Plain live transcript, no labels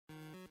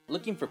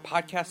Looking for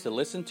podcasts to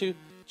listen to?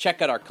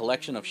 Check out our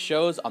collection of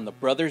shows on the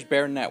Brothers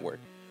Bear Network.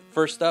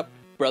 First up,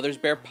 Brothers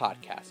Bear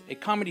Podcast, a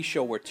comedy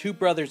show where two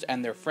brothers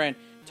and their friend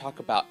talk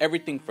about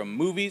everything from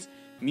movies,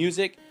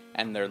 music,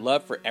 and their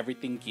love for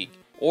everything geek.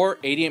 Or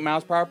 88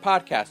 Miles Per Hour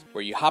Podcast,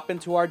 where you hop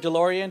into our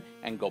DeLorean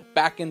and go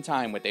back in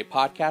time with a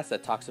podcast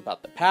that talks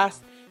about the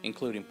past,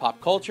 including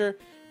pop culture,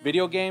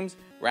 video games,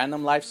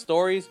 random life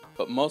stories,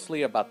 but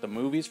mostly about the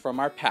movies from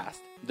our past.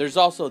 There's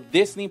also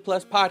Disney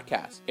Plus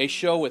Podcast, a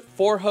show with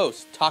 4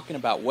 hosts talking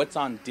about what's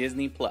on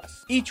Disney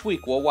Plus. Each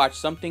week we'll watch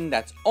something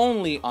that's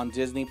only on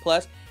Disney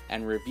Plus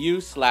and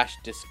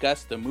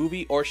review/discuss the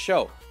movie or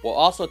show. We'll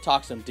also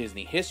talk some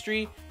Disney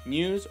history,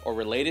 news, or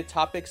related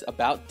topics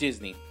about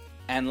Disney.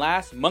 And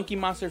last, Monkey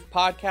Monsters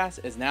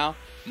Podcast is now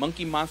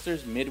Monkey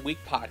Monsters Midweek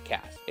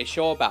Podcast, a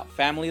show about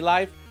family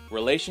life,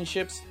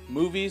 relationships,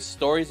 movies,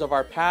 stories of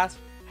our past,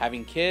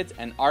 having kids,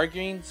 and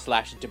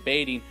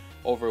arguing/debating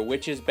over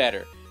which is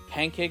better,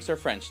 pancakes or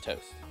French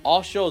toast.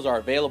 All shows are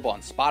available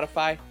on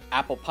Spotify,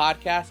 Apple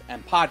Podcasts,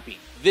 and Podbean.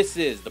 This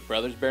is the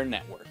Brothers Bear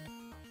Network.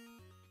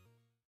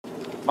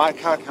 My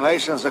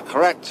calculations are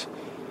correct.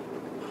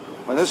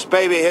 When this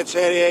baby hits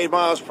 88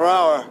 miles per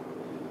hour,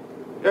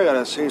 you're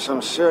gonna see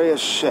some serious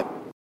shit.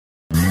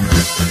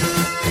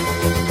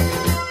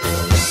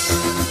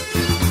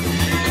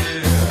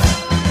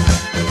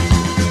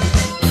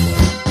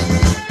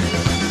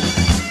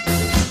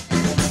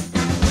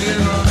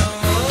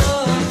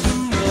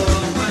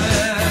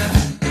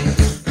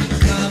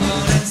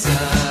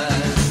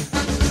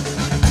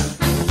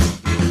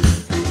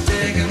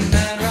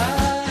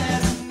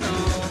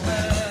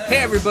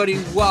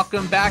 Everybody,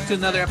 welcome back to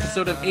another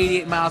episode of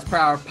 88 Miles Per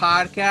Hour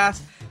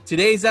Podcast.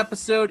 Today's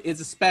episode is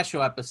a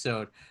special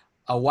episode.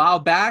 A while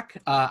back,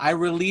 I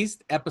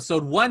released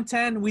episode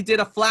 110. We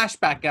did a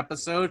flashback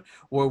episode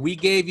where we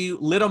gave you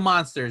Little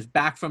Monsters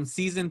back from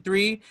season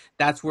 3.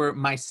 That's where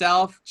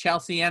myself,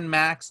 Chelsea, and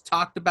Max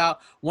talked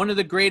about one of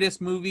the greatest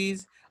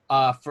movies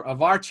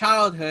of our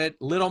childhood,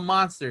 Little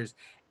Monsters.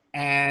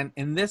 And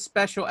in this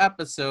special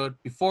episode,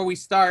 before we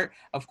start,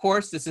 of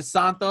course, this is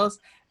Santos.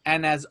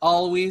 And as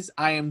always,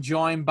 I am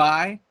joined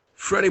by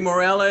Freddie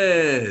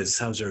Morales.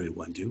 How's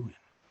everyone doing?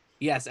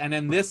 Yes, and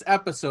in this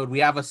episode, we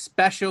have a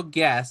special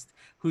guest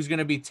who's going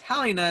to be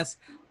telling us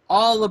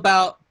all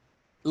about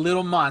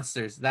Little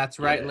Monsters. That's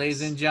right, yes.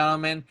 Ladies and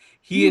gentlemen.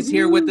 He is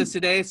here with us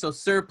today. So,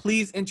 sir,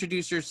 please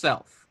introduce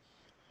yourself.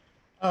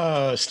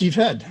 Steve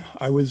Head.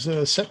 I was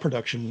a set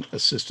production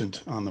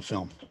assistant on the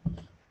film.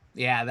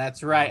 Yeah,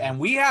 that's right. And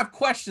we have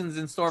questions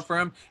in store for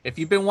him. If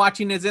you've been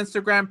watching his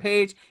Instagram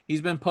page,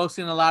 he's been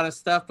posting a lot of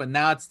stuff, but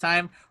now it's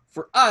time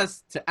for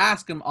us to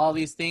ask him all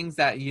these things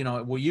that,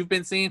 you've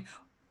been seeing,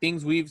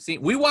 things we've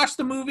seen. We watched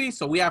the movie,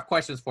 so we have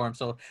questions for him.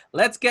 So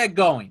let's get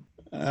going.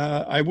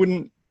 I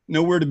wouldn't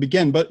know where to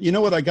begin, but you know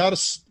what? I got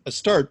a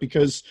start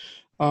because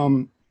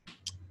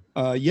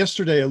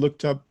yesterday I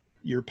looked up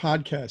your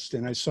podcast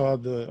and I saw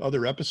the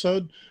other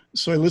episode.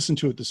 So I listened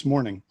to it this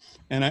morning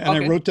and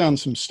I wrote down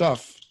some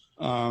stuff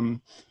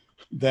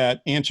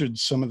that answered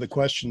some of the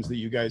questions that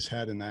you guys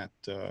had in that.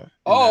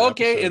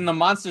 In the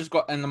Monster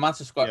Squad.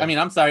 Yeah. I mean,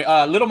 I'm sorry,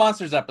 Little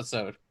Monsters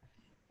episode.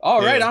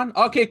 Oh, yeah. Right on.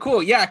 Okay,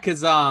 cool. Yeah,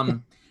 because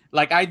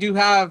I do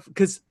have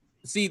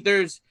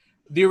there's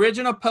the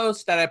original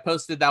post that I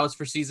posted that was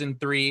for season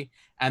 3,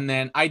 and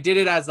then I did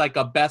it as like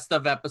a best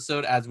of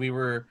episode as we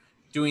were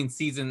doing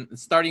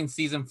starting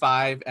season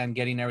 5 and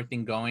getting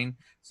everything going.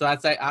 So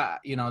that's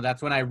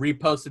that's when I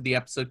reposted the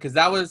episode because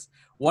that was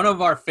one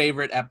of our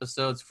favorite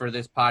episodes for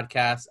this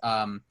podcast.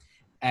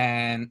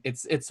 And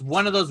it's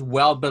one of those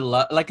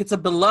well-beloved, like it's a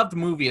beloved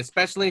movie,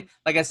 especially,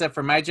 like I said,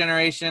 for my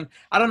generation.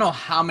 I don't know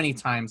how many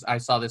times I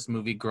saw this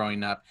movie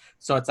growing up.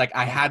 So it's like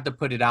I had to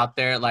put it out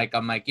there. Like,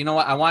 I'm like, you know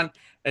what?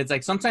 It's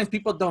like sometimes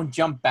people don't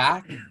jump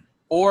back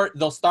or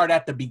they'll start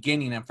at the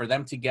beginning and for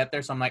them to get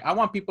there. So I'm like, I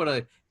want people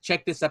to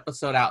check this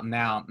episode out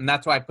now. And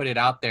that's why I put it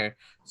out there.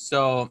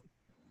 So,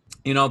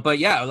 but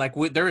yeah, like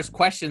there is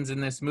questions in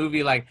this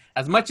movie. Like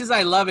as much as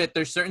I love it,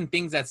 there's certain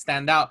things that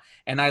stand out.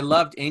 And I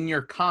loved in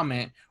your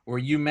comment where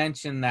you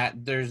mentioned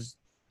that there's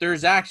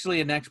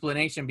actually an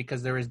explanation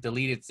because there is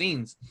deleted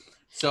scenes.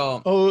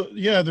 So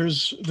yeah,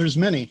 there's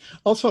many.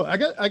 Also, I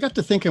got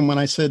to thinking when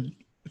I said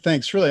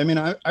thanks. Really, I mean,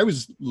 I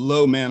was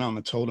low man on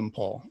the totem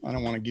pole. I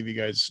don't want to give you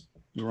guys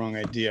the wrong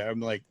idea. I'm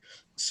like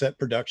set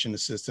production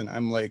assistant.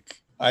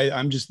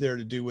 I'm just there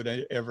to do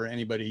whatever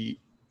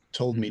anybody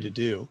told me to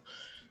do.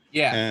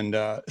 Yeah.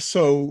 And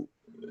so,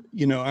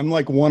 I'm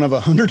like one of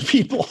 100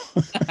 people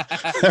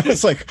that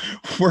was like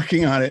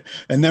working on it.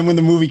 And then when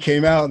the movie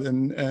came out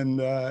and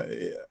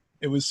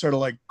it was sort of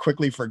like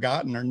quickly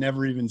forgotten or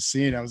never even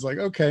seen, I was like,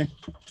 okay,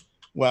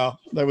 wow,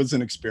 that was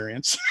an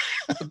experience.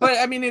 But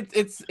I mean,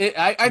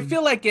 I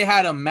feel like it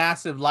had a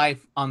massive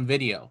life on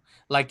video.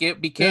 Like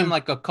it became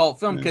like a cult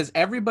film because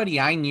everybody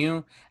I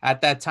knew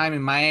at that time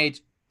in my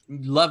age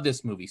loved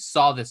this movie,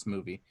 saw this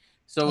movie.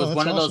 So it was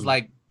one of those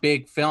like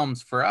big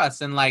films for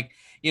us. And like,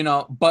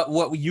 but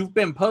what you've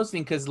been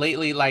posting, because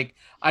lately, like,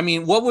 I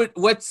mean,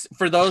 what's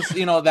for those,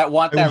 that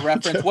want that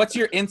reference, what's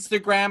your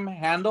Instagram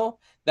handle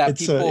that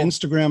It's people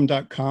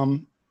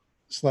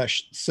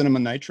Instagram.com/cinema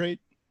nitrate,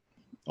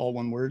 all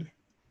one word,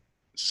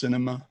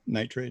 cinema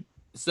nitrate.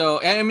 So,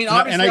 and I mean, And I-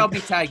 obviously, and I- I'll be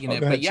tagging Oh,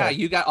 it, go but ahead, yeah, sorry.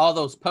 you got all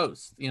those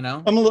posts, you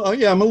know. I'm a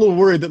little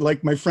worried that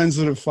like my friends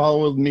that have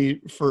followed me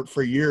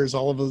for years,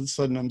 all of a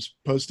sudden I'm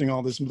posting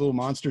all this Little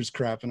Monsters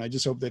crap, and I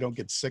just hope they don't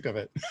get sick of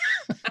it.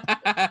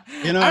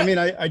 You know, I mean,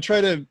 I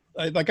try to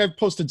I've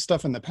posted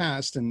stuff in the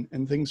past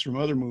and things from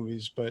other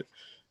movies, but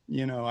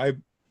you know,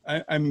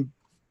 I'm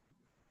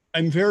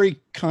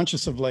very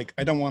conscious of like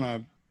I don't want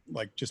to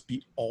like just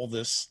be all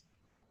this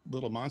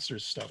Little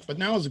Monsters stuff, but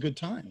now is a good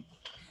time.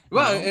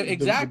 Well, With the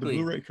exactly.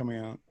 Blu-ray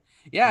coming out.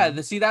 Yeah,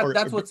 Mhm. see that Or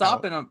that's what's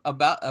out. up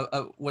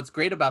about what's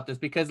great about this,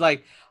 because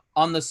like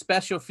on the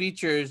special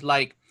features,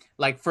 like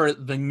for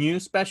the new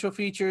special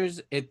features,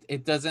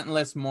 it doesn't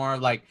list more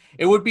like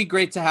it would be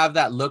great to have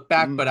that look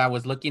back, Mhm. but I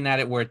was looking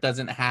at it where it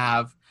doesn't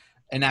have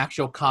an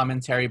actual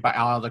commentary by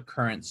all the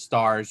current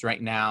stars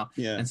right now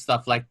Yeah. and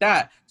stuff like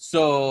that.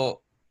 So,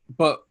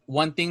 but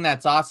one thing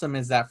that's awesome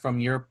is that from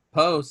your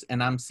posts,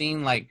 and I'm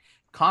seeing like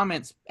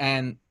comments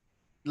and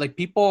like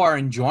people are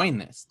enjoying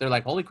this. They're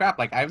like, holy crap,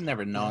 like I've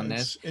never known Yeah,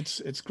 this.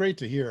 It's great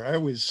to hear. I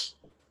always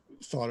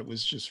thought it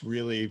was just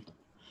really,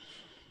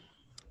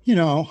 you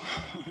know,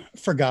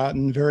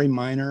 forgotten, very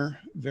minor,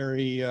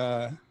 very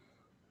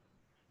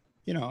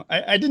you know,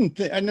 I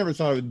never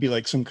thought it would be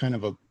like some kind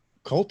of a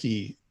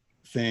culty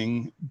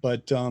thing,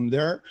 but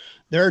there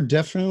are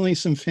definitely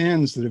some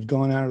fans that have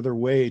gone out of their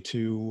way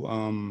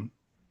to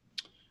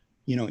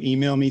you know,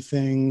 email me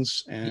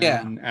things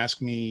and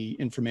ask me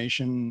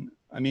information.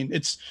 I mean,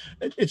 it's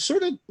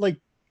sort of like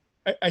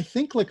I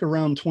think like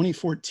around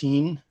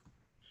 2014,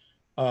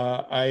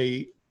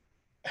 I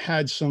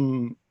had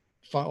some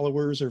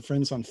followers or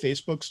friends on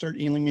Facebook start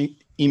emailing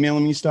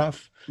me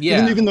stuff.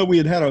 Yeah. Even though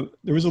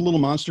there was a Little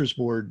Monsters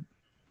board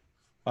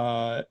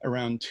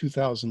around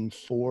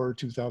 2004,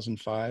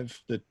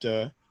 2005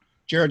 that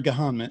Jared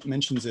Gahan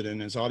mentions it in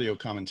his audio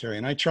commentary.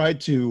 And I tried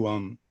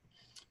to,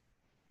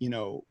 you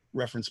know,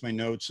 reference my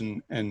notes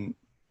and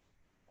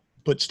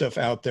put stuff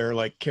out there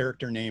like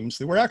character names.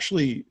 They were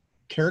actually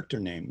character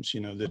names, you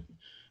know, that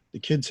the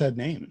kids had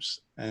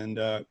names. And,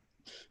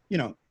 you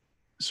know,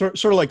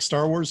 sort of like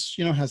Star Wars,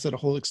 you know, has that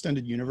whole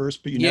extended universe,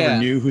 but you never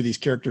knew who these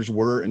characters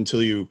were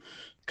until you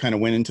kind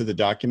of went into the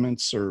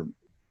documents or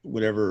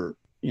whatever,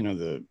 you know,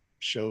 the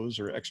shows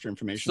or extra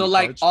information. So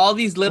like cards. all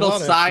these little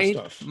side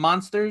stuff.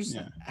 monsters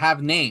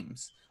have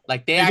names.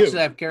 Like they They actually do.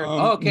 have characters.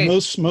 Okay.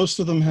 Most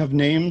of them have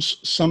names.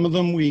 Some of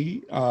them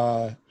we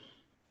well,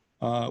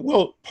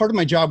 part of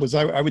my job was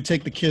I would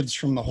take the kids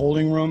from the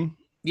holding room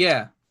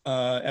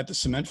at the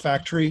cement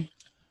factory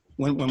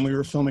when we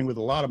were filming with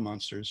a lot of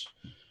monsters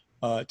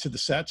to the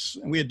sets,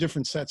 and we had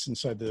different sets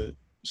inside the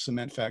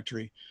cement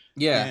factory.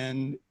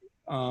 And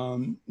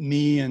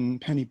me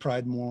and Penny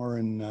Pridemore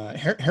and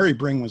Harry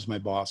Bring was my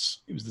boss.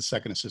 He was the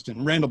second assistant,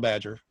 and Randall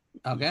Badger,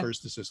 the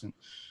first assistant.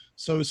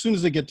 So as soon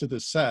as they get to the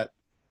set,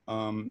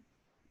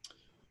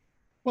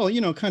 well,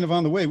 you know, kind of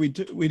on the way,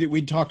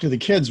 we'd talk to the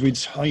kids. We'd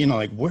say, you know,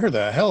 like, where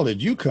the hell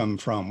did you come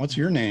from? What's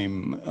your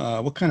name?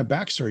 What kind of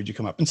backstory did you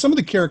come up? And some of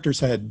the characters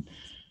had,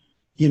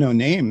 you know,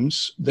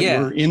 names that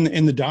were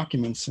in the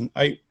documents. And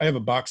I have a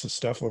box of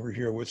stuff over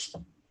here with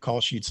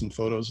call sheets and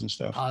photos and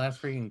stuff. Oh, that's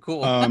freaking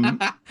cool.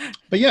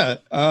 But yeah,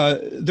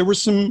 there were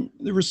some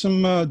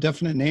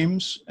definite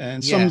names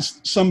and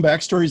some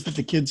backstories that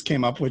the kids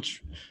came up with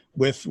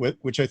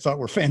which I thought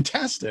were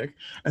fantastic.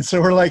 And so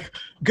we're like,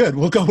 good,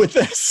 we'll go with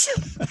this.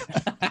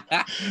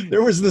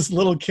 There was this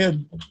little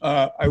kid.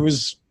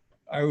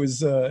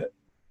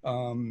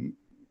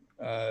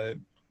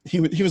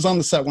 He was on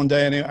the set one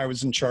day, and I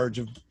was in charge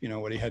of, you know,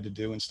 what he had to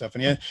do and stuff.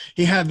 And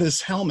he had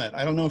this helmet.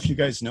 I don't know if you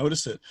guys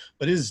notice it,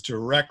 but it is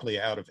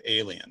directly out of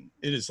Alien.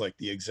 It is like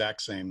the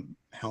exact same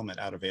helmet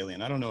out of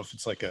Alien. I don't know if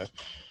it's like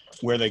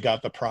where they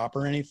got the prop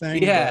or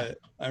anything. But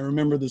I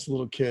remember this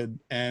little kid,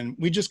 and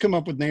we just come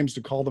up with names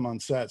to call them on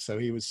set. So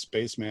he was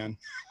Spaceman.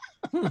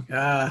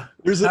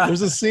 There's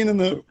a scene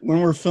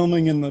when we're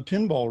filming in the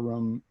pinball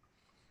room.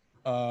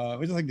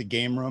 We just like the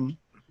game room.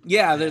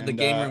 Yeah, the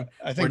game room.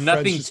 I think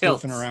Fred's just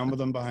goofing around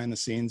with him behind the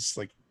scenes,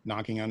 like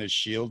knocking on his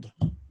shield.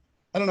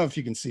 I don't know if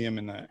you can see him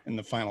in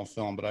the final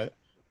film, but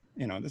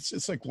you know,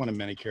 it's like one of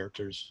many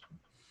characters.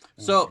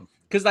 So,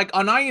 because like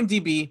on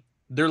IMDb,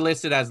 they're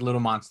listed as Little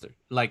Monster.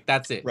 Like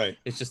that's it. Right.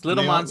 It's just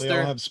Little Monster. They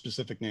all have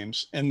specific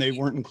names, and they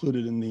weren't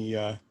included in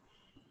the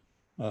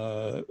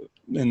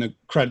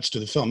credits to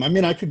the film. I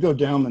mean, I could go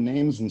down the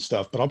names and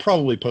stuff, but I'll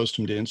probably post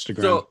them to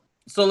Instagram.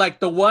 So like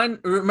the one,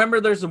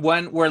 remember there's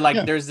one where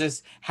like there's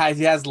this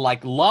he has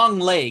like long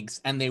legs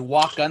and they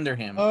walk under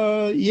him.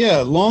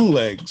 Yeah, long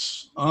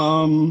legs.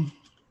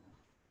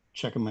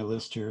 Checking my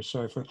list here.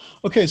 Sorry for.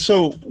 Okay,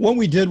 so what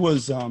we did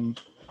was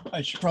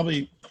I should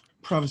probably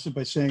preface it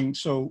by saying,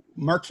 so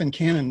Mark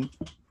Fincannon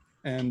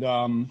and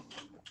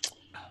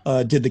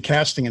did the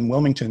casting in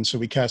Wilmington. So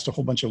we cast a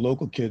whole bunch of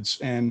local kids,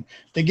 and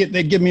they'd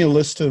give me a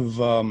list of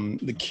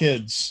the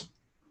kids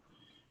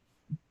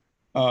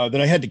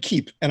that I had to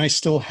keep, and I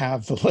still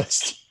have the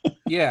list.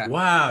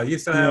 Wow, you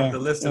still have the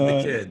list of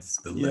the kids.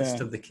 The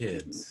list of the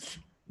kids.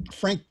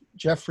 Frank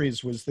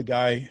Jeffries was the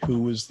guy who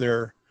was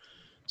their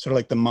sort of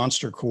like the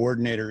monster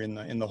coordinator in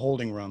the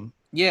holding room.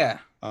 Yeah.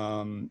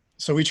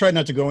 So we tried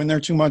not to go in there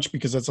too much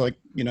because that's like,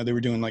 you know, they were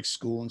doing like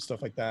school and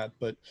stuff like that.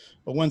 But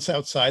once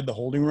outside the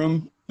holding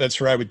room, that's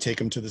where I would take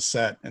them to the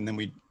set, and then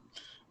we'd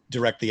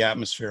direct the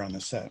atmosphere on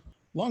the set.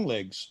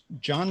 Longlegs,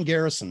 John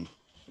Garrison,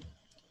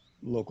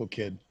 local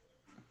kid.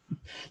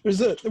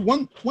 There's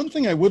one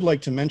thing I would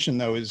like to mention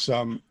though is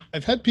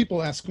I've had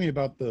people ask me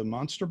about the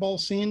Monster Ball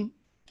scene.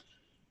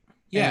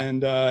 Yeah.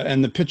 And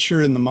the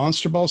picture in the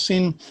Monster Ball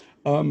scene,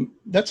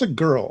 that's a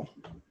girl.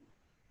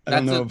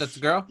 That's a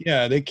girl?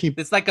 Yeah, they keep.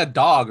 It's like a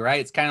dog, right?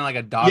 It's kind of like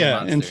a dog. Yeah,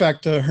 monster. in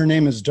fact, her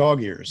name is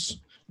Dog Ears.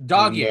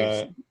 Dog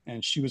Ears.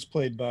 And she was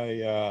played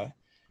by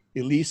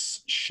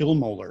Elise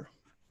Schillmoeller.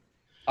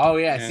 Oh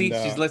yeah, see,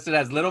 she's listed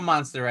as Little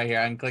Monster right here.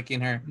 I'm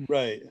clicking her.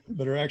 Right,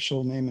 but her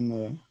actual name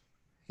in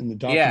the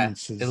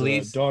documents is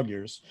Elise. Dog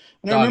Ears.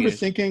 And Dog I remember Ears.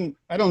 thinking,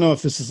 I don't know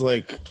if this is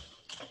like,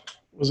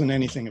 wasn't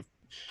anything of,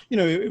 you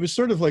know, it was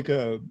sort of like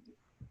a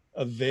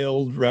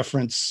veiled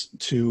reference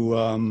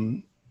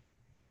to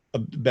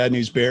Bad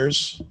News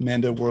Bears,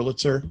 Amanda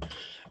Wurlitzer.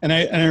 And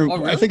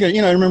really? I think,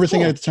 you know, I remember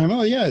thinking at the time,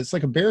 oh yeah, it's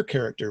like a bear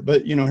character,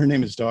 but you know, her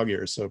name is Dog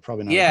Ears, so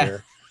probably not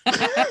a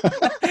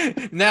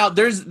bear. Now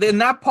there's in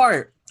that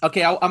part.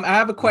 Okay, I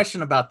have a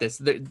question about this.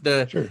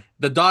 Sure.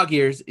 The Dog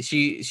Ears.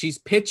 She's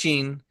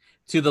pitching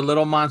to the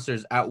little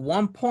monsters. At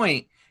one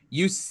point,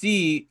 you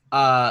see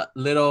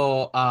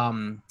little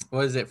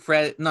what is it?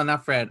 Fred? No,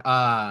 not Fred.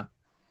 Ben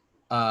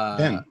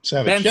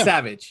Savage. Ben Yeah.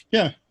 Savage.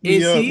 Yeah,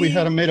 we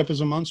had him made up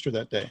as a monster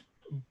that day.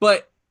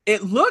 But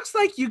it looks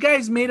like you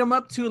guys made him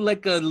up to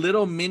like a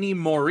little mini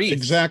Maurice.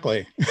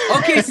 Exactly.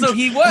 Okay, so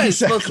he was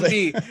supposed to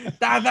Exactly. be.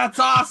 That's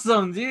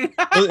awesome, dude.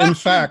 in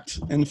fact,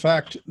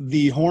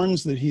 the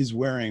horns that he's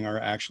wearing are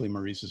actually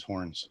Maurice's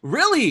horns.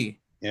 Really?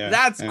 Yeah,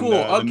 That's cool.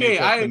 Okay,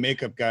 the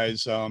makeup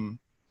guys, you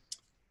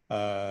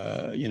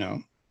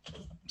know,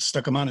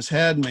 stuck him on his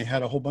head, and they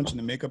had a whole bunch in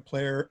the makeup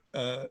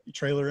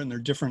trailer, and they're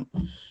different,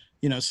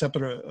 you know,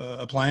 separate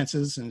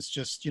appliances, and it's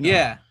just, you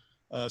know,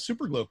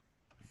 super glue.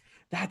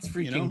 That's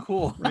freaking You know?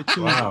 cool. Right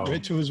to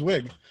right to his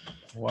wig.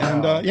 Wow.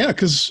 And yeah,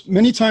 because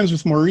many times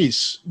with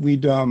Maurice,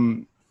 we'd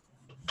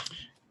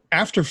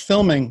after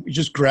filming, we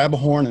just grab a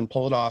horn and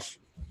pull it off.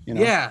 You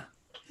know? Yeah,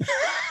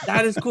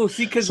 that is cool.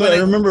 See, because So I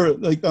remember,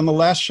 like on the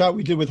last shot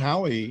we did with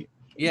Howie,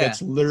 Yeah.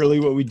 that's literally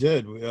what we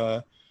did.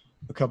 A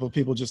couple of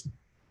people just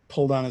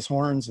pulled on his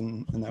horns,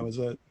 and that was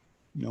it.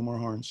 No more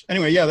horns.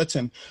 Anyway, yeah, that's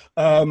him.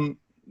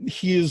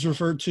 He is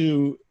referred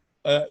to.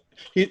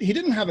 He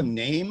didn't have a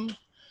name,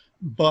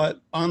 but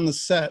on the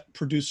set,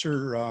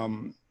 producer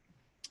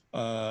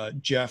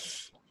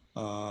Jeff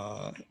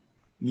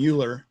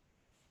Mueller,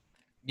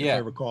 if I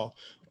recall,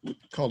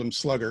 called him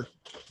Slugger.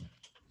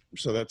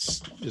 So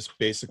that's just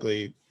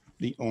basically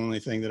the only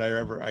thing that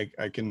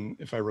I can,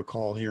 if I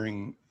recall,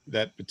 hearing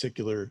that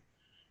particular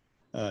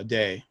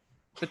day.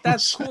 But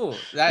that's cool.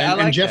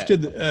 And Jeff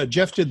did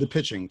the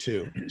pitching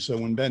too. So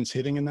when Ben's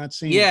hitting in that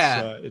scene,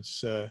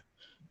 it's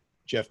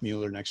Jeff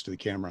Mueller next to the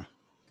camera.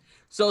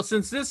 So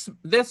since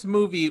this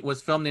movie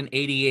was filmed in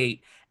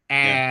 '88,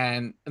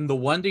 and The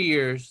Wonder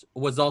Years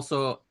was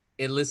also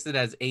listed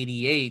as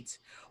 '88,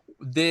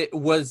 did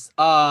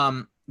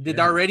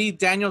already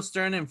Daniel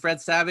Stern and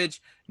Fred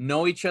Savage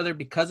know each other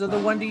because of The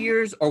Wonder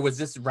Years, or was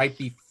this right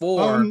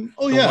before The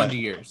Wonder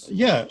Years?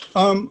 Yeah.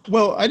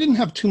 Well, I didn't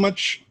have too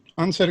much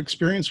on-set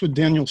experience with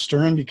Daniel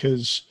Stern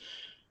because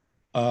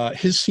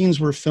his scenes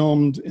were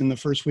filmed in the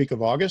first week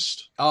of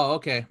August. Oh,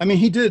 okay. I mean,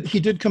 he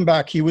did come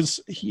back. He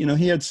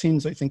had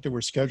scenes, I think, that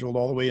were scheduled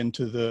all the way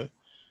into the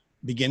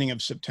beginning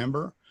of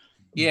September.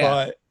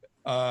 Yeah.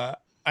 But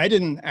I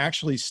didn't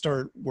actually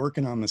start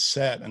working on the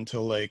set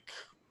until like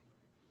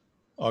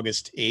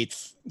August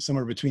 8th,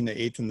 somewhere between the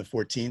 8th and the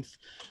 14th.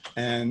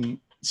 And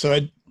so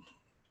I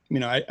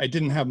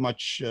didn't have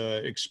much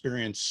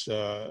experience,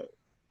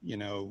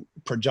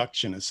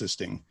 production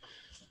assisting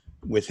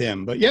with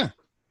him, but yeah,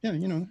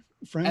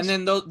 friends. And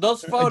then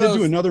those photos. I did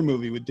do another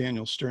movie with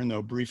Daniel Stern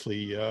though,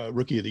 briefly,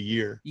 Rookie of the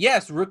Year.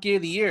 Yes, Rookie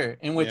of the Year,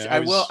 in which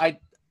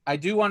I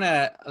do want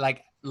to,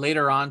 like,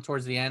 later on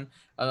towards the end,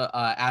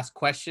 ask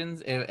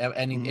questions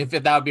if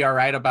that would be all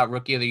right about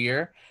Rookie of the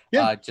Year.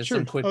 Yeah, just sure.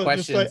 some quick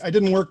questions. I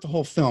didn't work the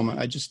whole film.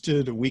 I just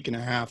did a week and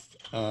a half,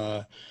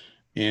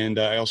 and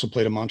I also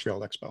played a Montreal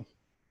Expo.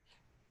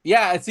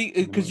 Yeah, see,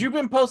 because you've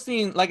been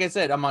posting, like I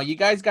said, you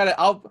guys got to.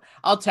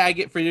 I'll tag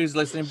it for you who's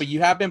listening, but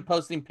you have been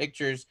posting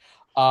pictures,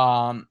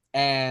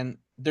 and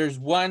there's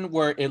one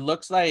where it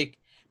looks like,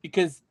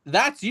 because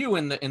that's you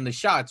in the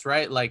shots,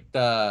 right? Like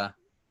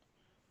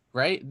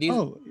right? These.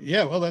 Oh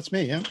yeah, well that's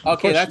me. Yeah.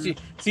 Okay, that's you.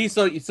 See,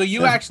 so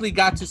you actually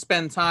got to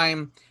spend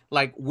time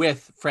like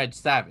with Fred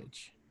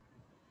Savage.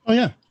 Oh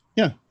yeah.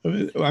 Yeah,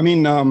 I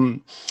mean,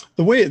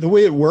 the way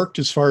it worked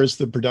as far as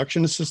the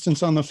production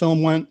assistants on the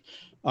film went,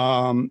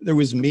 there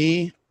was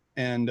me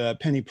and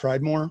Penny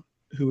Pridemore,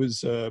 who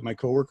was my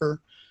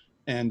coworker,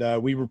 and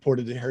we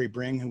reported to Harry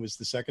Bring, who was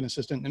the second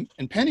assistant.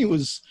 And Penny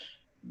was,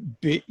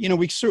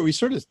 we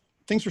sort of,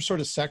 things were sort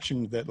of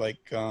sectioned that, like,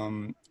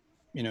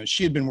 you know,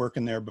 she had been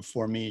working there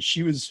before me.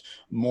 She was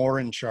more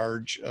in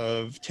charge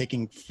of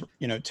taking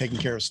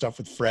care of stuff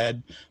with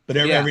Fred, but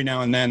every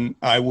now and then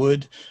I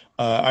would.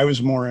 I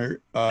was more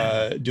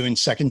doing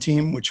second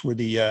team, which were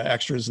the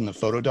extras and the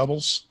photo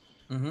doubles.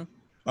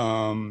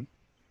 Mm-hmm.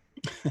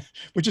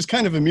 Which is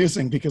kind of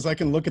amusing because I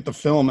can look at the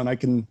film and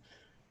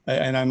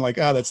I'm like,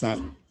 oh, that's not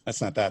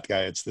that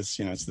guy. It's this,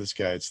 you know, it's this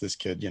guy, it's this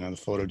kid, you know, the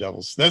photo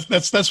doubles.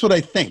 That's what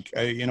I think,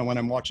 you know, when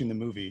I'm watching the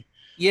movie.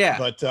 Yeah.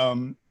 But,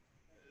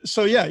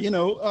 so yeah, you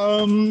know,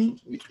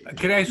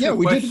 can I ask you a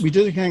question? we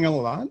did hang out a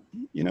lot,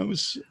 you know,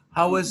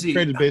 how was he?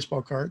 Traded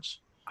baseball cards.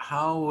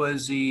 How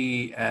was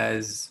he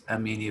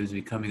he was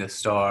becoming a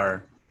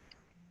star.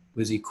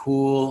 Was he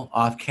cool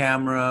off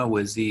camera?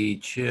 Was he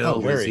chill? Oh,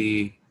 very. Was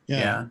he,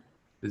 yeah.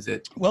 Was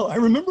it? Well, I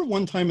remember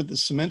one time at the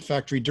cement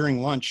factory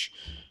during lunch,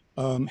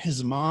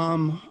 his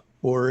mom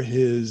or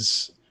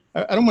his,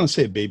 I don't want to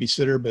say a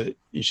babysitter, but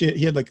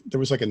he had there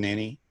was like a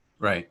nanny.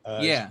 Right.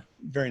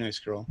 Very nice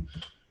girl.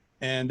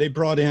 And they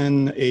brought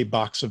in a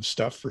box of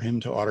stuff for him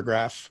to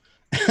autograph.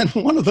 And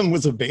one of them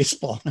was a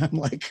baseball. And I'm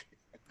like,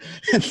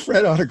 and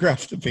Fred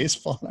autographed the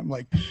baseball. And I'm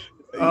like,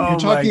 you're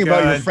talking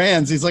about your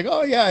fans. He's like,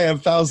 oh yeah, I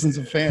have thousands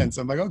of fans.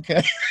 I'm like,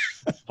 okay.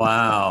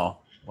 Wow.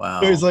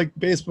 So he's like,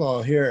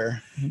 baseball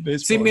here. Baseball.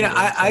 See, I mean,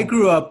 I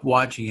grew up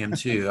watching him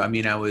too. I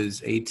mean, I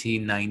was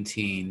 18,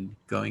 19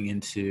 going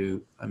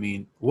into, I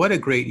mean, what a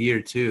great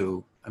year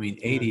too. I mean,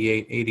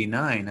 88,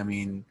 89. I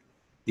mean,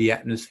 the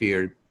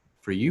atmosphere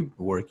for you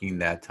working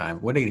that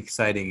time, what an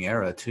exciting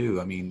era too.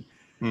 I mean,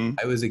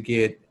 I was an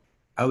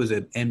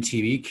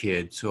MTV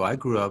kid, so I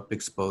grew up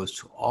exposed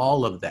to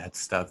all of that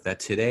stuff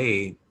that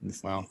today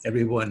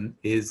everyone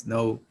we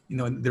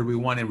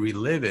want to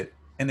relive it.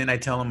 And then I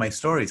tell them my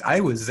stories. I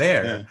was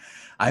there. Yeah.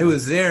 I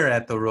was there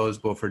at the Rose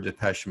Bowl for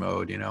Depeche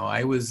Mode. You know,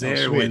 I was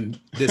there when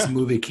this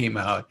movie came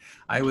out.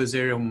 I was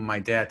there when my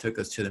dad took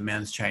us to the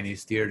Men's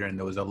Chinese Theater and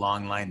there was a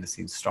long line to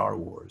see Star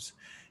Wars.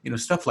 You know,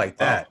 stuff like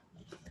that.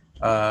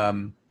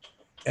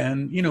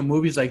 And, you know,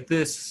 movies like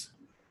this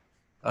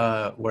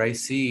where I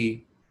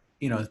see,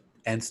 you know,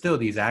 and still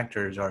these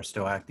actors are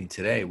still acting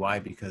today. Why?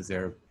 Because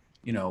they're,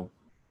 you know,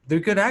 they're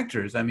good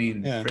actors. I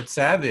mean, Fred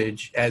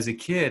Savage as a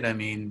kid, I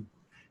mean,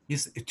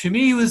 to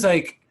me, he was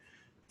like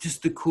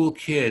just a cool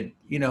kid.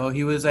 You know,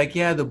 he was like,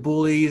 the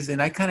bullies.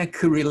 And I kind of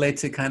could relate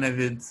to kind of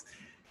his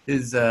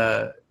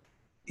the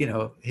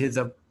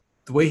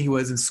way he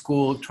was in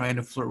school, trying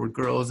to flirt with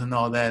girls and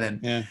all that.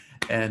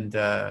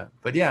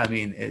 But yeah, I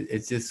mean,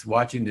 it's just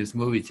watching this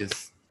movie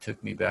just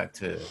took me back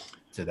to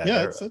that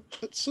era.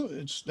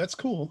 That's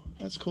cool.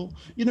 That's cool.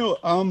 You know,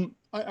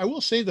 I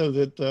will say though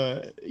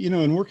that you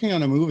know, in working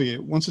on a movie,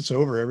 once it's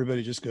over,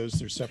 everybody just goes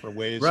their separate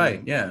ways. Right.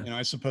 And, yeah. You know,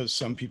 I suppose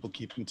some people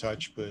keep in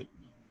touch, but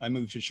I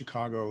moved to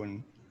Chicago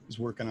and was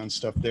working on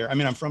stuff there. I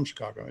mean, I'm from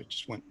Chicago. I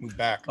just moved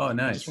back. Oh,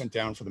 nice. I just went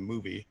down for the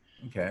movie.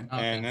 Okay.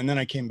 And then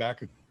I came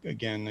back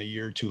again a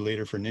year or two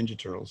later for Ninja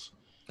Turtles.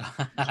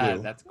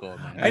 That's cool,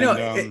 man. And, I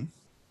know.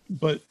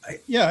 But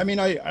yeah, I mean,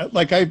 I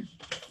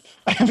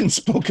haven't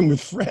spoken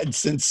with Fred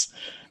since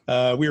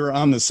we were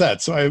on the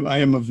set, so I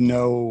am of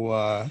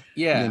no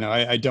you know,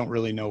 I don't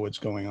really know what's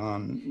going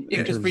on. Yeah,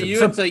 because for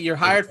you, it's like you're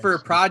hired for a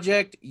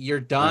project, you're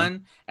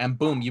done, and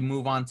boom, you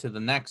move on to the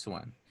next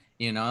one.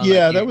 You know?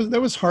 Yeah, like that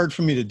was hard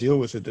for me to deal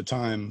with at the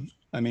time.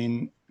 I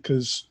mean,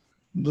 because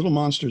Little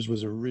Monsters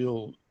was a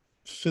real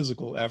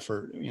physical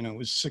effort. You know, it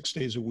was 6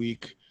 days a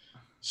week,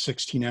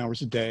 16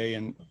 hours a day,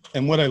 and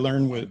what I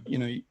learned with, you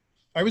know,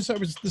 I was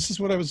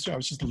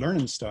just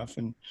learning stuff,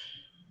 and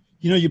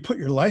you know, you put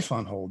your life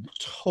on hold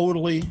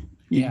totally.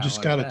 You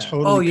just got to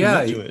totally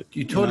commit to it.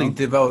 You totally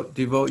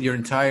devote your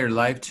entire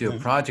life to a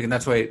project, and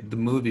that's why the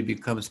movie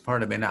becomes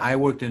part of it. And I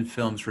worked in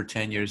films for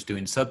 10 years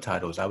doing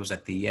subtitles. I was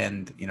at the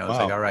end, you know, it's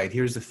like, all right,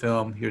 here's the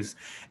film,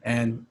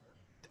 and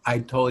I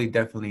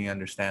definitely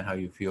understand how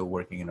you feel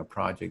working in a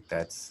project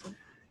that's,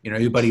 you know,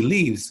 everybody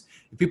leaves.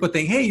 People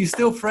think, hey, you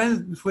still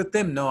friends with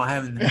them? No, I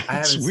haven't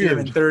seen them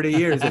in 30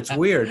 years. It's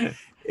weird.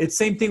 It's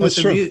same thing with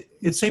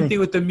thing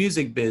with the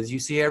music biz. You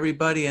see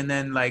everybody, and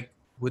then like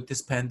with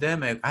this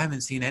pandemic, I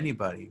haven't seen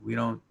anybody. We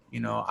don't, you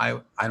know, I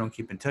don't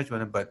keep in touch with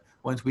them, but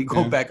once we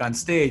go back on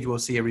stage, we'll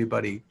see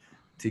everybody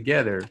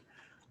together.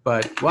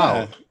 But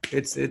wow,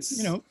 it's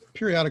you know,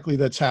 periodically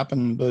that's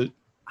happened, but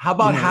how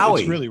about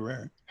Howie? It's really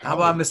rare. How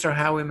about Mr.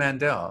 Howie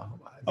Mandel?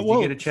 Did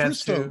you get a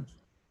chance to?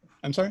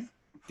 I'm sorry?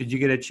 Did you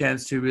get a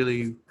chance to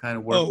really kind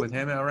of work with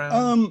him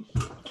around?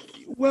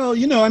 Well,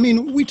 you know, I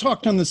mean, we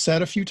talked on the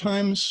set a few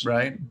times,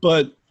 right?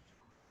 But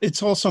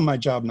it's also my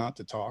job not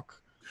to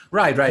talk.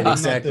 Right,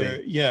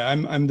 exactly.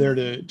 I'm there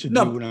to do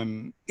what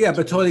I'm. Yeah,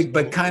 but totally,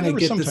 but kind of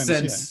get the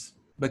sense,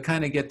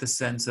 get the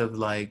sense of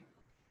like,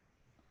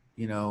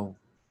 you know,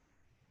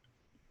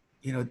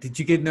 did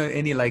you get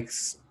any like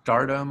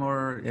stardom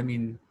or, I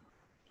mean,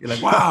 you're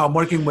like, wow, I'm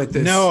working with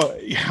this. No,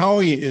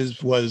 Howie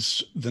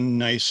was the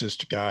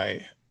nicest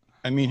guy.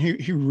 I mean,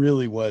 he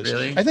really was.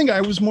 Really? I think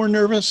I was more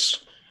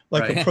nervous.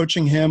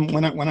 Approaching him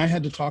when I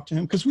had to talk to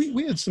him, because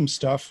we had some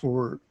stuff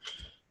for,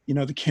 you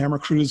know, the camera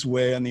crew's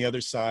way on the other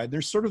side.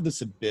 There's sort of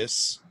this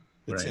abyss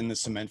that's in the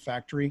cement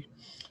factory,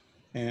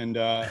 And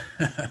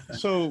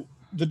so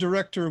the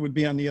director would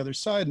be on the other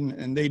side,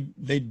 and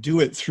they do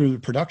it through the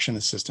production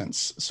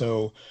assistants.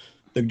 So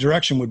the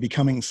direction would be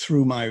coming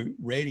through my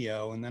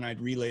radio, and then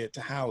I'd relay it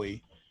to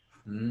Howie.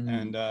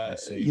 And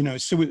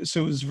so it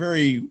was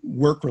very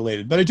work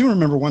related. But I do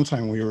remember one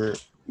time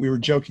we were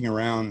joking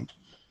around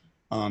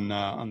on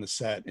the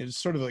set. It was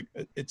sort of like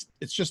it's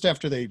just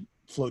after they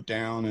float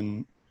down,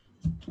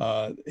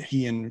 and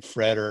he and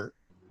Fred are.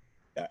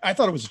 I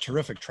thought it was a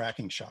terrific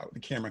tracking shot. The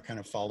camera kind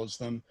of follows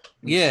them.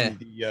 Yeah.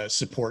 The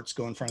supports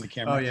go in front of the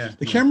camera. Oh, yeah.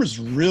 The camera's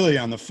really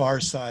on the far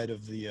side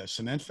of the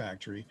cement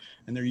factory,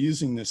 and they're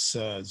using this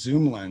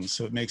zoom lens,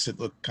 so it makes it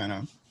look kind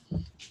of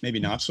maybe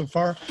not so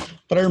far.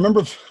 But I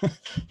remember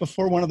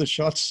before one of the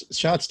shots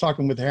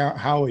talking with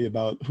Howie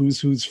about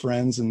who's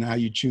friends and how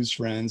you choose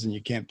friends, and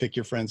you can't pick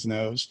your friend's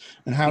nose.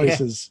 And Howie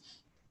says,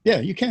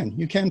 "Yeah, you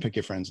can pick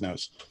your friend's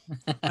nose."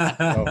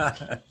 So,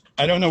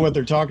 I don't know what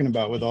they're talking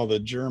about with all the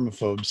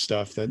germaphobe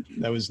stuff.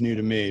 That was new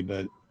to me,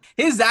 but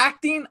his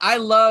acting, I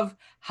love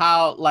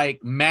how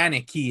like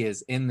manic he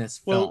is in this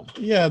film. Well,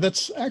 yeah,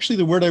 that's actually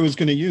the word I was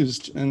going to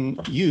use, and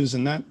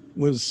that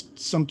was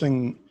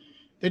something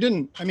they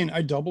didn't. I mean,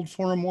 I doubled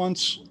for him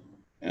once,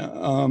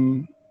 Wow.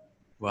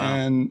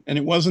 and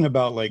it wasn't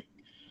about like,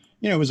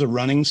 it was a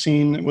running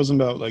scene. It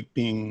wasn't about like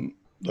being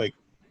like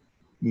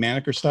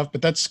manic or stuff,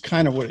 but that's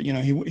kind of what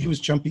he was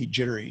jumpy,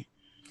 jittery.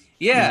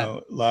 Yeah,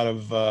 a lot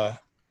of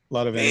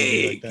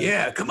energy like that.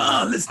 Yeah, come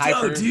on, let's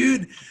Hyper. go,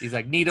 dude. He's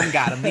like, need him,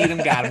 got him, need him,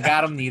 got him,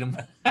 got him, need him.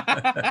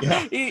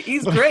 Yeah.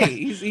 He's great.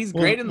 He's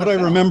great in the What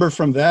film. I remember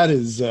from that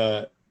is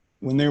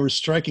when they were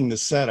striking the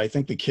set, I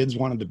think the kids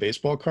wanted the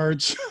baseball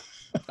cards.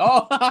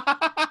 Oh,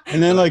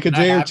 And then like a Can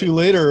I day or have two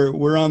later,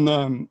 we're on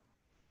the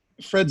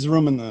Fred's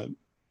room in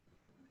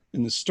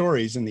the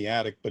stories in the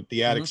attic, but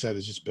the attic set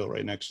is just built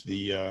right next to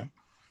the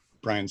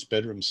Brian's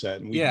bedroom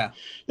set. And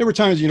there were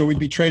times, we'd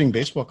be trading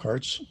baseball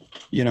cards.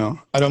 I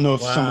don't know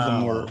if some of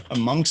them were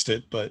amongst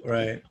it, but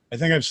Right. I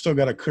think I've still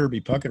got a Kirby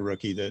Puckett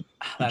rookie that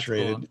we that's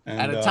traded. cool. And,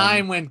 At a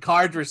time when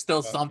cards were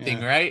still something,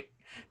 yeah. right?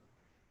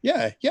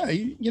 Yeah.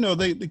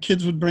 The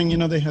kids would bring,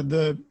 they had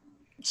the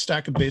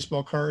stack of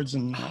baseball cards,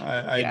 and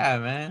Yeah,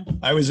 man.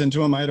 I was into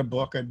them. I had a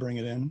book. I'd bring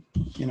it in,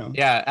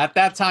 Yeah, at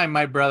that time,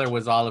 my brother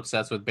was all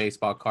obsessed with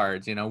baseball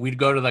cards. We'd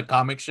go to the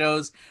comic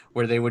shows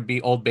where there would be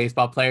old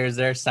baseball players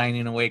there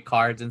signing away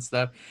cards and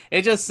stuff.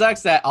 It just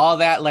sucks that all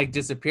that like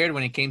disappeared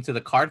when it came to the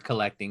card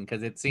collecting,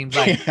 because it seems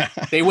like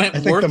they went I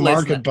think worthless. the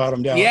market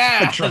bottomed out.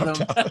 Yeah,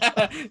 Dropped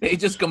out. they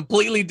just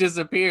completely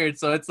disappeared.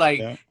 So it's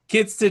like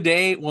kids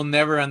today will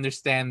never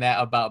understand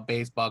that about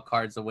baseball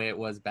cards the way it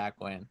was back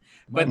when.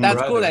 But My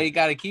that's cool brother- that you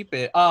got to keep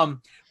it.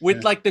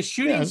 With like the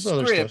shooting there's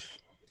other script. stuff.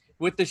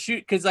 With the shoot,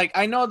 because like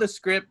I know the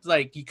script,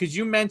 like because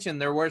you mentioned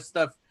there were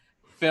stuff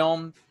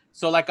filmed,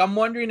 so like I'm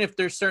wondering if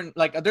there's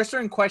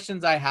certain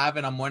questions I have,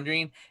 and I'm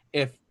wondering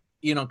if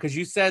because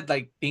you said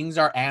like things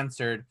are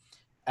answered,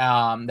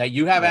 that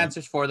you have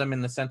answers for them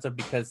in the sense of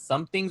because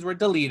some things were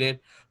deleted,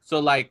 so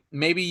like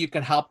maybe you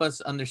can help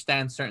us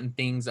understand certain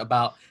things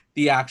about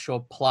the actual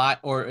plot,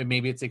 or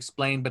maybe it's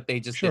explained but they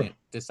just didn't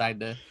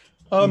decide to.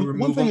 One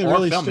remove thing them that or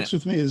really film sticks it.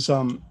 with me is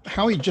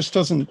how he just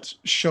doesn't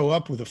show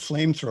up with a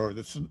flamethrower.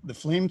 The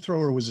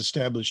flamethrower was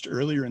established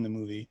earlier in the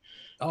movie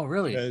Oh,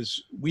 really?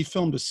 because we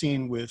filmed a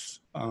scene with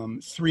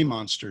three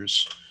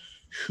monsters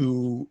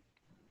who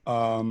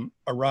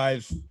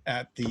arrive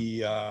at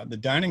the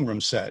dining room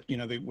set,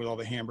 with all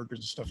the hamburgers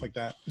and stuff like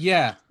that.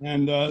 Yeah.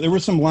 And there were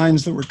some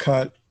lines that were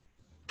cut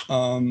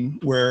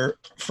where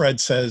Fred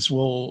says,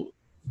 well,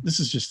 this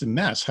is just a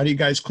mess. How do you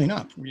guys clean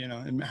up?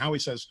 And Howie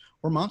says,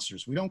 we're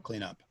monsters. We don't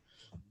clean up.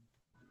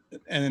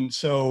 And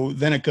so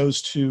then it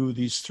goes to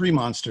these three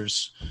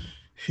monsters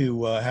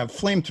who have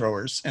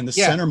flamethrowers, and the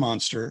center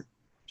monster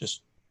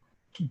just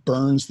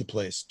burns the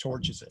place,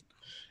 torches it.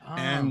 Oh.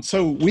 And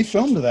so we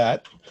filmed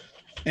that,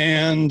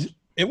 and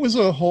it was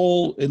a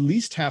whole, at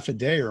least half a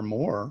day or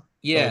more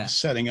of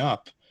setting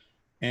up.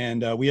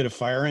 And we had a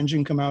fire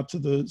engine come out to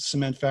the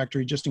cement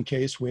factory just in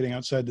case, waiting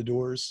outside the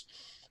doors.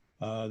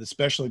 The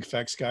special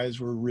effects guys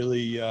were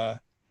really,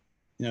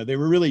 they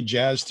were really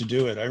jazzed to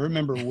do it. I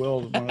remember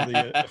Will, one of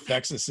the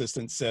effects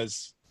assistants,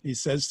 says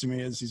to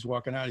me as he's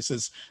walking out, he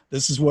says,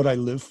 "This is what I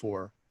live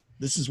for.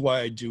 This is why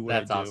I do what I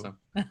do." That's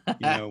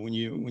awesome. When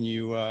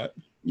you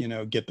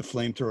get the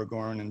flamethrower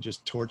going and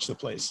just torch the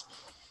place.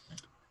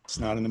 It's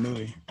not in the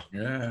movie.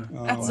 Yeah.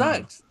 That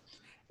sucks.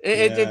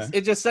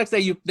 It just sucks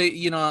that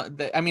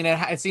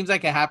it seems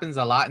like it happens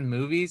a lot in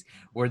movies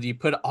where you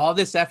put all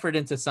this effort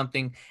into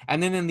something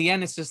and then in the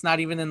end it's just not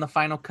even in the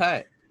final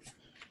cut.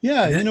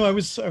 Yeah, I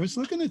was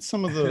looking at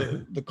some of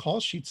the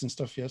call sheets and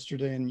stuff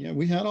yesterday, and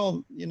we had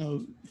all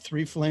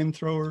three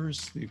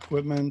flamethrowers, the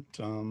equipment.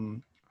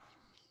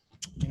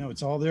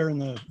 It's all there in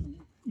the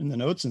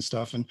notes and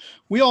stuff. And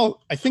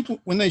I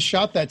think when they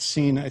shot that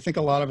scene, I think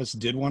a lot of us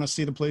did want to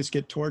see the place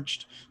get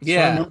torched. So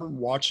I remember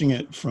watching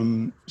it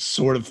from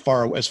sort of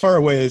as far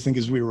away, I think,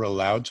 as we were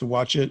allowed to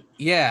watch it.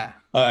 Yeah.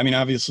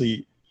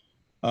 Obviously,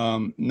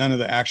 none of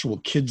the actual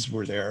kids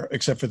were there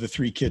except for the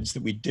three kids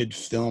that we did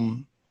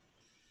film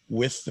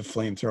with the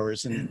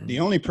flamethrowers. And the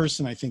only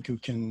person I think who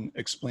can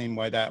explain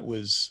why that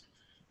was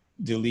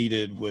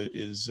deleted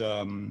is,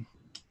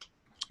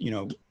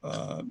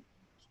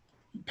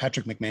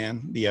 Patrick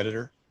McMahon, the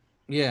editor.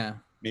 Yeah.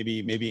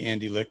 Maybe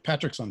Andy Lick.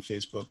 Patrick's on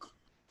Facebook.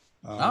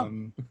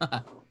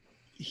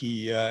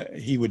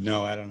 He would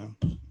know. I don't know.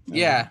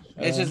 Yeah,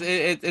 it's just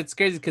it's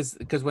crazy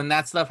because when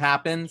that stuff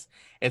happens,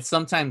 it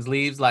sometimes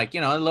leaves like, a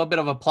little bit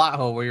of a plot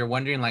hole where you're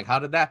wondering like, how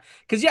did that?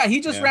 Because he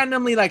just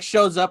randomly like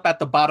shows up at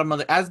the bottom of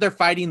as they're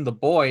fighting the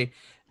boy.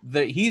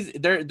 He's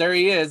there. There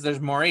he is. There's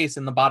Maurice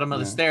in the bottom of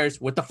the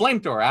stairs with the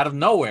flamethrower out of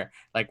nowhere.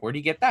 Like, where'd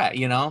he get that?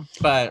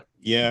 But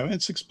yeah,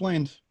 it's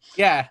explained.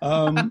 Yeah.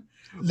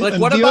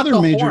 Like, what about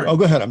the major? Horn? Oh,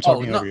 go ahead. I'm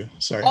talking over you.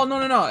 Sorry. Oh, no.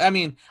 I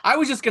mean, I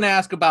was just gonna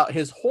ask about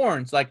his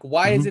horns. Like,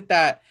 why is it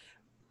that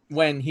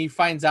when he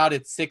finds out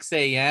it's 6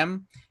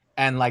 a.m.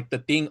 and like the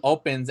thing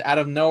opens out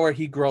of nowhere,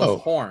 he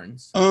grows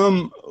horns?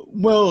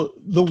 Well,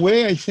 the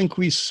way I think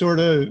we sort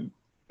of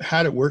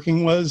had it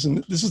working was,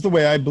 and this is the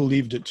way I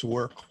believed it to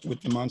work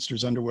with the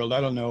Monsters Underworld.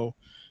 I don't know,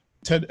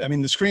 Ted. I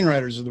mean, the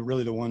screenwriters are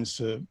really the ones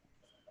to,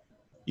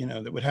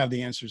 that would have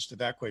the answers to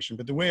that question.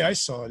 But the way I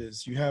saw it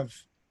is, you have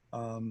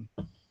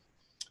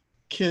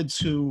kids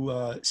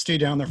who stay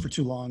down there for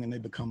too long and they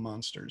become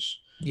monsters.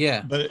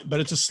 Yeah. But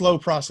it's a slow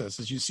process,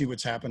 as you see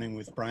what's happening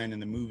with Brian in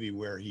the movie,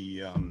 where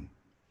he,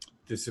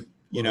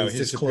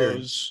 his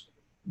clothes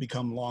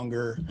become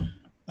longer.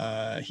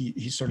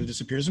 He sort of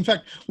disappears. In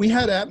fact, we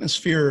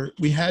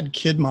had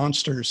kid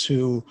monsters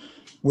who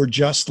were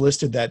just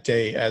listed that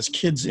day as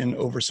kids in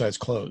oversized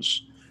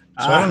clothes.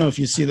 So I don't know if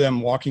you see them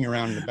walking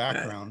around in the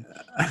background.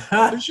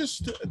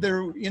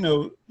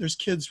 There's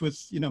kids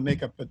with,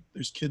 makeup, but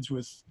there's kids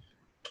with,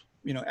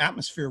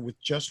 atmosphere with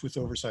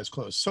oversized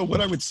clothes. So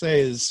what I would say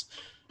is,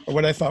 or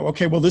what I thought,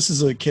 okay, well, this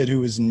is a kid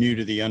who is new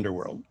to the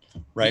underworld,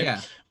 right?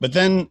 Yeah. But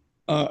then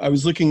I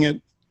was looking at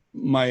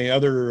my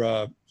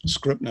other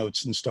script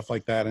notes and stuff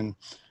like that, and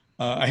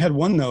I had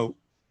one note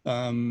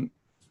in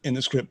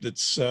the script that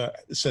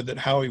said that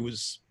Howie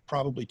was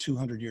probably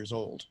 200 years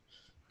old,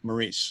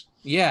 Maurice.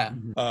 Yeah.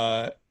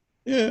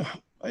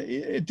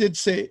 It did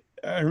say,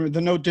 the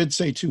note did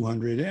say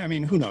 200. I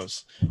mean, who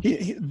knows?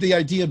 The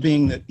idea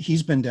being that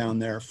he's been down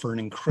there for an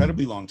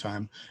incredibly long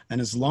time, and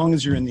as long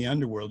as you're in the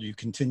underworld, you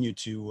continue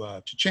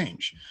to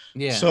change.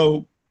 Yeah.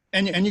 So,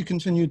 and you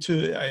continue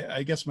to.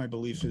 I guess my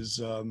belief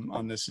is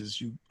on this is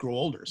you grow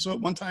older. So at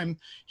one time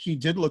he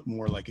did look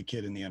more like a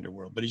kid in the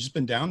underworld, but he's just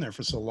been down there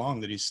for so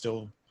long that he's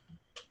still,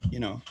 I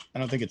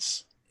don't think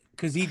it's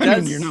because he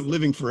does. You're not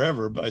living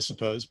forever, I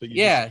suppose, but you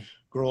just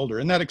grow older,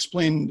 and that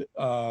explained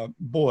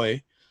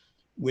Boy.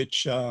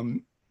 Which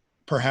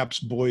perhaps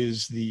Boy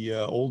is the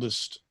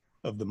oldest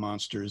of the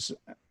monsters.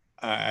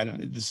 I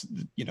don't. This,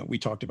 we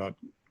talked about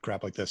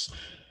crap like this,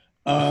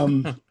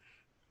 and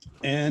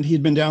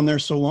he'd been down there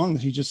so long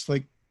that he just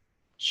like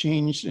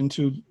changed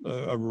into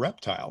a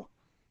reptile.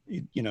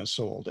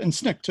 So old, and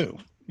Snick too.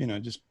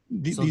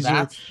 These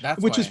that's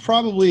which is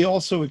probably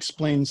also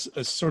explains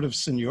a sort of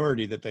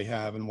seniority that they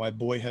have and why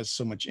Boy has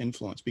so much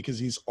influence, because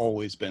he's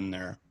always been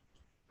there.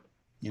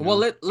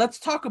 Well, let's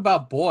talk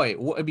about Boy,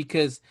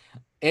 because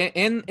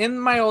in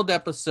my old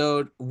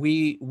episode,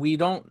 we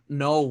don't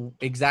know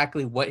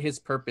exactly what his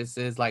purpose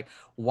is. Like,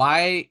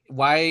 why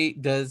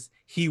does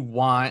he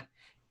want,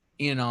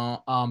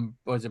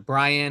 was it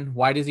Brian?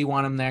 Why does he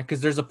want him there? Because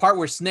there's a part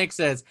where Snick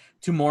says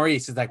to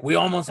Maurice, "Is like, we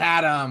almost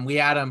had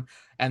him,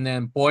 and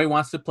then Boy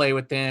wants to play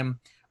with him.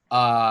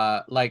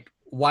 Like,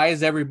 why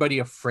is everybody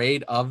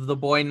afraid of the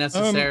Boy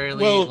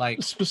necessarily? Well,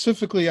 like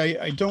specifically,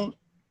 I don't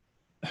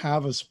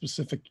have a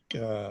specific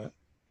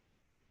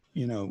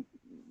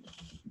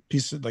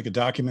piece of like a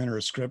document or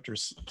a script or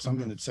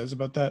something that says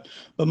about that,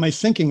 but my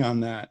thinking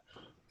on that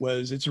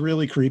was it's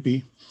really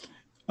creepy.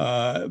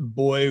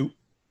 Boy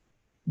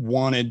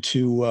wanted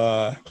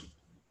to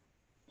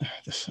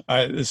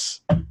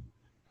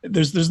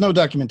there's no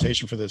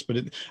documentation for this, but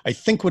I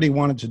think what he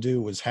wanted to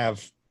do was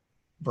have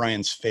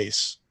Brian's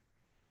face,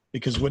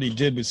 because what he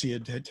did was he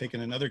had taken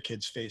another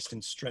kid's face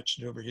and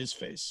stretched it over his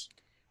face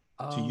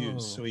to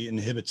use, so he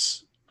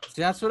inhibits.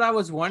 See, that's what I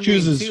was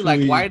wondering too.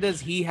 Like, why does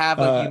he have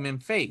a human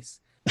face?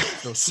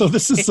 So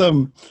this is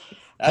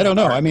I don't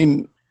know. I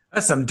mean,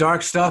 that's some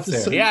dark stuff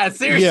there. Yeah,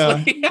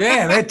 seriously. Yeah.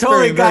 Damn, it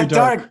totally got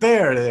dark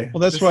there. Well,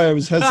 that's why I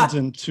was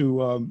hesitant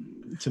to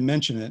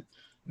mention it.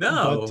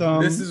 No, but,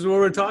 this is what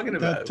we're talking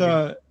about.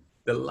 The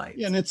light.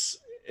 Yeah, and it's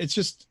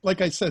just like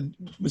I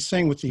was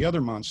saying with the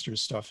other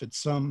monsters stuff.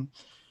 It's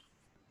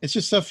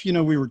just stuff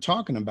we were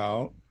talking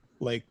about,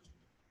 like,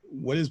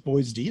 what is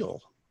Boy's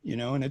deal?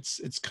 And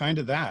it's kind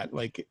of that.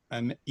 Like,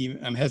 I'm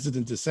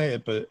hesitant to say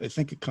it, but I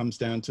think it comes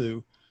down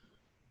to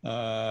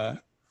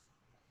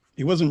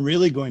he wasn't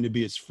really going to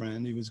be his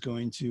friend. He was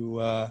going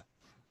to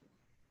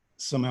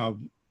somehow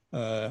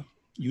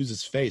use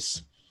his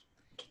face.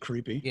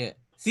 Creepy. Yeah.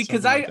 See,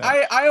 because I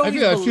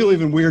always I feel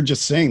even weird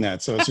just saying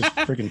that, so it's just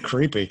freaking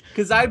creepy.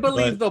 Because I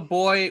believe the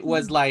Boy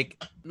was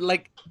like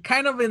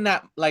kind of in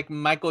that like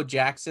Michael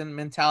Jackson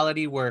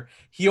mentality where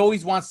he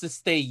always wants to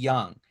stay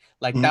young.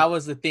 Like that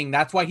was the thing.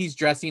 That's why he's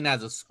dressing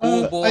as a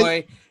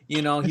schoolboy.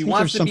 You know, he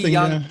wants to be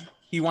young.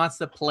 He wants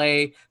to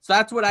play. So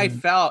that's what I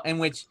felt. In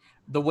which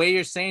the way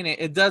you're saying it,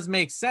 it does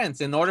make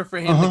sense. In order for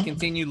him to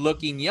continue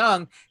looking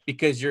young,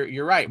 because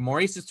you're right.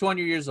 Maurice is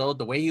 200 years old.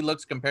 The way he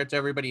looks compared to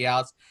everybody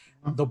else,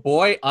 the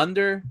boy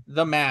under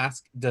the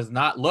mask does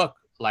not look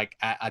like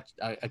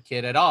a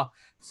kid at all.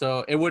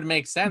 So it would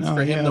make sense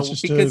for him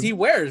because he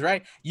wears,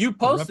 right? You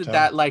posted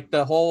that, like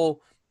the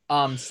whole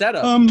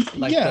setup.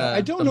 Like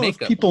I don't know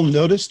makeup. If people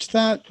noticed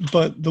that,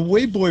 but the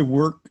way boy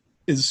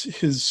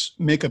his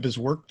makeup is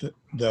worked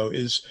though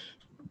is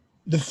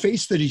the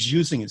face that he's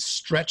using is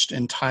stretched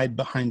and tied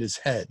behind his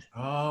head.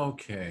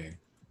 Okay.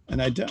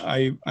 And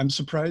I'm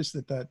surprised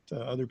that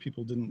other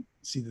people didn't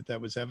see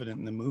that was evident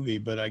in the movie,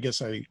 but I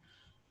guess I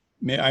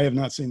have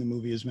not seen the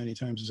movie as many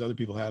times as other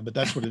people have, but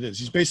that's what it is.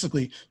 He's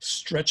basically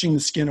stretching the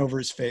skin over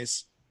his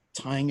face,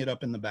 tying it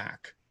up in the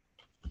back.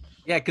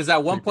 Yeah, because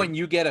at one point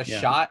you get a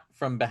shot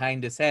from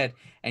behind his head,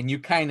 and you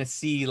kind of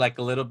see like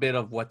a little bit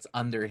of what's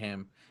under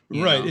him.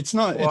 Right. Know? It's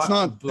not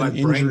an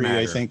injury.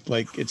 I think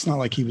like it's not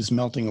like he was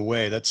melting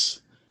away.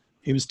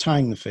 He was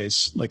tying the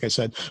face, like I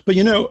said. But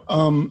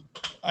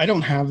I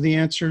don't have the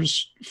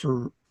answers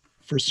for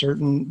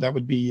certain. That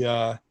would be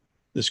the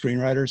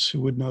screenwriters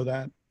who would know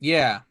that.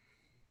 Yeah.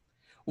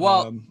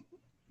 Well,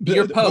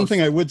 one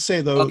thing I would say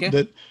though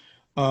that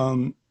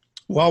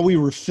while we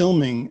were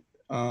filming,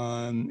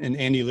 and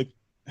Andy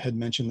had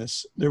mentioned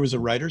this, there was a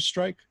writer's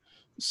strike,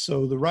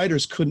 so the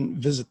writers couldn't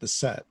visit the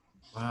set.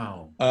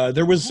 Wow.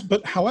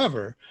 But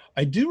however,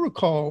 I do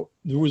recall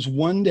there was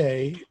one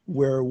day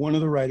where one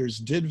of the writers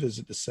did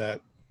visit the set,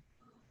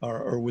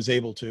 or was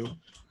able to,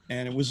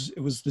 and it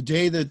was the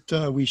day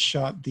that we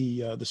shot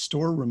the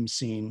storeroom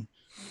scene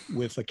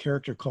with a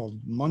character called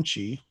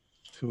Munchie,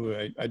 who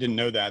I didn't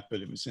know that,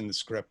 but it was in the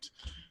script.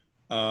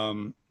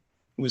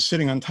 Was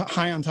sitting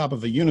high on top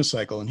of a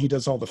unicycle, and he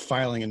does all the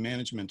filing and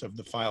management of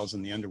the files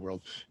in the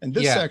underworld. And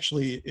this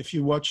actually, if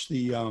you watch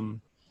the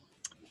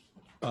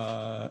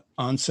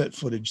on-set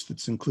footage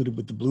that's included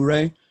with the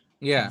Blu-ray,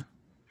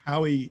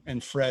 Howie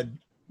and Fred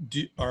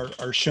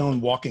are shown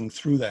walking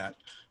through that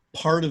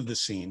part of the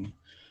scene.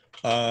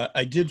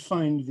 I did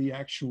find the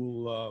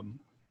actual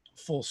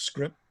full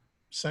script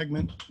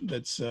segment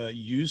that's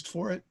used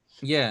for it.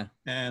 Yeah.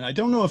 And I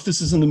don't know if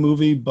this is in the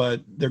movie,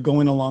 but they're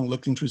going along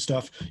looking through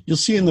stuff. You'll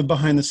see in the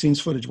behind the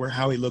scenes footage where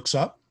Howie looks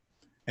up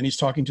and he's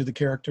talking to the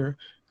character,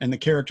 and the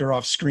character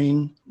off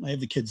screen, I have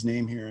the kid's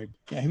name here.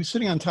 He was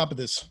sitting on top of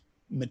this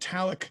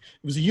metallic,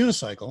 it was a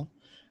unicycle,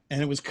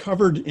 and it was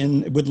covered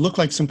in, it would look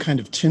like some kind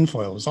of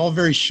tinfoil. It was all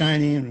very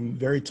shiny and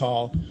very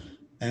tall.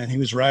 And he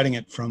was riding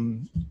it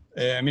from,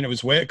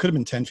 it could have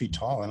been 10 feet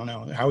tall. I don't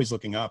know. Howie's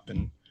looking up,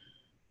 and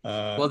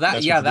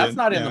that's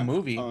not in the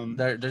movie.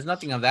 There's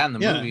nothing of that in the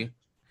movie.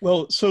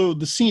 Well, so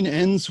the scene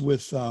ends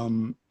with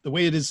the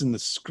way it is in the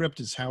script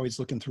is Howie's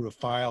looking through a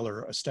file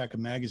or a stack of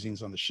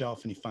magazines on the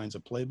shelf, and he finds a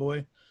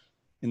Playboy.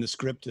 In the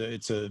script,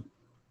 it's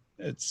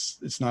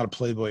not a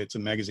Playboy, it's a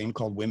magazine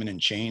called Women in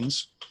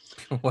Chains.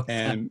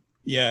 And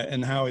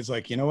Howie's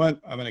like, you know what?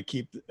 I'm gonna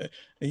keep.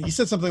 He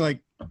said something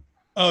like,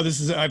 "Oh,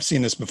 I've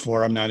seen this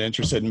before. I'm not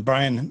interested." And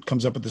Brian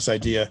comes up with this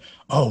idea.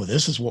 Oh,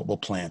 this is what we'll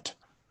plant.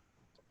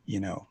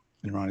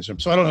 In Ronnie's room.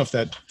 So I don't know if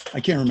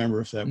I can't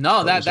remember if that.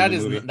 No,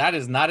 that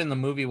is not in the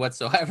movie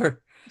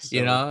whatsoever.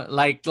 So,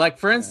 like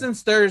for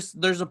instance,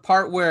 there's a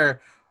part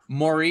where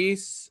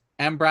Maurice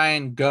and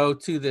Brian go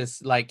to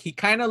this, like he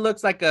kind of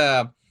looks like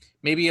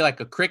maybe like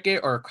a cricket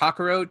or a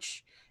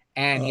cockroach,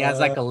 and he has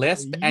like a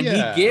lisp, and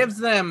he gives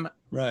them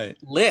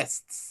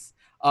lists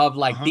of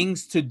like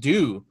things to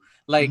do.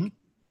 Like,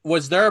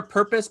 was there a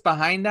purpose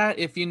behind that,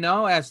 if you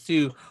know, as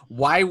to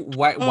why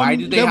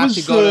do they have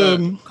to go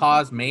to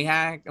cause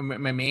mayhem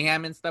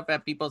and stuff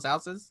at people's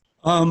houses?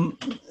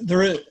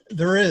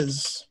 There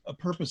is a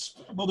purpose.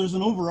 Well, there's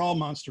an overall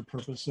monster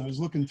purpose. I was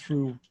looking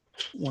through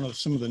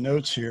some of the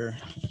notes here.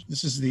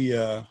 This is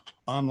the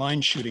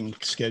online shooting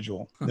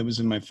schedule that was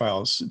in my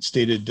files. It's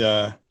dated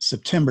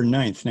September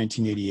 9th,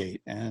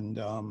 1988.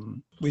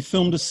 And we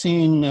filmed a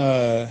scene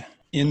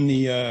in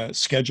the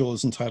schedule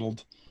is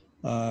entitled,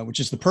 which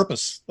is the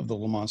purpose of the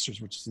Little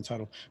Monsters, which is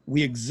entitled,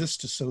 "We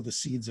Exist to Sow the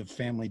Seeds of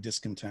Family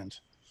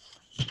Discontent."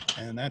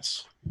 And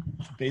that's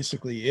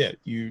basically it.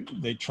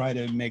 They try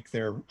to make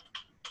their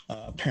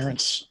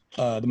parents,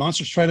 the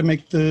monsters try to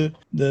make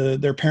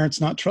their parents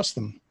not trust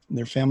them,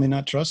 their family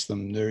not trust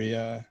them.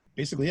 They're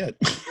basically it.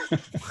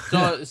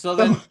 So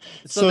then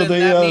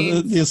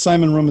the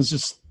assignment room is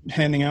just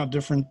handing out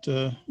different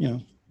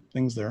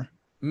things there.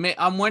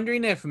 I'm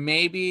wondering if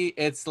maybe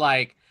it's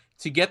like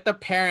to get the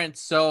parents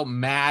so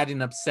mad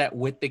and upset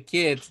with the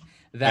kids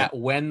that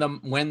when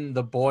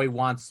the boy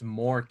wants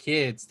more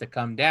kids to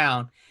come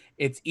down,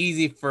 it's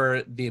easy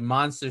for the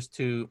monsters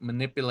to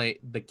manipulate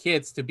the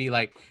kids to be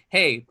like,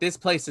 hey, this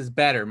place is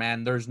better,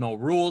 man. There's no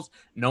rules.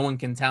 No one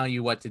can tell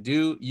you what to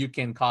do. You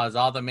can cause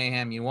all the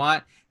mayhem you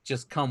want.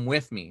 Just come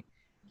with me.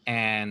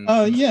 And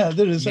that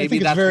is. I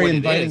think it's very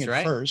inviting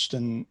at first,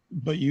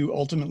 but you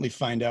ultimately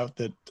find out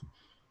that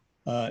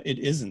it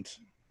isn't.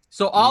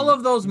 So all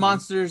of those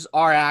monsters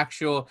are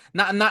actual,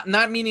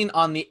 not meaning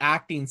on the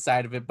acting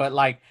side of it, but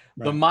like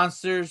the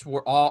monsters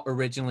were all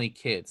originally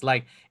kids.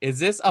 Like, is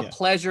this a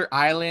Pleasure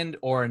Island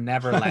or a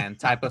Neverland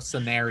type of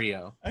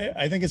scenario?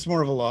 I think it's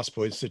more of a Lost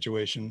Boys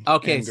situation.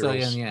 Okay, so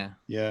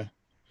yeah.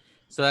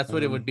 So that's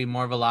what it would be,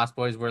 more of a Lost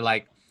Boys, where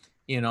like,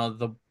 you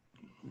know,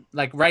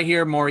 like right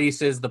here,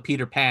 Maurice is the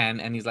Peter Pan,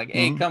 and he's like,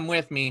 hey, come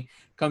with me,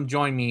 come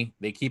join me.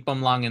 They keep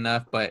him long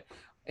enough, but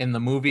in the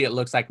movie, it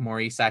looks like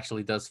Maurice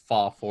actually does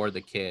fall for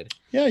the kid.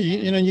 Yeah,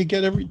 you know, you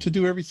get to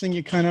do everything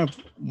you kind of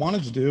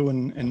wanted to do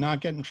and not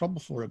get in trouble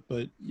for it.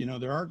 But, you know,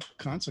 there are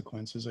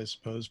consequences, I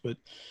suppose. But,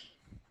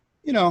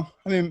 you know,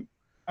 I mean,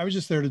 I was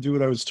just there to do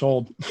what I was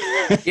told.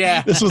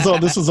 Yeah. This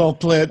was all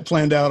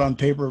planned out on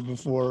paper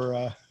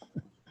before,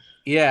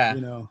 you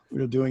know,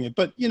 we were doing it.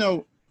 But, you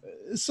know,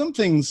 some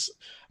things,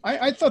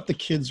 I thought the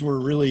kids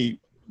were really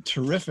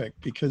terrific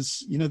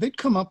because, you know, they'd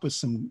come up with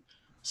some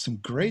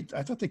great,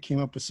 I thought they came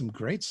up with some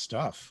great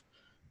stuff.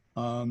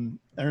 I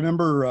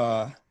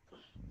remember,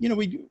 you know,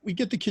 we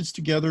get the kids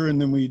together and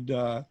then we'd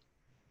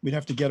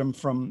have to get them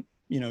from,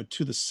 you know,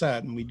 to the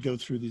set, and we'd go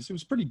through these. It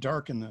was pretty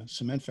dark in the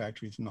cement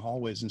factories and the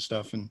hallways and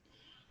stuff.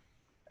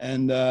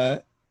 And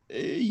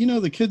you know,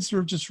 the kids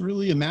were just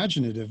really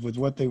imaginative with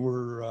what they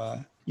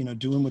were, you know,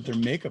 doing with their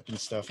makeup and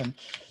stuff. And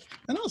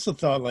I also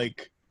thought,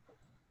 like,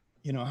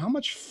 you know, how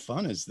much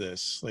fun is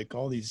this? Like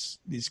all these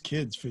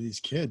kids, for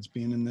these kids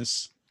being in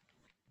this,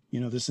 you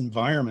know, this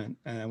environment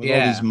with all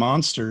these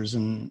monsters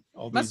and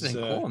all these. Must have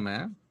been cool,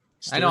 man.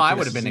 I know I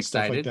would have been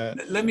excited.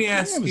 Like Let me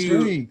ask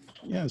you.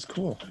 It was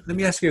cool. Let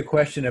me ask you a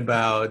question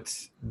about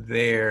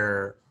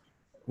you're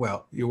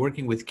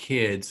working with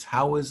kids.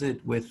 How is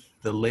it with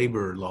the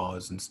labor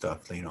laws and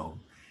stuff, you know,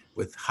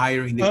 with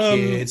hiring the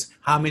kids,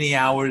 how many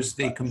hours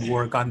they can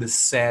work on the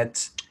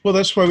set? Well,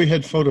 that's why we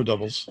had photo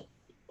doubles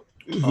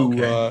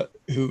who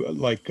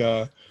like,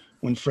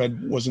 when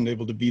Fred wasn't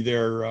able to be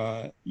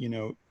there, you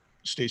know,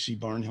 Stacy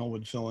Barnhill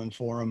would fill in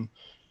for him.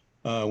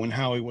 When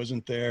Howie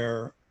wasn't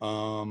there,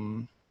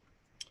 Bill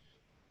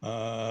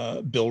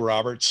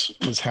Roberts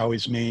was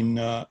Howie's main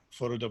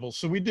photo double.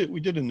 So we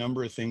did a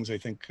number of things, I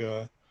think.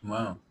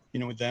 Wow. You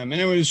know, with them, and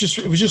it was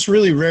just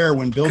really rare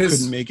when Bill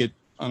couldn't make it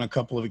on a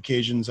couple of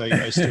occasions.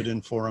 I stood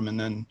in for him and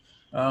then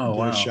did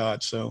a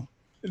shot. So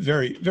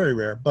very, very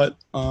rare. But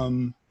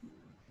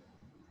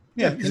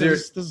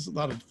there's a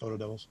lot of photo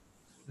doubles.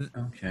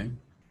 Okay.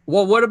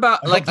 Well, what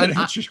about like that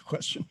answers your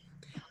question?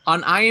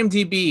 On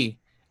IMDb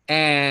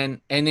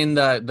and in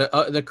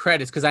the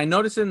credits, because I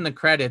noticed it in the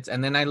credits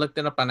and then I looked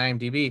it up on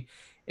IMDb.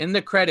 In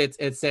the credits,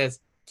 it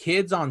says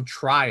kids on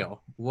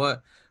trial.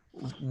 What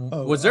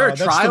was there a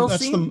trial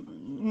scene?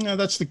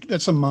 That's a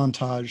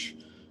montage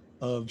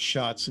of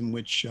shots in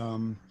which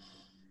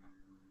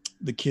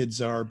the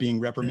kids are being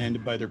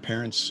reprimanded by their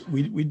parents.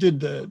 We did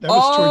that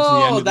was towards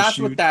the end of the shoot. That's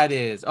what that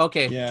is.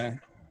 Okay. Yeah,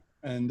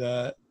 and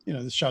you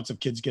know, the shots of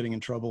kids getting in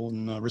trouble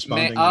and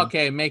responding.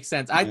 Okay, makes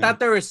sense. I thought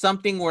there was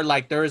something where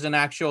like there was an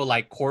actual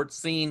like court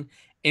scene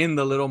in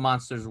the Little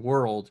Monsters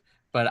world,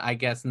 but I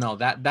guess no.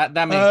 That makes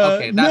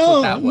okay. That's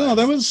what that was. No,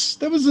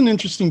 that was an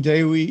interesting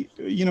day. We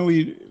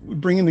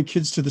bring in the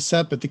kids to the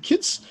set, but the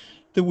kids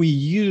that we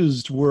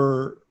used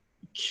were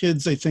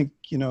kids, I think,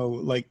 you know,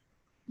 like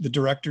the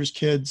director's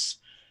kids.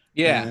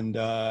 Yeah.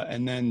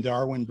 And then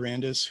Darwin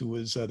Brandis, who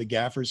was the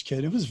gaffer's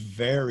kid. It was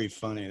very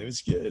funny.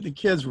 The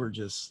kids were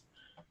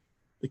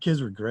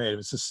great. It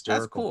was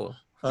hysterical.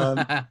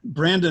 That's cool.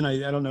 Brandon,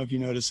 I don't know if you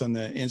noticed on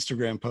the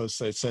Instagram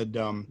post, I said,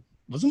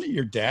 wasn't it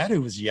your dad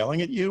who was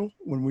yelling at you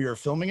when we were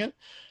filming it?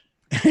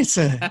 I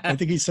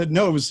think he said,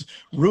 no, it was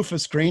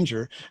Rufus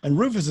Granger. And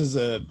Rufus is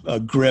a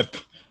grip.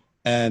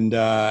 And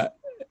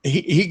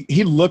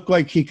he looked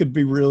like he could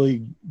be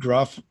really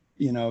gruff,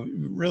 you know,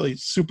 really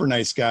super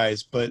nice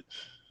guys. But,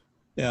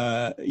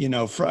 you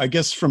know, I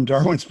guess from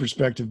Darwin's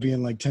perspective,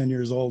 being like 10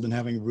 years old and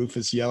having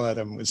Rufus yell at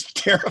him was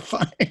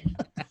terrifying.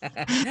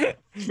 That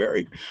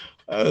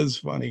was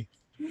funny.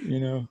 You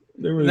know,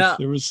 there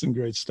was some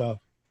great stuff.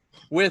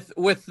 With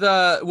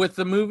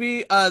the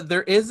movie,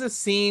 there is a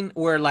scene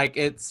where like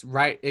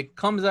it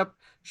comes up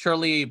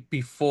shortly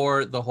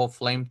before the whole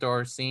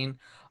flamethrower scene.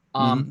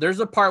 There's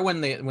a part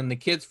when the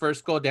kids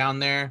first go down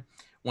there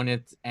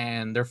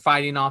and they're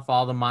fighting off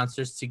all the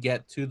monsters to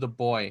get to the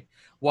boy.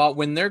 Well,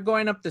 when they're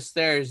going up the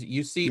stairs,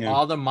 you see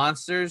all the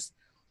monsters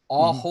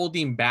all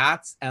holding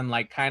bats and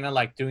like kind of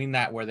like doing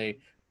that where they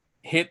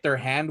hit their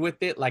hand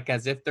with it, like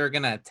as if they're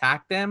gonna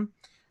attack them.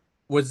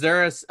 Was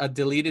there a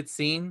deleted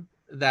scene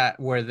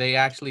where they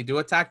actually do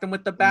attack them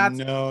with the bats?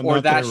 No, or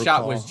that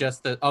shot was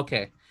just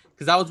okay?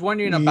 Because I was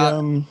wondering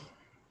about. No,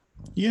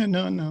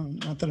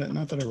 not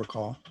that I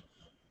recall.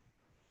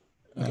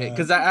 Okay,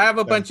 because I have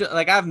a bunch of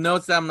I have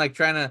notes that I'm like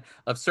trying to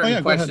of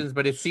certain questions,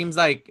 but it seems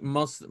like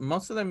most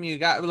of them you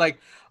got like,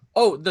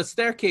 the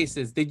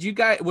staircases.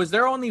 Was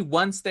there only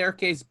one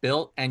staircase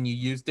built and you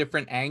used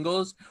different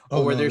angles,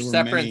 or were there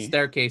separate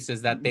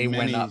staircases that they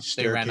went up?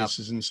 They ran up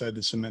inside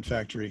the cement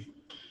factory.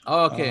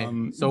 Oh, okay,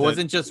 so it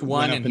wasn't just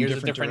one and here's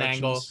a different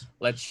angle.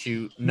 Let's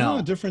shoot.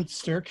 No, different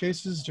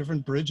staircases,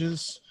 different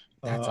bridges.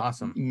 That's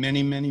awesome.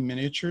 Many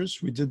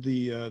miniatures. We did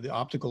the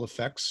optical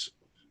effects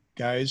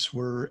guys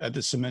were at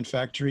the cement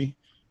factory,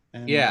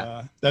 and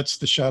that's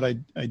the shot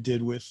I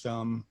did with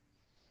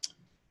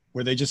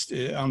where they just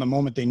on the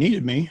moment they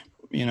needed me,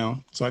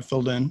 so I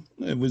filled in.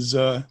 It was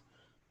an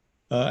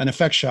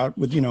effect shot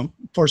with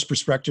forced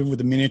perspective with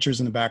the miniatures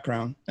in the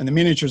background, and the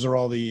miniatures are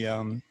all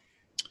the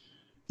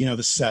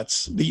the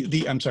sets,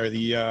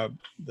 the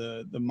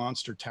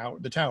monster tower,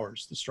 the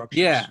towers, the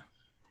structures,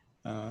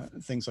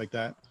 things like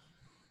that.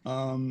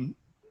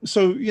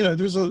 So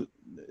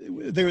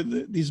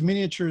these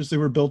miniatures, they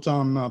were built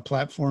on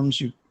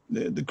platforms.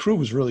 The crew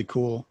was really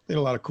cool. They had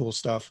a lot of cool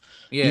stuff.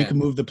 Yeah, you can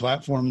move the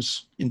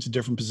platforms into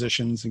different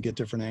positions and get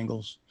different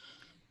angles.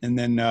 And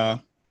then I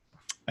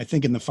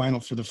think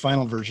for the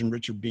final version,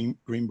 Richard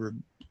Greenberg,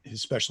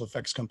 his special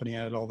effects company,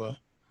 added all the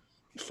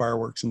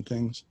fireworks and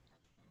things.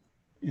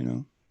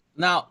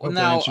 Now, that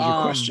answers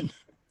your question.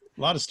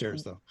 A lot of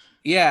stairs, though.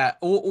 Yeah.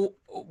 Well,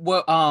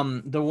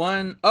 the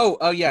one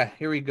yeah.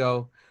 Here we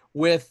go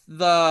with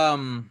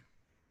the.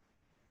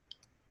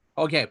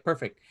 Okay,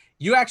 perfect.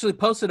 You actually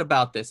posted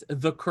about this,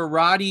 the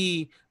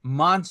karate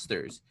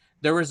monsters.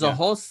 There was a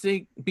whole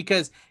thing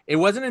because it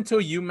wasn't until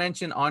you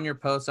mentioned on your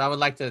post. So I would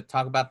like to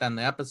talk about that in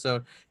the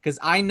episode because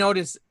I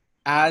noticed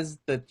as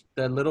the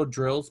little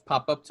drills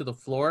pop up to the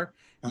floor,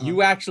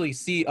 you actually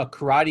see a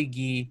karate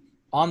gi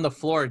on the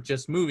floor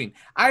just moving.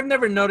 I've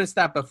never noticed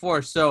that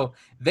before. So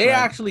they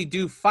actually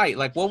do fight.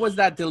 Like, what was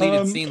that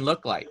deleted scene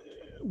look like?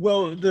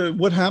 Well,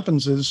 what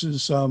happens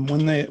is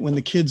when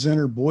the kids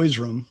enter boys'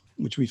 room,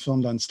 which we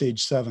filmed on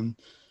stage 7,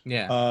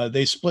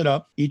 they split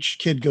up. Each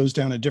kid goes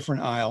down a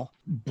different aisle.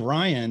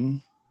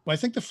 Brian, I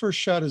think the first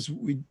shot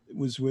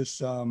was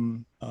with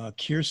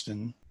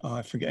Kirsten.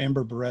 I forget,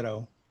 Amber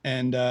Barretto.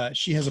 And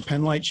she has a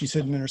pen light. She's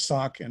hidden in her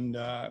sock, and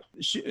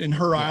in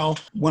her aisle,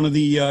 one of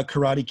the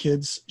karate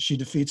kids she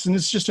defeats, and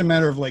it's just a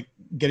matter of like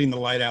getting the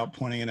light out,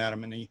 pointing it at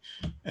him,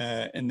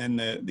 and then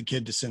the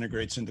kid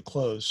disintegrates into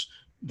clothes.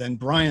 Then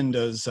Brian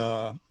does,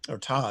 or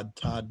Todd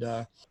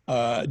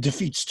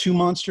defeats 2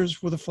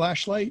 monsters with a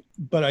flashlight.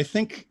 But I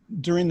think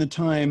during the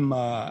time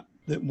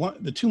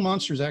the 2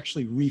 monsters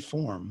actually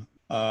reform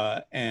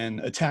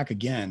and attack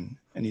again,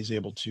 and he's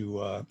able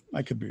to.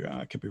 I could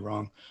be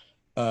wrong.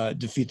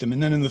 Defeat them.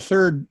 And then in the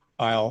third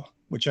aisle,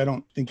 which I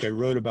don't think I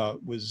wrote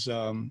about, was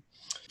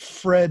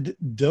Fred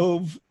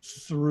dove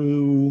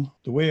through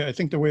the way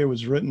it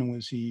was written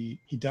was he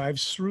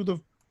dives through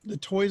the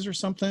toys or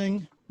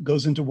something,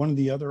 goes into one of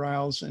the other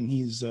aisles, and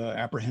he's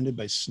apprehended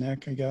by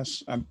Snick, I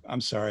guess.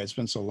 I'm sorry, it's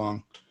been so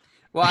long.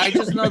 Well, I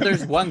just know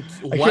there's one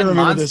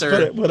monster.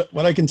 This, but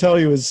what I can tell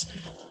you is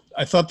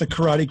I thought the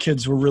Karate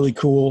Kids were really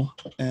cool,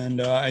 and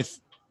it's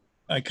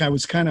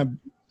kind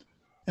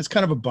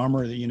of a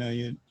bummer that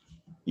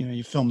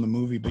you film the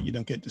movie, but you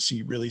don't get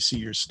to really see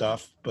your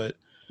stuff. But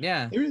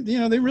they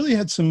really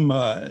had some.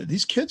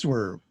 These kids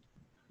were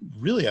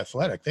really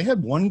athletic. They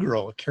had one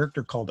girl, a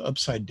character called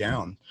Upside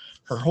Down.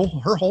 Her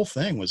whole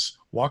thing was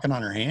walking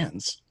on her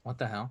hands. What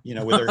the hell?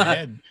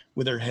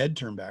 With her head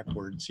turned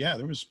backwards. Yeah,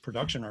 there was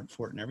production art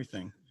for it and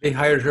everything. They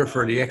hired her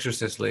for The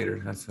Exorcist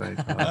later. That's what I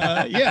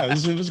thought.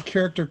 It was a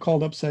character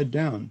called Upside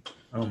Down.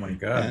 Oh my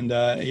god! And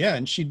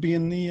and she'd be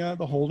in the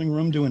holding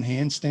room doing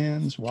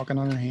handstands, walking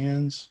on her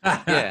hands.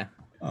 Yeah.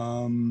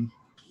 I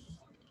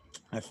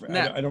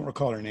don't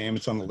recall her name.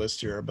 It's on the list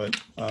here, but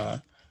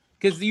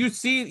because you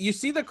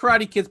see the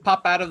Karate Kids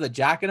pop out of the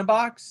Jack in the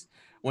Box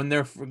when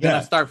they're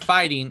gonna start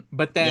fighting,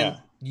 but then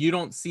you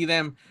don't see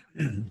them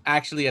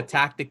actually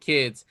attack the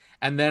kids.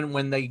 And then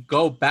when they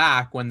go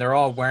back, when they're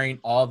all wearing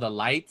all the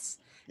lights,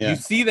 you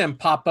see them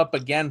pop up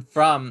again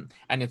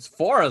and it's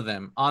 4 of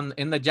them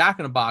in the Jack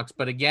in the Box.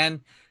 But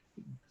again,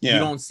 you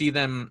don't see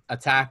them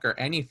attack or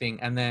anything.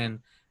 And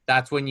then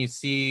that's when you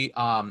see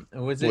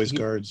Boys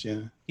Guards.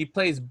 He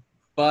plays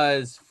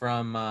Buzz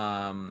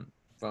from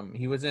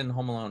he was in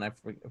Home Alone. I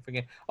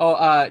forget.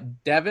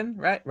 Devin,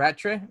 right?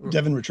 Rattray.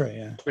 Devin Rattray,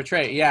 yeah.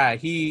 Rattray, yeah.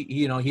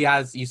 He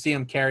has. You see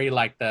him carry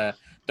like the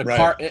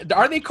car.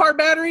 Are they car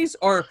batteries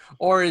or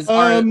were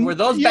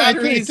those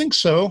batteries? I think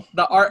so.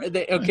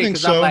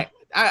 Because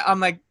I'm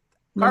like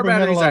car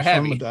batteries are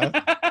heavy.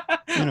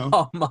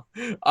 Yeah,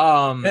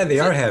 they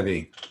are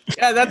heavy.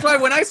 Yeah, that's why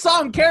when I saw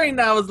him carrying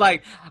that, I was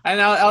like, and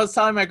I was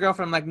telling my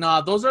girlfriend, I'm like,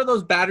 nah, those are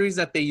those batteries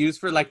that they use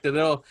for like the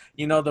little,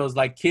 those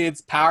like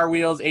kids Power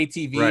Wheels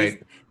ATVs.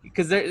 Right.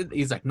 Because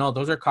he's like, no,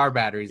 those are car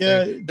batteries.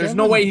 Yeah, there's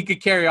no way he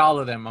could carry all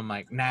of them. I'm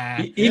like, nah.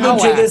 Even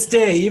to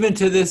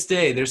this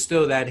day, they're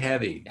still that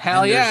heavy.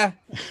 Hell yeah.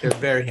 They're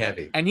very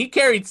heavy. And he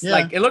carried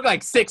like, it looked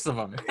like 6 of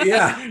them.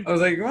 Yeah. I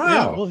was like, wow.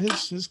 Yeah, well,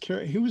 his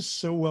character, he was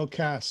so well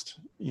cast.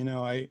 He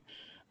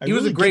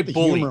was a great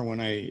bully. Humor when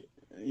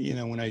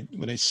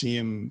I see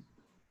him,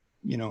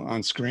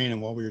 on screen and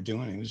while we were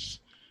doing it,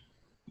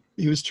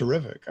 he was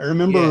terrific. I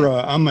remember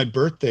on my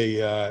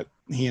birthday,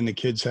 he and the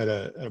kids had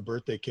a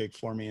birthday cake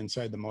for me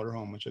inside the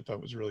motorhome, which I thought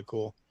was really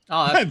cool.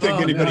 Oh, I think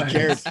anybody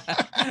cares.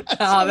 That's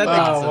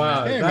awesome.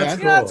 Wow. Hey,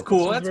 that's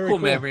cool. That's cool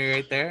memory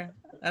right there.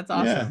 That's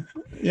awesome.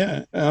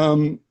 Yeah.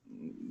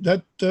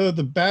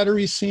 The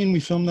battery scene, we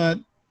filmed that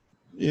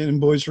in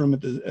boys' room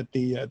at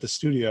the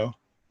studio.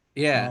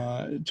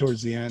 Yeah.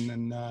 Towards the end,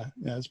 and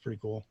yeah, it's pretty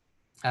cool.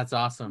 That's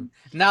awesome.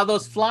 Now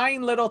those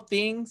flying little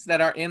things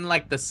that are in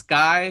like the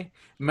sky.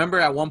 Remember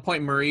at one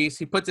point Maurice,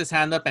 he puts his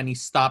hand up and he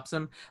stops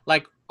him.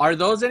 Like, are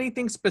those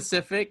anything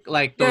specific?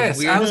 Like those yes,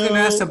 weird. I was going to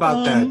ask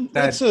about that.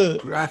 That's a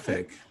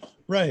graphic.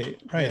 Right.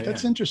 Yeah,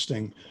 that's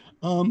interesting.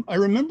 I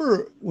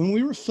remember when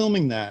we were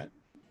filming that,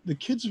 the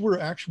kids were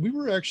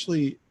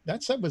actually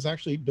that set was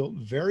actually built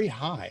very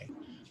high.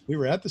 We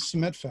were at the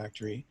cement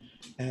factory,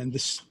 and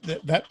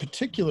that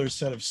particular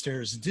set of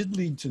stairs did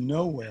lead to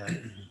nowhere,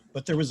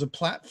 but there was a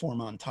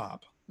platform on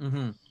top.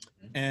 Mm-hmm.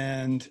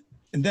 And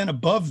then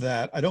above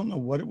that, I don't know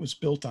what it was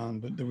built on,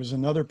 but there was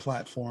another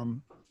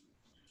platform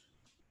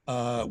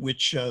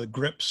which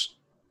grips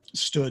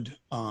stood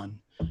on.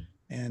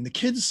 And the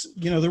kids,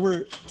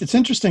 it's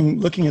interesting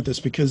looking at this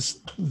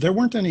because there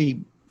weren't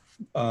any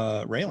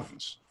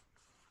railings.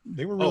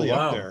 They were really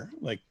up there,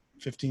 like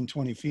 15,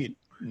 20 feet.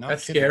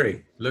 That's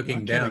scary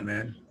looking down,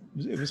 man.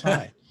 It was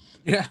high.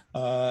 Yeah.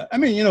 I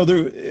mean,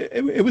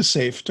 it was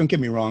safe. Don't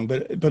get me wrong,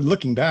 but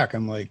looking back,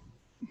 I'm like,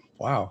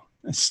 wow.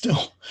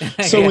 Still.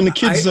 So when the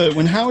kids,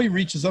 when Howie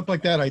reaches up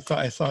like that, I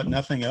thought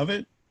nothing of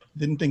it.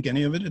 Didn't think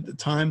any of it at the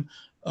time.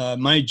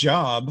 My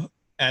job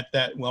at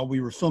that, while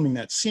we were filming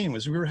that scene,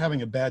 was we were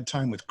having a bad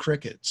time with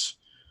crickets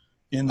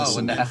in the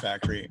cement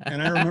factory,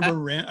 and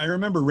I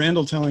remember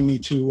Randall telling me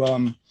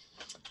to,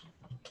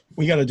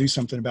 we got to do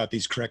something about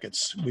these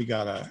crickets.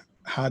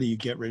 How do you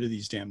get rid of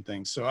these damn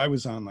things? So I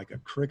was on like a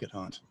cricket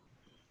hunt.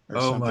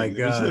 Oh my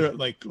God.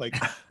 Like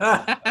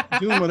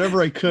doing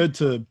whatever I could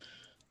to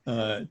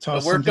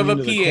toss the work something of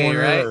a into PA, the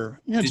corner, right? or,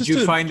 did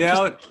you find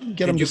out?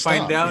 Get them to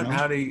stop,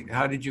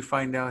 how did you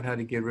find out how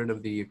to get rid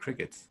of the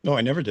crickets? No,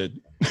 I never did.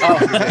 Oh.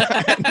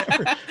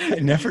 I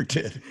never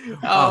did.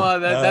 Oh,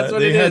 that's what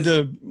they it had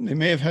is. They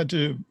may have had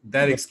to.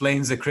 That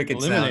explains the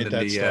cricket sound in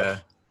the.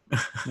 Stuff.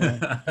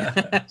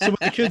 So with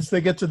the kids,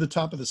 they get to the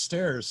top of the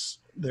stairs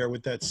there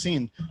with that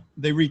scene.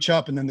 They reach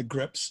up, and then the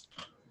grips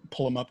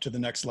pull them up to the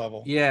next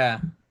level. Yeah.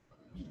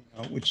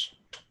 Which,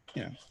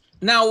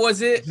 Now was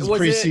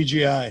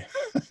pre-CGI?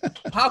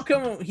 How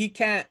come he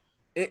can't?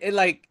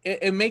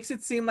 It makes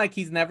it seem like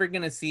he's never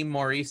gonna see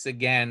Maurice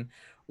again.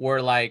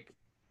 Where like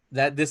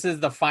that, this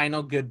is the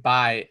final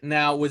goodbye.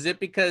 Now, was it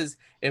because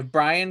if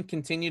Brian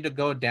continued to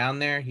go down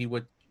there, he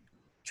would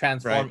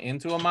transform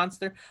into a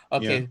monster?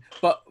 Okay,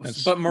 yeah.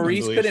 but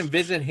Maurice couldn't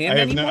visit him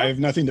anymore? I have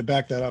nothing to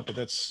back that up, but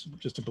that's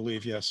just a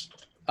belief. Yes.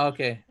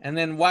 Okay, and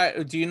then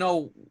why do you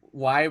know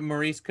why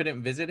Maurice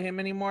couldn't visit him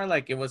anymore?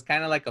 Like it was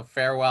kind of like a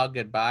farewell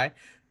goodbye.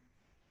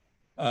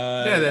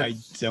 I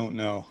don't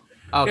know.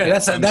 Okay. Yeah,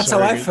 that's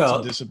how I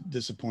felt.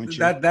 Disappoint you.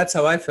 That's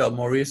how I felt.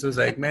 Maurice was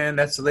like, "Man,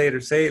 that's later.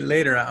 Say it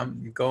later.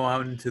 I'm go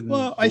out into the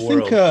world." I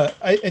think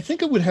I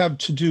think it would have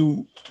to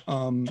do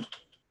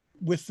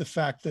with the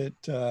fact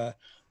that the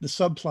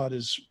subplot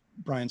is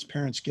Brian's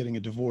parents getting a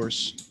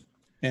divorce,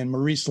 and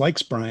Maurice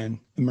likes Brian.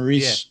 And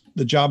Maurice,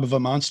 the job of a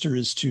monster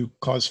is to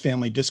cause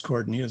family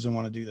discord, and he doesn't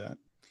want to do that.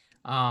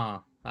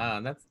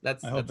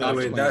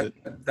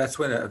 That's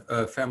when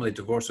a family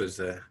divorce was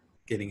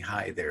getting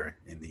high there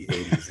in the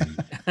 80s and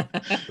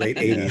late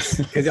 80s,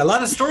 because a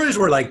lot of stories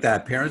were like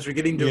that. Parents were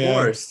getting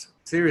divorced,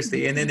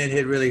 seriously, and then it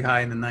hit really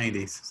high in the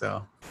 90s.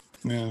 So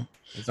yeah,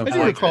 I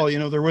do recall,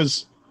 there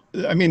was,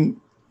 I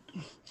mean,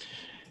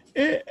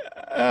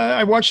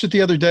 I watched it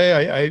the other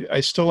day.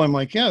 I still am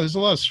like, yeah, there's a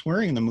lot of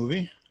swearing in the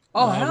movie.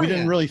 We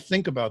didn't really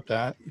think about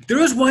that. There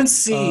was one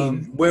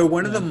scene where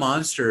one of the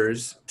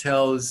monsters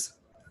tells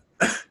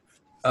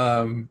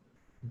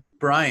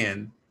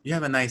Brian, "You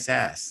have a nice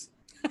ass."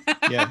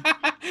 Yeah.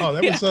 Oh,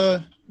 that was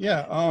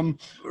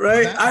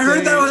right. I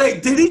heard that. I was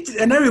like, did he?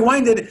 And I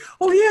rewinded it.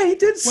 Oh yeah, he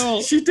did.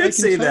 Well, she did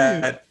say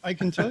that. I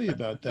can tell you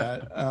about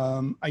that.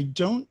 I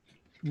don't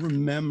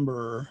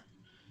remember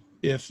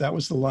if that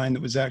was the line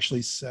that was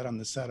actually said on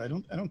the set. I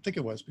don't think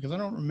it was, because I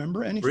don't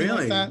remember anything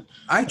like that.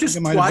 I just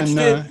watched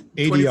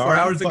it 24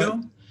 hours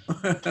ago.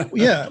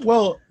 Yeah.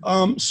 Well,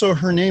 so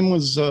her name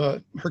was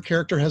her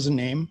character has a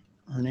name.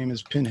 Her name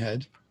is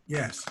Pinhead.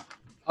 Yes.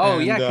 Oh,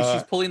 and, because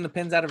she's pulling the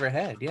pins out of her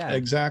head. Yeah,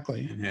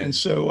 exactly. And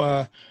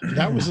so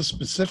that was a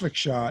specific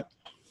shot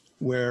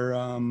where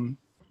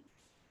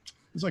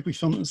it's like we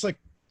filmed. It's like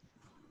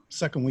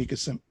second week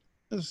of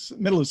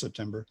middle of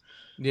September.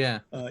 Yeah.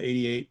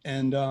 88,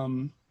 and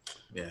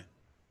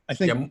I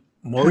think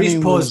Maurice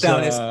pulls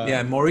down his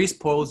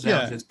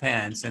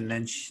pants, and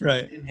then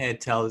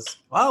Pinhead tells,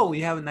 "Oh,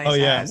 you have a nice ass." Oh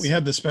yeah, we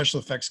had the special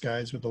effects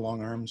guys with the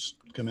long arms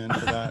come in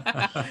for that.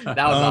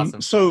 That was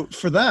awesome. So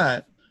for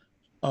that.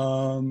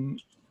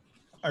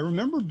 I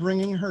remember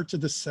bringing her to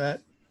the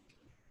set,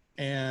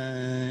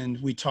 and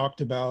we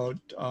talked about,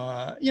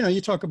 you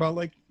talk about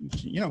like,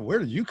 where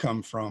did you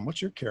come from?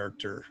 What's your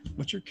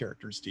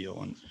character's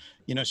deal?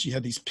 And, she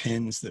had these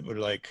pins that were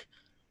like,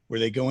 were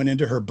they going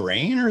into her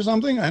brain or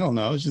something? I don't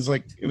know. It's just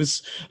like, it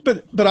was,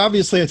 but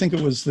obviously I think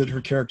it was that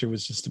her character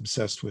was just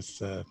obsessed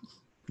with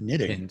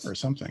knitting pins or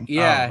something.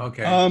 Yeah. Oh,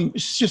 okay.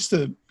 She's just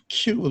a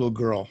cute little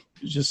girl.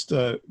 Just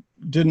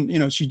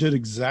didn't, she did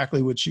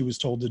exactly what she was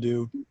told to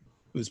do.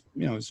 was,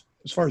 you know, as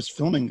far as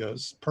filming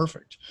goes,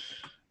 perfect.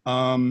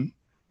 Yeah,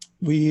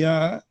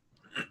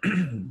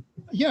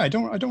 I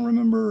don't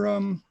remember. I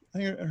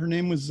think her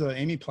name was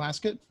Amy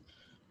Plaskett.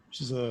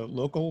 She's a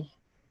local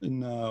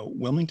in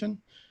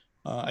Wilmington.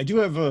 I do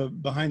have a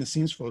behind the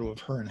scenes photo of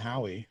her and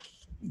Howie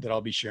that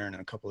I'll be sharing in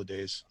a couple of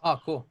days. Oh,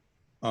 cool.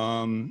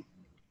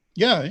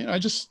 Yeah, you know,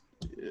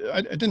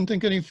 I didn't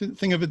think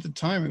anything of it at the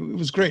time. It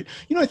was great.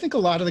 You know, I think a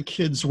lot of the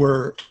kids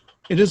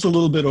it is a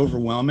little bit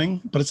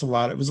overwhelming, but it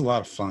was a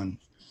lot of fun.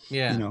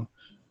 Yeah. You know,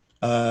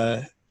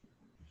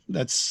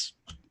 that's.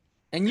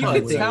 And you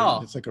could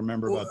tell. It's like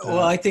remember about that.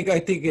 Well, I think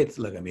it's,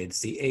 look, I mean,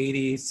 it's the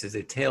 80s, it's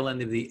the tail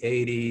end of the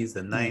 80s,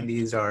 the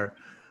 90s are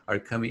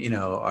coming, you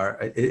know,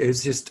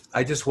 it's just,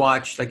 I just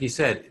watched, like you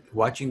said,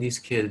 watching these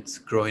kids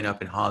growing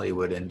up in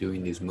Hollywood and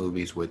doing these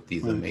movies with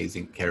these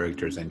amazing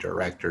characters and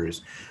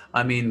directors.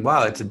 I mean,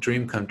 wow, it's a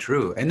dream come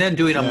true. And then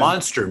doing a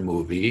monster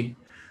movie,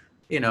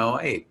 you know,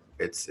 hey,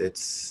 it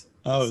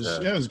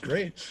was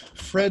great.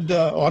 Fred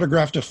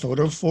autographed a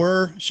photo for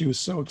her. She was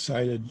so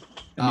excited.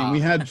 I mean,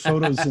 we had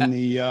photos in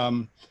the, I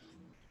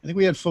think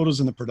we had photos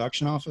in the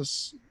production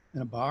office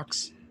in a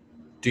box.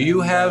 Do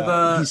you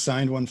have? He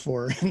signed one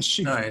for her, and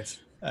she. Nice.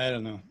 I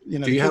don't know. You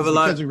know, do you have a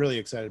lot? The kids are really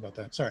excited about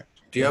that. Sorry.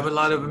 Do you have a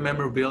lot of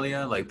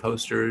memorabilia, like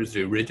posters,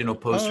 the original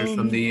posters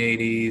from the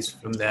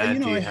 80s, from that? You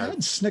know, I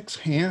had Snick's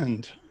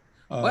hand.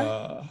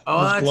 What?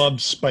 His gloved,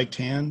 spiked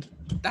hand.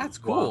 That's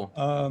cool.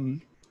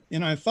 You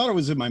know, I thought it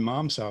was at my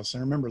mom's house. I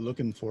remember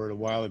looking for it a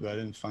while ago. I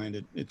didn't find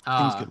it.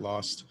 Things get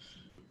lost.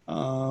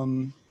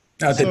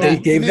 Did they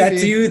give that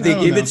to you? They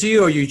give it to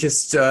you, or you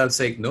just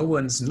say, "No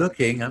one's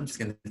looking. I'm just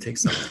going to take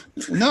some."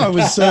 No,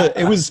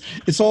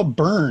 it's all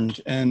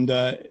burned, and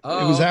it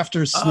was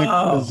after Snick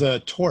was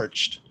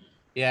torched.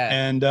 Yeah.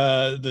 And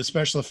the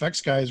special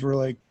effects guys were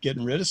like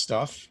getting rid of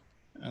stuff.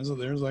 And so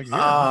there's like,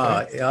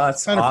 yeah,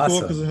 that's kind of awesome.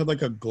 cool because it had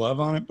like a glove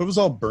on it, but it was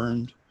all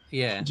burned.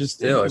 Yeah. Just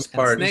still, it's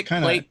part. Snick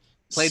kind of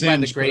played by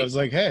the great. I was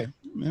like, hey,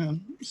 yeah,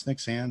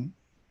 Snick's hand.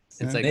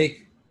 It's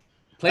like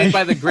played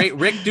by the great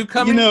Rick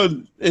Ducommun. You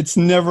know, it's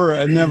never.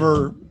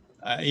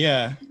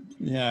 Yeah.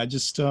 I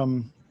just I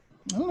don't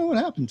know what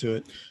happened to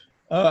it.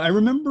 I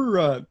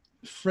remember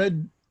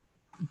Fred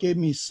gave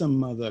me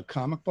some of the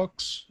comic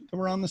books that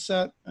were on the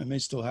set. I may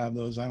still have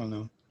those. I don't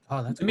know.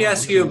 Oh, that's Let me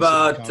ask you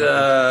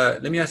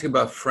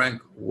about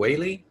Frank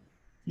Whaley.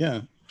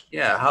 Yeah.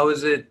 Yeah. How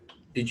is it?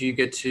 Did you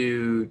get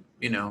to,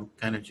 you know,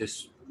 kind of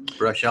just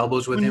brush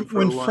elbows with him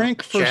for a while? When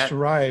Frank first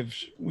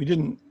arrived, we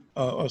didn't.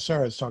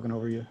 Sorry, I was talking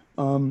over you.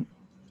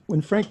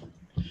 When Frank,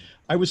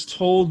 I was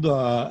told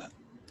by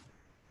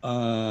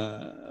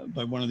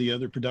one of the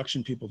other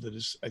production people that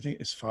I think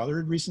his father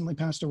had recently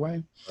passed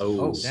away.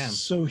 Oh, damn.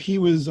 So he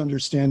was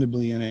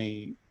understandably in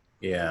a.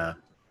 Yeah.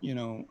 You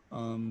know.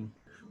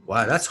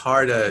 Wow, that's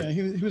hard.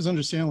 He was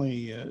understandably,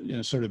 you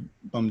know, sort of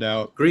bummed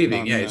out.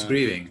 Grieving. Yeah, he's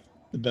grieving.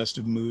 The best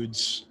of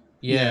moods.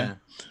 Yeah.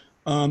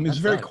 It was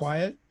very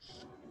quiet.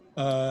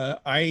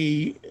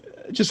 I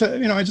just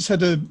had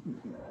to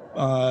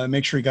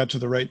make sure he got to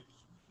the right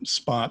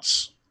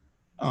spots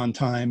on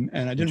time,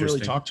 and I didn't really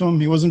talk to him.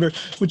 He wasn't very,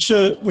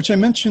 which I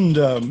mentioned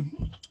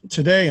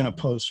today in a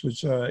post,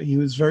 which he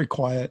was very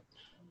quiet,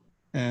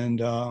 and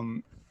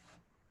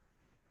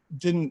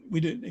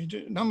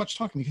not much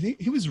talking.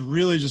 He was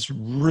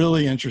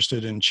really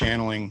interested in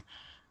channeling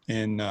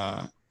and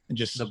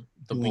just the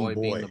boy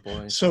being the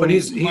boy. So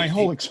my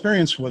whole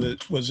experience with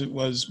it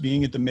was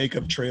being at the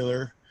makeup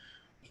trailer,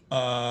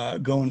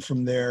 going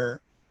from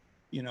there,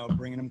 you know,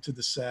 bringing him to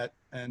the set,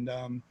 and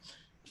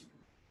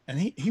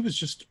he was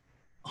just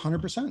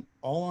 100%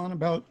 all on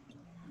about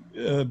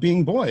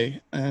being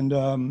boy.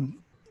 And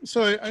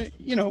so I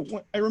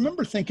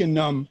remember thinking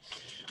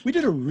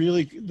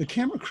the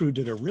camera crew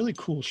did a really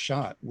cool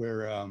shot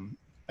where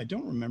I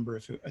don't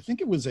remember I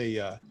think it was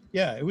it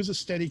was a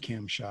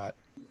Steadicam shot,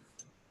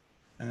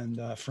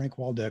 and Frank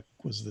Waldeck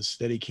was the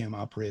Steadicam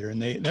operator,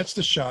 and that's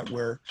the shot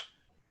where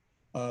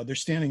they're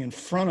standing in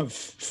front of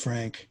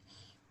Frank,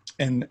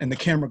 and the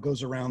camera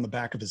goes around the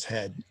back of his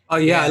head. Oh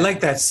yeah, I like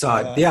that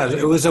shot.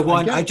 It was a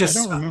one. I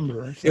don't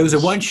remember. It was a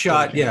one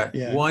shot.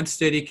 One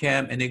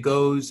Steadicam, and it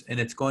goes and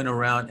it's going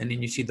around, and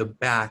then you see the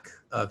back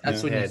of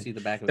his head. That's when you see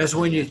the back of his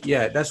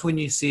head. That's when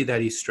you see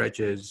that he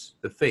stretches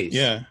the face.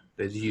 Yeah.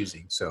 That he's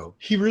using. So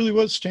he really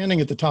was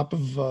standing at the top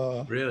of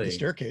the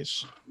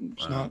staircase.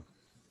 It's not,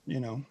 you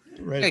know,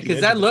 right. Because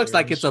that looks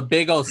like it's a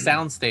big old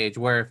sound stage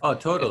where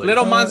totally.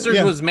 Little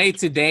Monsters was made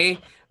today.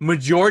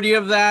 Majority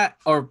of that,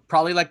 or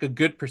probably like a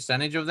good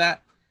percentage of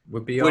that,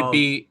 would be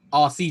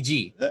all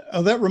CG.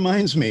 That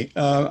reminds me.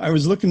 I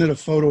was looking at a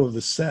photo of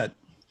the set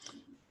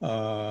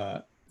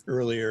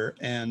earlier,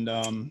 and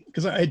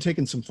because I had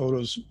taken some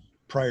photos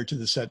prior to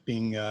the set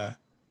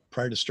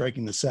prior to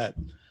striking the set.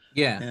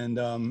 Yeah.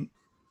 And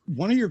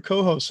one of your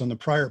co-hosts on the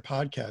prior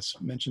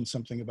podcast mentioned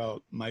something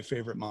about my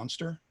favorite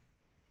monster.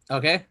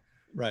 Okay.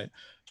 Right.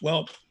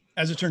 Well,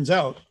 as it turns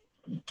out,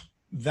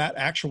 that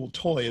actual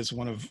toy is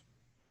one of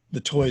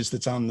the toys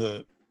that's on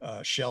the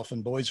shelf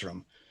in Boys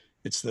Room.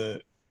 It's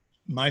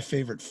my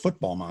favorite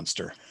football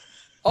monster.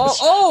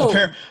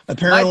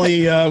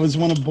 Apparently, was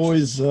one of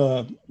Boy's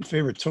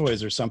favorite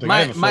toys or something.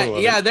 I have a photo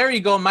of it. There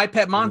you go. My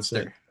Pet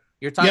Monster.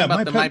 You're talking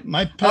about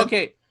my pet.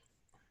 Okay.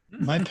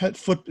 My Pet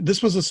Foot.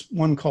 This was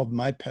one called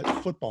My Pet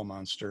Football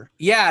Monster.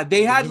 Yeah,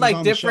 they had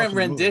like different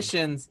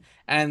renditions,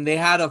 and they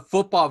had a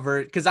football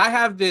version. Because I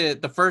have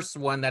the first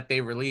one that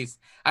they released.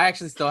 I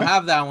actually still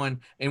have that one,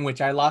 in which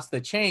I lost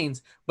the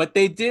chains. But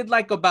they did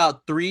like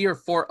about 3 or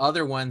 4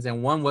 other ones,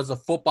 and one was a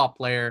football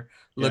player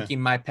looking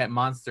My Pet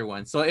Monster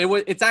one. So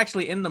it's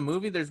actually in the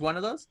movie. There's one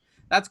of those.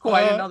 That's cool.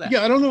 I didn't know that.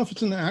 Yeah, I don't know if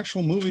it's in the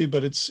actual movie,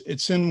 but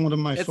it's in one of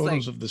my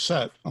photos of the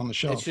set on the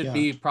shelf. It should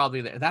be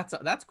probably there. That's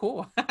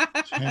cool.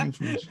 And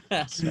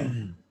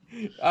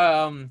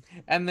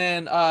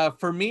then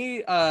for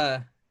me,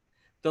 the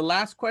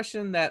last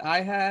question that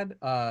I had,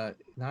 now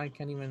I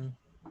can't even.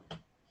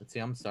 Let's see.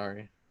 I'm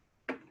sorry.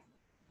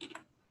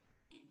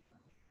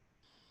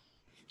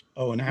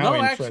 Oh, and Howie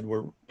and Fred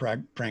were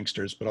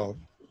pranksters, but I'll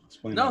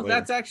explain that later.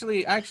 That's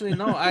actually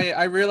no.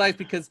 I realized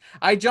because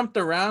I jumped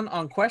around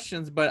on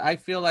questions, but I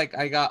feel like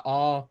I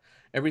got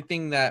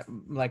everything that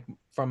like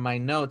from my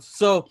notes.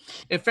 So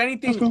if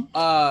anything, cool.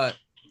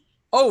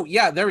 Oh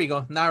yeah, there we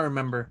go. Now I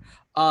remember.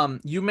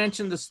 You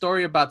mentioned the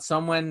story about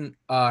someone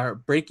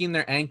breaking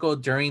their ankle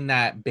during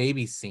that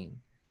baby scene.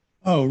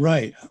 Oh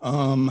right.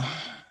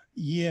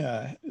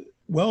 Yeah.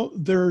 Well,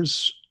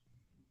 there's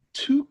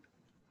 2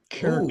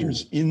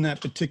 characters in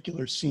that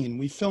particular scene.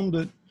 We filmed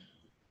it.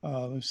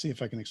 Let's see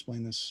if I can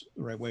explain this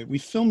the right way. We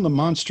filmed the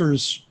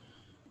monsters.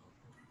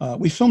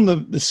 We filmed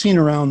the scene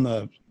around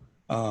the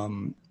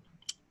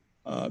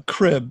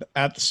crib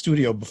at the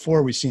studio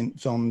before we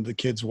filmed the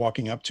kids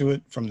walking up to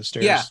it from the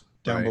stairs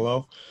down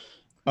below.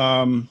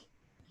 And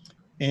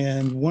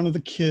one of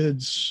the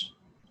kids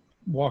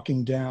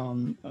walking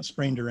down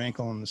sprained her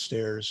ankle on the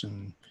stairs,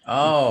 and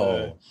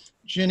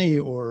Ginny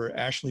or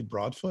Ashley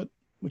Broadfoot,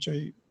 which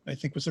I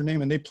think was their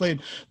name, and they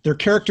played, their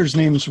characters'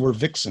 names were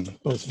Vixen,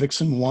 both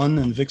Vixen 1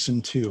 and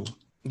Vixen 2.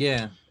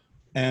 Yeah.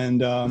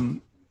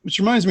 And which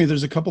reminds me,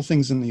 there's a couple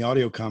things in the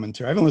audio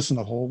commentary. I haven't listened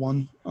to the whole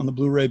one on the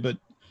Blu-ray, but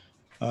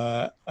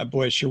I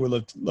sure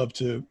would love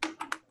to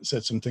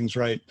set some things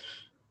right.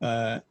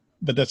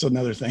 But that's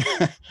another thing.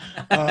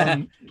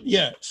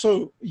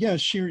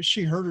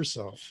 She hurt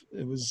herself.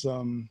 It was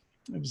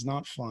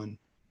not fun.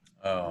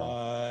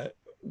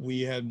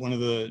 We had one of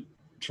the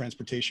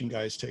transportation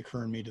guys take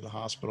her and me to the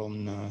hospital,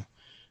 and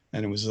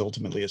it was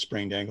ultimately a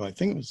sprained ankle. I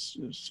think it was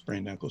a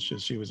sprained ankle.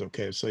 She was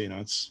okay. So,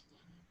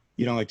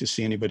 you don't like to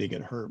see anybody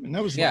get hurt. And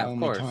that was the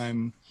only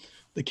time.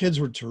 The kids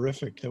were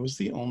terrific. That was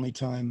the only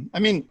time. I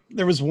mean,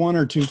 there was 1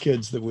 or 2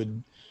 kids that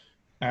would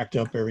act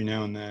up every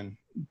now and then,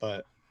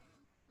 but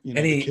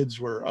the kids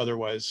were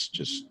otherwise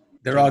just.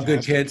 They're fantastic. All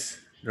good kids.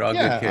 They're all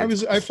good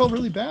kids. I felt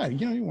really bad.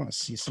 You want to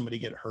see somebody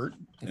get hurt.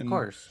 Of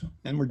course.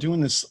 And we're doing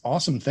this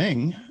awesome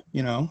thing,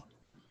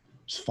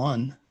 it's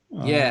fun.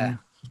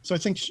 So I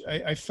think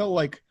I felt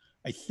like,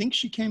 I think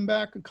she came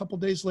back a couple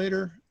days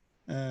later,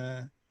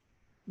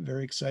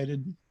 very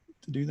excited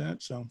to do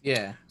that. So,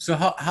 yeah. So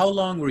how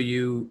long were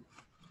you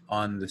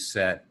on the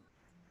set?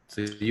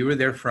 So you were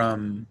there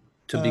from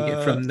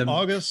the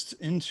August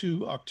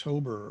into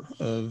October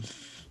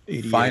of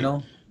 88.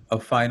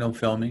 Final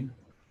filming.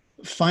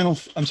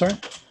 I'm sorry.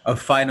 A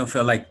final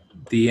film, like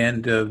the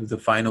end of the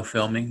final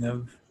filming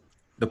of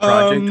the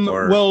project,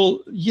 or? Well,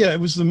 yeah, it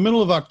was the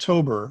middle of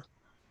October.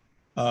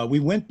 We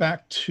went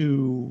back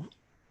to.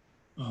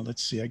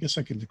 Let's see. I guess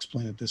I could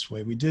explain it this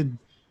way. We did.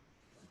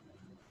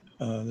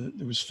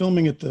 There was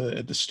filming at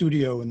the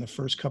studio in the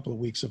first couple of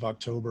weeks of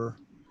October.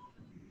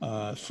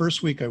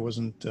 First week I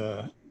wasn't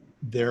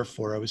there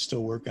for. I was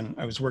still working.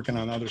 I was working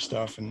on other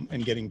stuff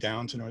and getting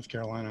down to North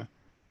Carolina.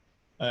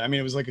 I mean,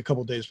 it was like a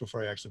couple of days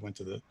before I actually went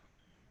to the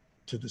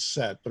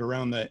set. But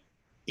around the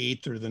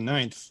 8th or the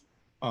 9th,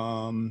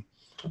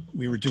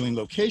 we were doing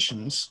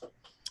locations,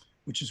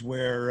 which is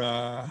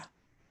where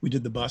we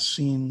did the bus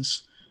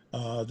scenes,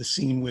 the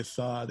scene with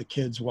the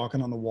kids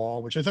walking on the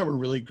wall, which I thought were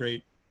really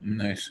great.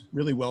 Nice.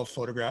 Really well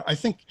photographed. I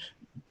think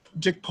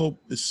Dick Pope,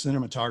 the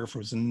cinematographer,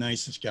 was the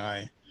nicest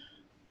guy.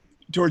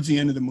 Towards the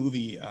end of the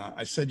movie,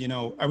 I said,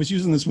 I was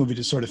using this movie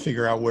to sort of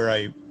figure out what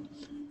I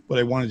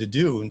wanted to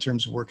do in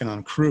terms of working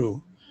on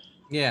crew.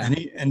 Yeah.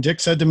 And Dick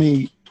said to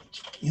me,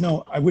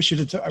 I wish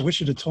you'd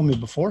have told me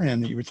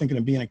beforehand that you were thinking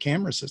of being a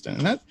camera assistant.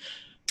 And that,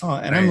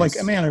 and nice. I'm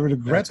like, man, I would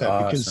regret that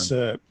awesome.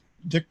 Because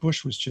Dick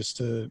Bush was just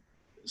a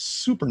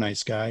super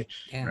nice guy.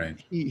 Yeah. Right.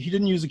 He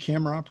didn't use a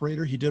camera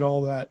operator. He did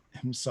all that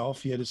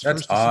himself. He had his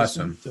first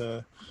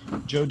assistant.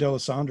 Joe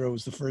D'Alessandro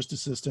was the first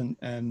assistant.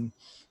 And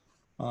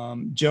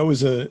Joe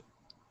is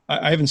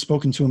I haven't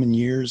spoken to him in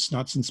years,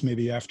 not since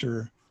maybe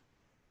after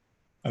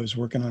I was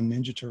working on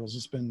Ninja Turtles.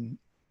 It's been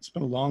a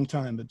long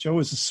time, but Joe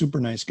is a super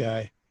nice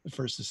guy, the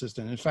first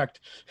assistant. In fact,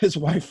 his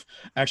wife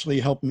actually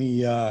helped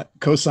me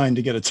co-sign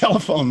to get a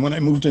telephone when I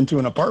moved into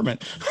an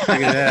apartment.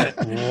 Look at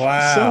that.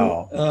 Wow.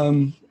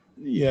 So,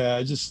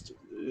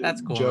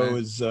 that's cool. Joe man.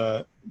 is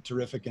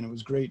terrific, and it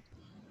was great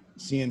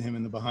seeing him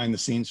in the behind the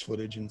scenes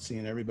footage and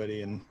seeing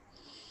everybody. And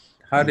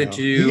How did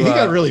you? He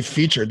got really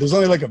featured. There's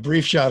only like a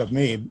brief shot of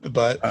me,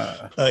 but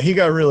he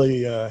got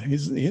really.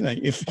 He's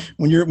if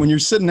when you're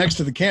sitting next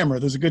to the camera,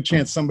 there's a good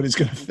chance somebody's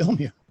going to film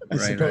you. I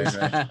suppose.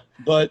 Right.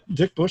 But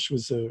Dick Bush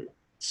was a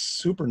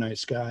super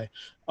nice guy.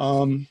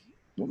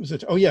 What was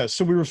it? Oh yeah,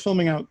 so we were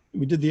filming out.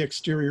 We did the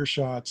exterior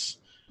shots.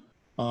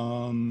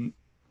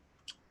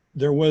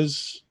 There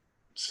was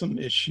some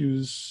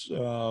issues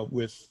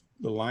with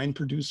the line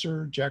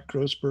producer, Jack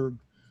Grossberg.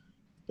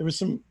 There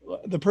was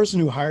the person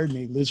who hired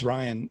me, Liz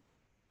Ryan.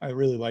 I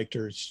really liked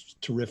her. It's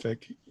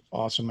terrific,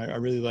 awesome. I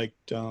really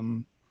liked,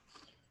 how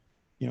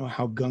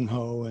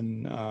gung-ho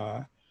and,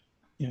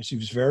 she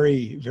was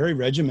very, very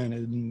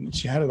regimented and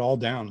she had it all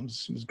down. It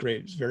was great.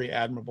 It was very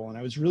admirable. And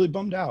I was really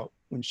bummed out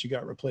when she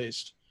got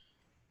replaced,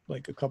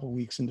 like a couple of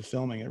weeks into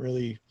filming. It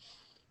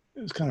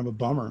was kind of a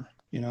bummer,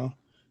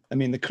 I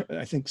mean,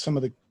 I think some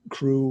of the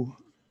crew,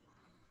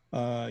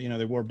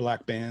 they wore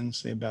black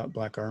bands, they about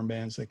black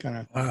armbands. They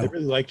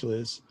really liked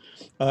Liz.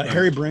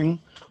 Harry Bring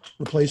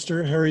replaced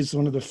her. Harry's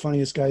one of the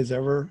funniest guys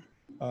ever.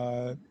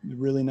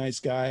 Really nice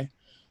guy.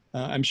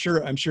 I'm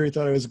sure he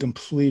thought I was a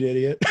complete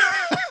idiot.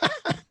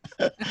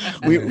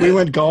 we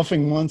went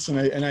golfing once,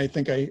 and I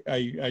think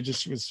I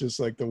just was just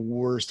like the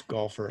worst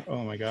golfer.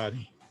 Oh my God.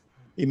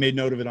 He made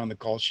note of it on the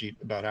call sheet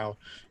about how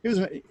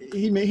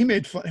he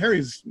made fun.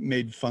 Harry's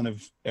made fun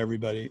of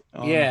everybody.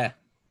 Yeah. And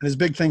his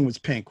big thing was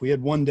pink. We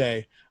had one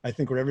day, I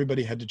think, where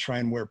everybody had to try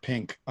and wear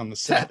pink on the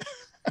set.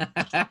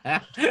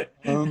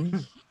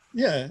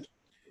 Yeah.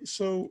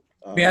 So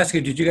let me ask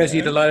you, did you guys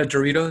eat a lot of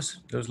Doritos?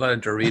 There was a lot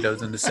of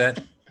Doritos in the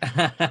set.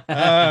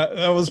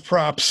 That was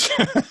props.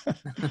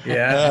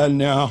 Yeah.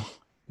 No.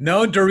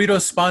 No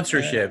Doritos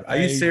sponsorship. Are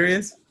you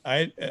serious?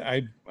 I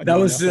that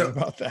was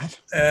about that.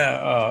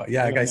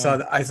 I saw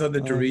the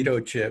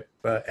Dorito chip.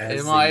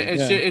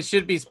 It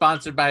should be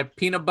sponsored by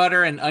peanut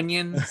butter and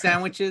onion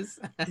sandwiches.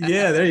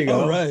 Yeah, there you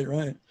go. Oh,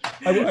 right.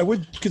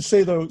 I could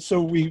say though.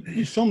 So we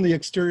filmed the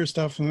exterior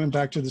stuff and went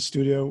back to the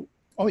studio.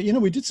 Oh,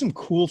 we did some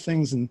cool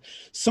things, and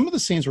some of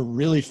the scenes were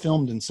really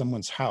filmed in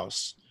someone's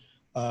house.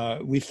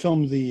 We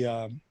filmed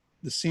the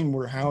scene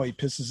where Howie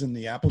pisses in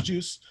the apple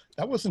juice.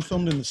 That wasn't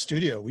filmed in the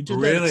studio. We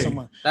did that at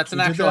someone. That's an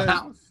actual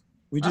house.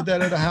 We did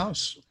that at a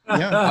house.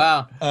 Yeah.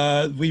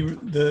 Wow.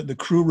 The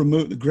crew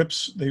removed the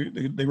grips.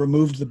 They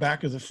removed the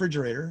back of the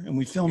refrigerator, and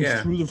we filmed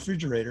through the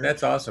refrigerator.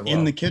 That's awesome.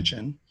 In the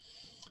kitchen.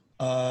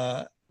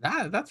 That's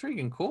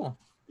freaking cool.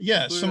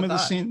 Yeah, some of the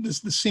scene. The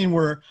scene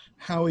where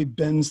Howie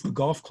bends the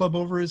golf club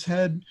over his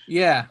head.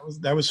 Yeah.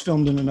 That was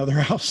filmed in another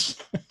house.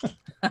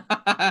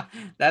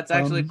 That's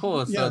actually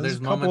cool. So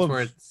there's moments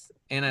where it's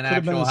in an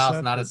actual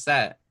house, not a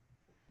set.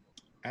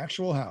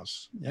 Actual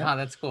house. Yeah,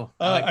 that's cool.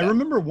 I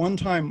remember one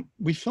time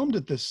we filmed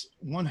at this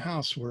one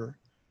house where,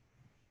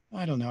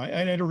 I don't know, I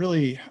had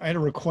a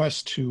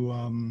request to,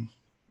 I'm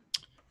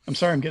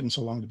sorry I'm getting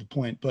so long to the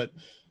point, but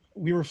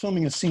we were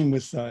filming a scene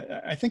with,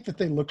 I think that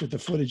they looked at the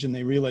footage and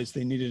they realized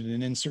they needed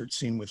an insert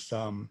scene with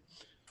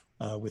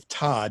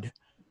Todd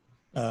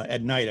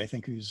at night. I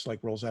think he's like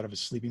rolls out of his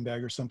sleeping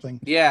bag or something.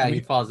 Yeah, he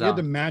falls out. We had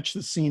to match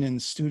the scene in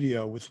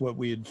studio with what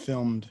we had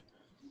filmed,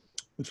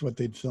 with what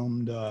they'd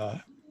filmed,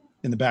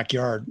 in the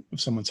backyard of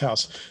someone's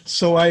house.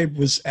 So I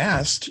was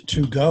asked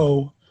to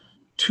go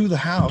to the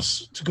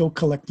house to go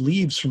collect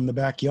leaves from the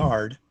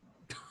backyard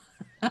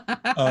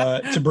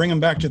to bring them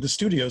back to the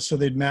studio so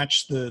they'd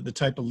match the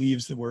type of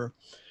leaves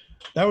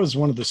that was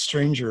one of the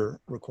stranger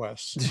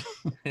requests.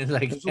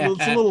 It's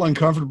a little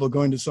uncomfortable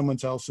going to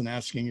someone's house and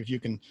asking if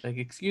you can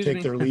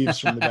take their leaves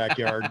from the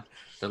backyard.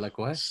 They're like,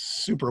 what?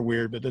 Super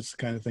weird, but that's the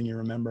kind of thing you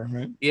remember,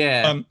 right?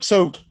 Yeah.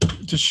 So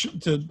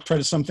to try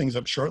to sum things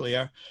up shortly,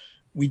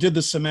 we did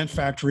the cement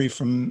factory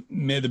from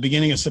the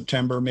beginning of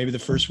September, maybe the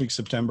first week of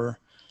September,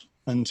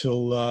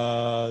 until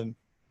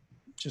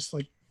just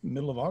like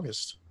middle of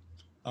August.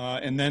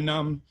 And then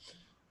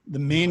the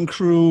main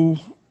crew,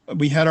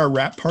 we had our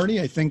wrap party,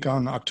 I think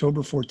on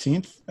October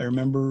 14th. I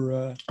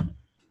remember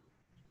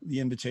the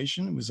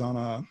invitation. It was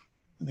on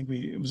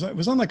it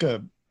was on like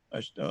a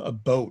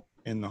boat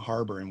in the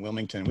harbor in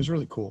Wilmington. It was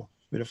really cool.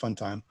 We had a fun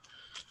time.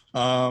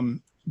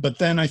 But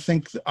then I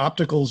think the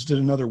Opticals did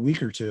another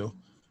week or two.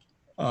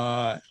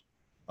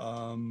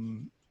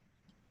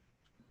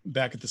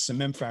 Back at the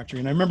cement factory,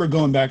 and I remember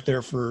going back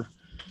there for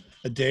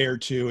a day or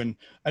two, and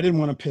I didn't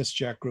want to piss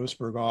Jack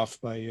Grossberg off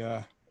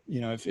by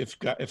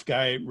if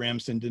Guy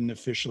Ramsden didn't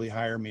officially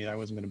hire me, I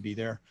wasn't going to be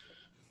there,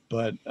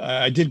 but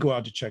I did go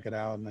out to check it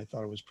out, and I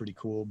thought it was pretty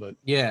cool. But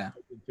yeah,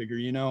 I figure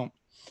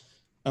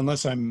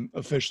unless I'm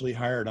officially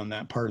hired on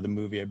that part of the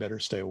movie, I better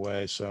stay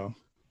away. So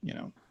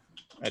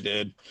I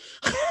did.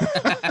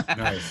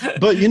 Nice.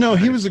 But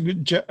he was a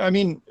good. I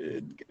mean,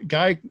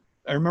 Guy.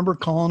 I remember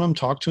calling him,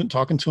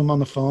 talking to him on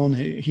the phone.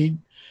 He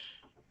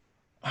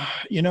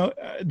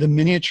the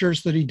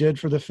miniatures that he did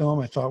for the film,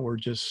 I thought were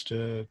just,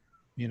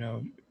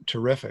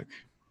 terrific.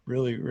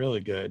 Really,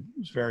 really good. I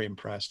was very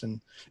impressed, and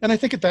I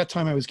think at that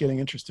time I was getting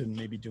interested in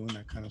maybe doing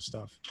that kind of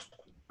stuff.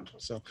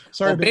 So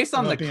sorry. Well, based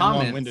on the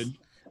comments,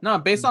 No,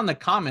 based on the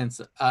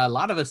comments, a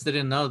lot of us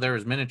didn't know there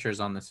was miniatures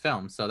on this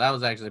film, so that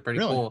was actually pretty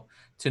cool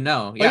to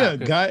know. Yeah,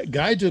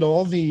 Guy did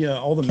all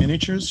the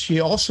miniatures. He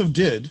also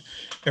did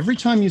every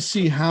time you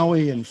see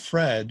Howie and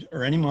Fred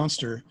or any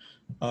monster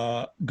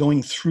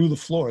going through the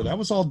floor. That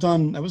was all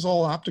done. That was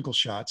all optical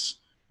shots,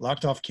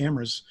 locked off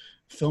cameras,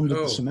 filmed at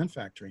the cement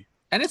factory.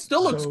 And it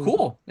still looks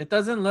cool. It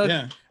doesn't look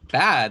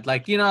bad.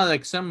 Like, you know,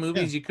 like some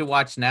movies you could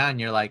watch now and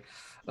you're like,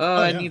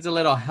 it needs a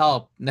little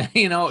help.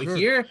 You know,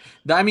 here,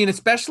 I mean,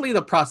 especially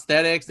the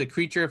prosthetics, the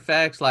creature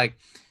effects, like,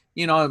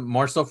 you know,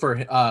 more so for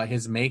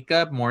his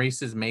makeup,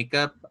 Maurice's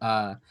makeup.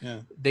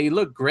 They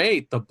look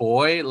great. The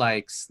boy,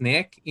 like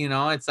Snick, you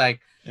know, it's like,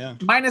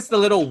 minus the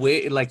little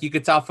wig, like you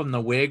could tell from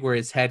the wig where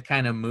his head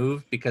kind of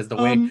moved because the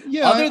wig.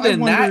 Other than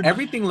that,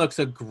 everything looks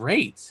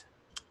great.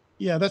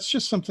 Yeah, that's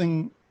just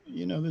something,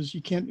 you know,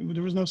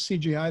 there was no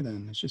CGI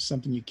then. It's just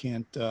something you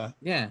can't. Go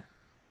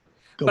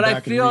but back I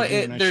feel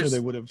and I'm sure they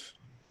would have.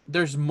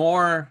 There's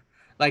more,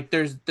 like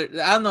I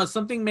don't know,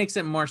 something makes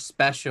it more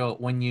special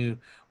when you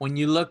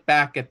look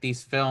back at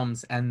these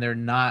films and they're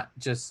not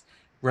just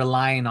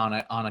relying on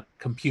a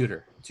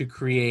computer to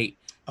create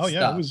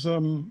stuff. It was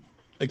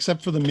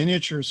except for the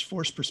miniatures,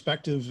 forced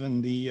perspective,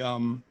 and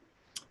the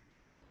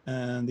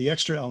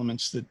extra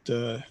elements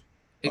that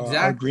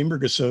Art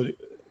Greenberg so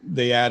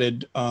they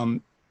added,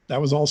 that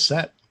was all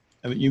set.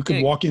 I mean, you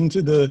could walk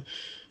into the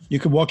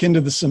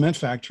cement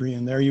factory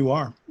and there you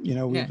are, you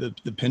know,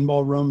 the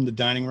pinball room, the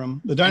dining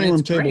room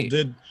table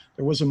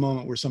there was a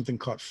moment where something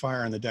caught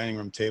fire on the dining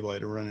room table. I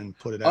had to run and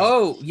put it out.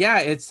 Oh yeah.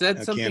 It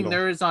said something candle.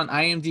 There was on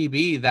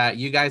IMDb that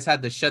you guys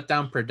had to shut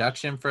down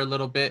production for a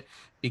little bit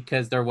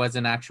because there was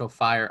an actual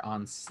fire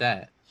on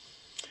set.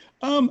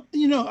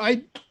 You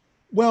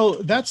know,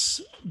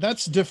 that's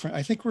different.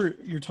 I think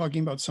you're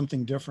talking about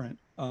something different.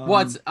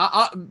 What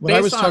I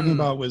was talking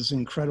about was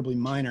incredibly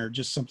minor,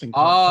 just something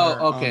caught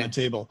fire on the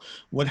table.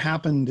 What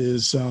happened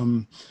is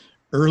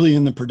early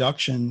in the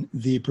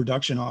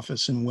production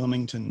office in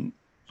Wilmington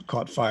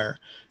caught fire,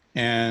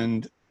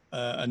 and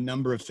a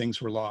number of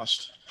things were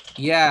lost.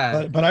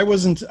 Yeah, but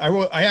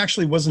I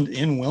actually wasn't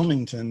in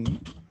Wilmington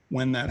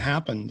when that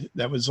happened.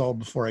 That was all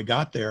before I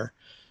got there,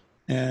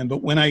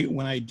 but when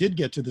I did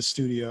get to the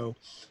studio,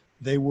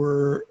 they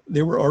were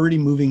already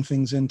moving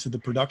things into the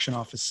production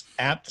office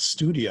at the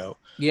studio.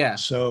 Yeah.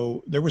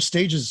 So there were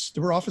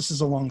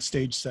offices along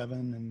stage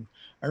 7. And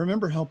I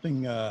remember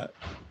helping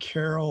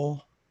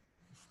Carol,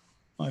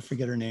 I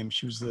forget her name.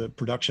 She was the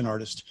production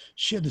artist.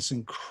 She had this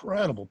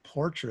incredible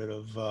portrait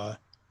of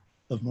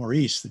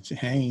Maurice that's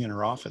hanging in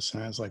her office.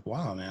 And I was like,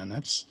 wow, man,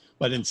 well,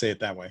 I didn't say it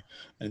that way.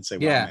 I didn't say,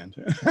 wow, man.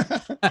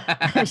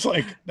 I was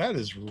like, that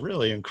is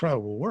really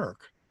incredible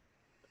work.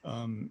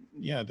 All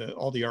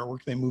the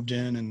artwork they moved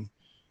in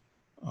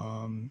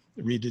and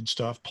redid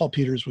stuff. Paul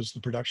Peters was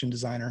the production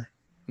designer.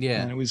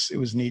 Yeah, and it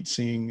was neat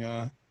seeing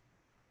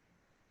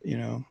you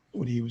know,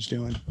 what he was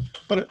doing.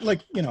 But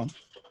like, you know,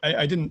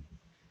 I didn't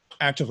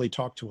actively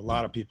talk to a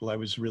lot of people. I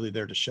was really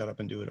there to shut up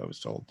and do what I was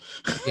told.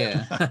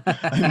 Yeah.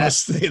 I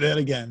must say that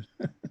again.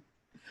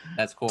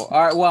 That's cool.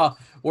 All right. Well,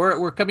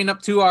 we're coming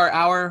up to our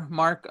hour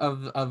mark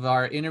of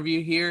our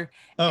interview here.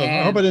 Oh,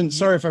 I hope I didn't.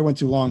 Sorry if I went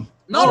too long.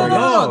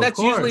 No. That's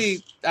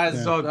usually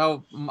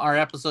how our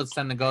episodes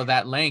tend to go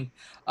that length.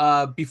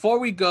 Before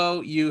we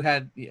go, you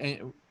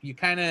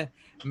kind of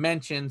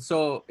mentioned,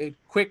 so a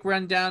quick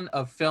rundown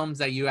of films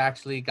that you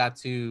actually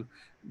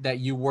that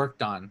you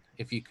worked on,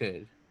 if you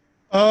could.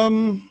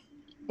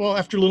 Well,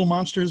 after Little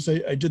Monsters,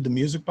 I did the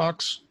Music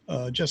Box,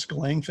 Jessica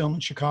Lange film in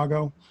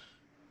Chicago.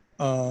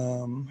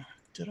 What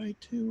did I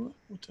do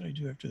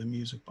after the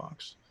Music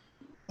Box?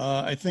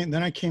 I think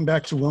then I came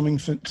back to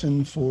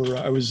Wilmington for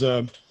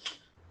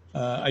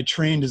I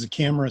trained as a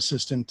camera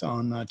assistant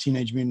on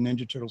Teenage Mutant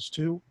Ninja Turtles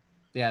 2.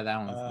 Yeah, that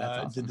one. That's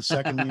awesome. I did the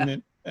second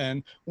unit,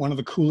 and one of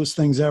the coolest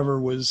things ever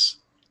was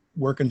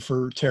working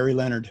for Terry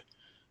Leonard,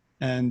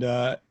 and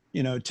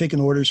you know, taking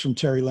orders from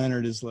Terry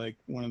Leonard is like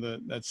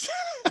that's.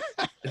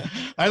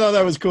 I thought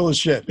that was cool as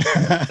shit.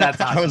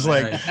 That's awesome. I was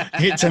like,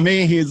 to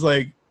me, he's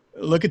like,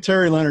 look at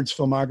Terry Leonard's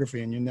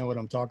filmography and you know what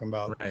I'm talking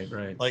about.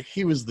 Right. Like,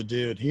 he was the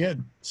dude. He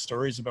had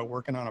stories about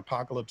working on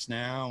Apocalypse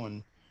Now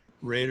and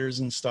Raiders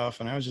and stuff.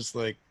 And I was just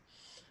like,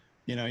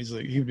 you know,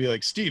 he'd be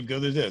like, Steve,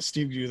 go do this.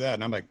 Steve, do that.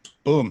 And I'm like,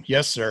 boom.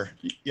 Yes, sir.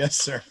 Yes,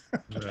 sir.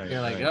 Right.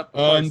 You're like, yep.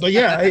 But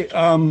yeah,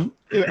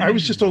 I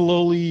was just a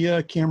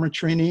lowly camera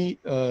trainee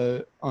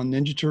on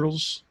Ninja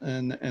Turtles.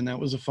 And that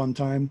was a fun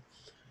time.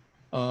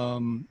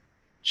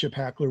 Chip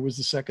Hackler was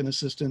the second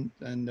assistant,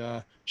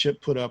 and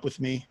Chip put up with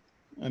me.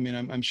 I mean,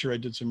 I'm sure I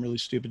did some really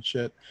stupid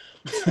shit.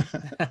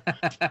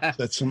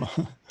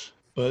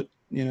 But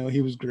you know,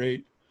 he was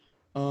great.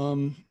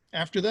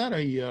 After that,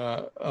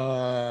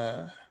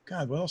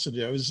 God, what else did I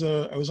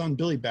do? I was on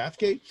Billy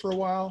Bathgate for a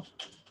while.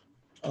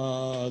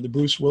 The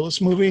Bruce Willis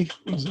movie.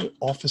 I was an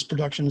office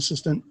production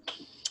assistant.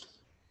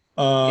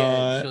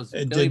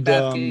 Billy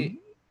Bathgate,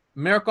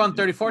 Miracle on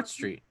 34th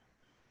Street.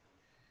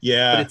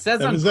 Yeah, but it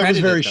says that was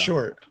very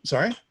short.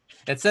 Sorry?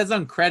 It says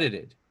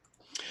uncredited.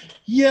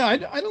 Yeah, I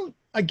don't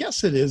I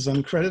guess it is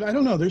uncredited. I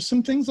don't know. There's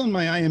some things on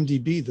my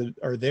IMDb that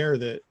are there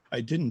that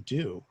I didn't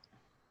do.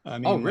 I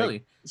mean, Oh, really?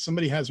 Like,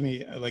 somebody has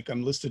me like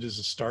I'm listed as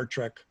a Star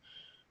Trek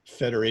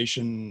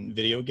Federation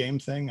video game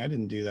thing. I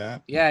didn't do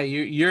that. Yeah,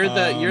 you're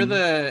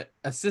the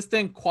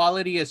assistant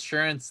quality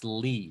assurance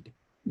lead.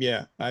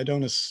 Yeah, I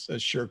don't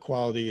assure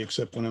quality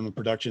except when I'm a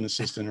production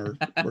assistant or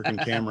working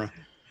camera.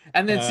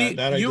 And then see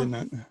that I did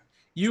not.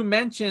 You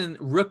mentioned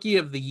Rookie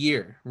of the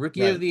Year, of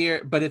the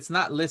Year, but it's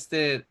not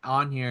listed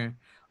on here.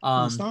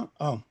 It's not.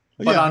 Oh,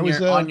 but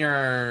on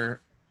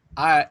your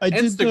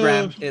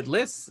Instagram, it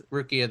lists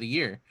Rookie of the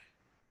Year.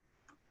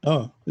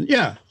 Oh,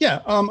 yeah.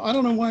 I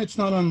don't know why it's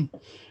not on.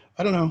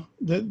 I don't know.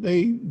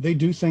 They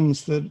do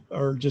things that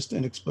are just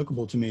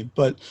inexplicable to me.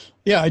 But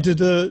yeah, I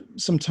did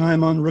some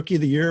time on Rookie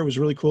of the Year. It was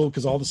really cool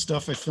because all the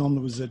stuff I filmed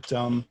was at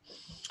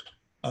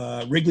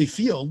Wrigley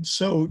Field.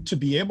 So to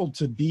be able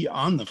to be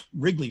on the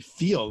Wrigley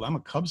Field, I'm a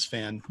Cubs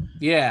fan.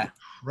 Yeah.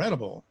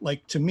 Incredible.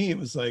 Like, to me, it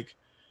was like,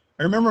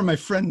 I remember my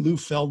friend Lou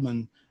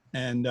Feldman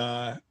and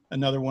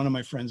another one of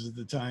my friends at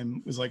the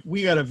time was like,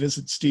 we got to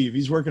visit Steve.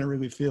 He's working at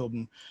Wrigley Field.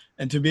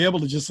 And to be able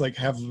to just like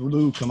have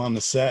Lou come on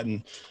the set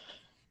and,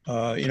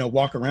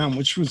 walk around,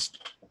 which was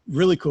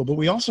really cool. But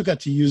we also got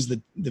to use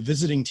the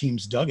visiting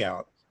team's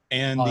dugout,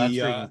 and that's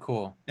freaking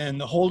cool.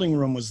 And the holding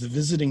room was the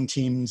visiting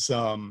team's,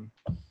 the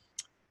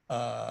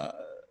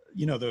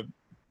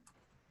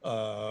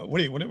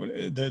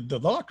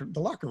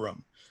locker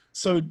room.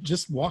 So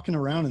just walking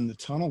around in the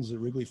tunnels at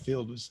Wrigley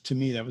Field was, to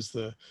me, that was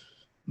the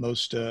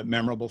most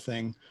memorable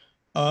thing.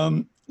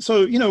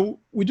 So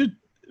we did.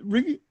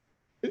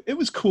 It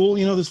was cool.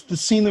 The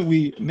scene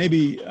that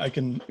maybe I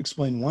can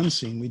explain one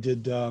scene. We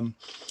did the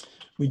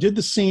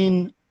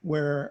scene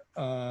where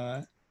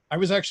I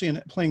was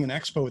actually playing an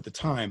expo at the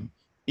time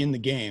in the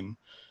game.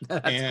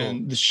 And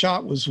cool. The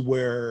shot was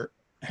where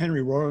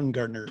Henry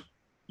Rowengartner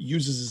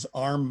uses his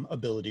arm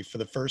ability for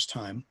the first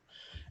time.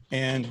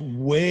 And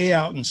way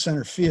out in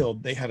center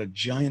field, they had a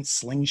giant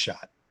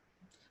slingshot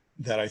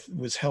that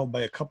was held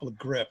by a couple of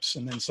grips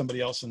and then somebody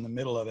else in the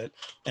middle of it.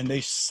 And they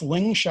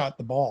slingshot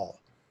the ball.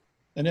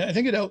 And I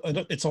think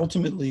it's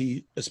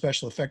ultimately a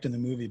special effect in the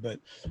movie, but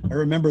I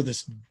remember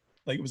this,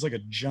 like, it was like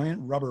a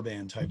giant rubber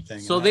band type thing.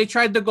 So they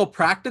tried to go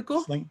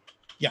practical?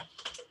 Yeah.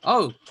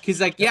 Oh,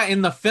 because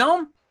in the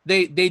film,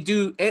 they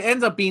do, it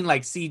ends up being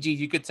like CG.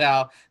 You could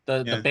tell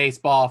the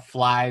baseball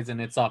flies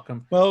and it's all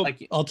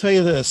I'll tell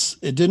you this,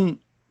 it didn't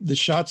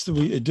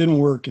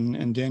work,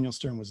 and Daniel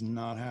Stern was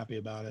not happy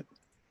about it.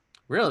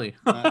 Really?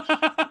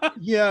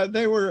 Yeah,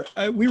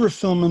 we were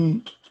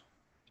filming.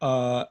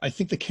 I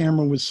think the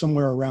camera was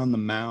somewhere around the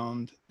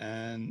mound,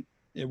 and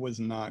it was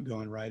not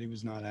going right. He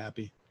was not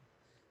happy.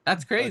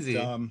 That's crazy.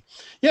 But,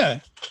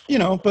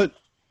 but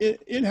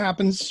it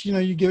happens.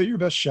 You give it your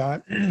best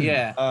shot.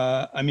 Yeah.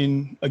 I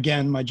mean,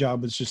 again, my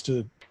job was just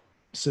to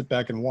sit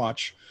back and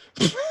watch.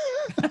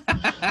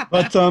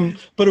 But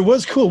it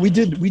was cool. We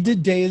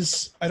did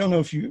days. I don't know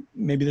if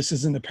maybe this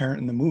isn't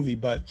apparent in the movie,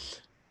 but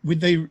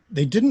they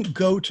didn't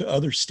go to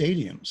other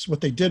stadiums.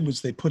 What they did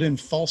was they put in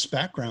false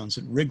backgrounds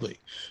at Wrigley.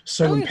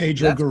 So when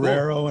Pedro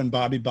Guerrero and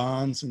Bobby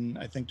Bonds, and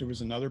I think there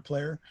was another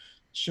player,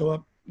 show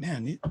up,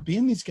 man,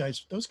 being these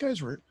guys, those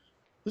guys are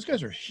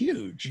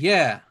huge.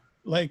 Yeah.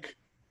 Like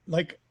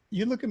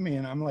you look at me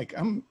and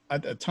I'm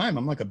at the time,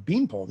 I'm like a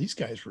beanpole. These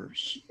guys were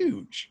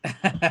huge.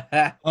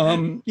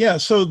 Yeah.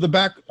 So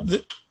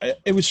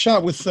it was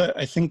shot with,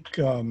 I think,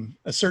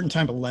 a certain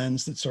type of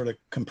lens that sort of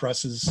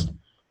compresses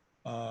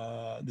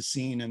the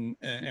scene, and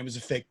it was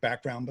a fake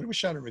background, but it was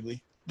shot at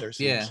Wrigley.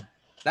 Yeah,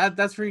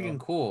 that's freaking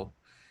cool.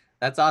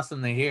 That's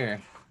awesome to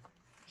hear.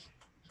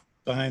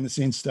 Behind the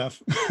scenes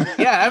stuff.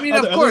 Yeah, I mean,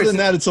 of course. Other than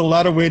that, it's a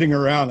lot of waiting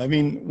around. I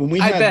mean, when we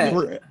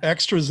were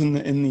extras in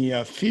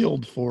the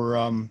field for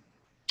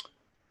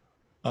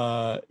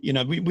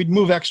we'd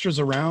move extras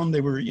around.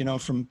 They were,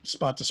 from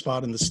spot to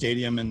spot in the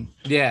stadium, and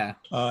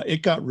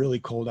it got really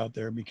cold out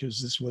there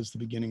because this was the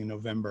beginning of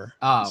November.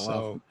 Oh,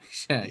 so,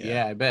 well,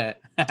 yeah, I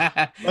bet.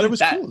 But it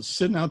was cool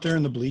sitting out there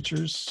in the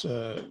bleachers.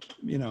 I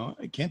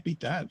can't beat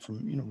that from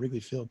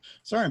Wrigley Field.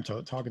 Sorry, I'm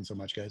talking so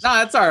much, guys. No,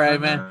 that's all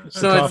right, man.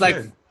 So it's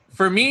like,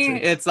 for me,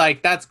 it's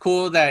like, that's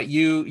cool that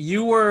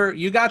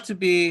you got to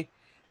be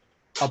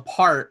a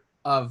part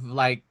of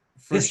like.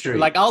 History.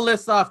 Like, I'll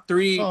list off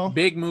 3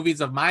 big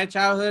movies of my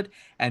childhood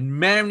and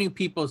many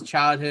people's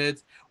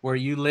childhoods where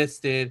you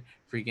listed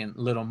freaking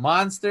Little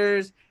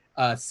Monsters,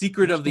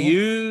 Secret of the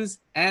Ooze,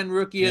 and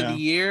Rookie of the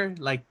Year.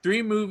 Like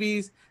 3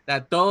 movies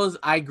those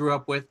I grew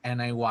up with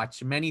and I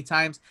watched many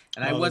times.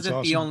 And I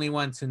wasn't the only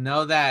one to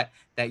know that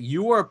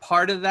you were a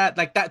part of that.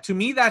 Like, that to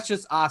me, that's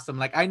just awesome.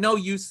 Like, I know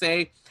you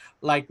say,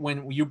 like,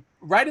 when you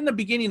right in the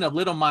beginning of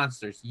Little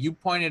Monsters, you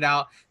pointed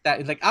out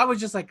that like I was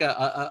just like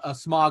a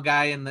small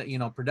guy in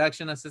the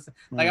production assistant.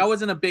 Like, I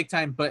wasn't a big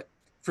time, but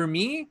for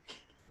me,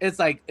 it's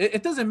like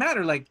it doesn't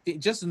matter. Like,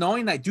 just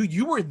knowing that, dude,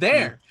 you were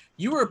there,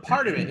 you were a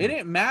part of it. It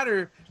didn't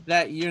matter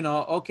that you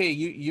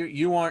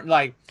weren't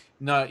like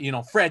no, you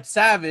know, Fred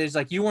Savage,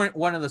 like you weren't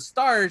one of the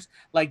stars,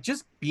 like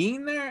just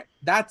being there,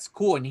 that's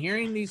cool. And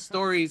hearing these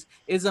stories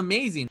is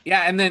amazing.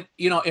 Yeah. And then,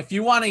 you know, if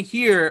you want to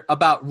hear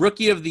about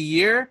Rookie of the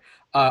Year,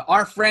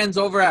 our friends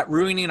over at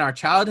Ruining Our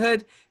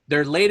Childhood,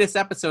 their latest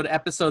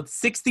episode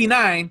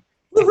 69.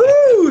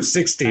 Woohoo!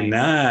 69.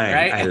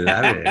 Right? I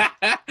love it.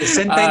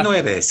 69.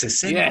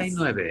 Yes.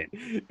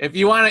 If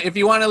you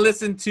want to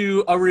listen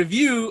to a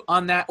review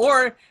on that,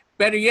 or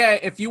better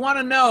yet, if you want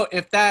to know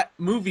if that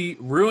movie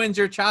ruins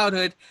your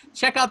childhood,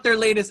 check out their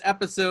latest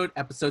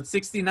episode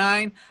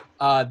 69.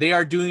 They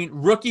are doing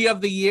Rookie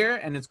of the Year,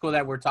 and it's cool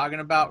that we're talking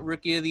about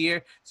Rookie of the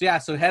Year. So yeah,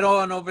 so head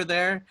on over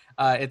there.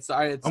 It's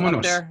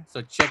up there,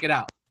 so check it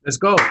out. Let's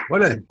go.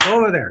 Go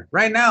over there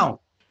right now.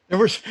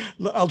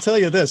 I'll tell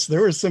you this,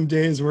 there were some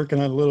days working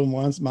on Little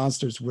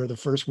Monsters where the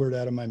first word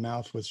out of my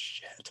mouth was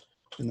shit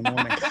in the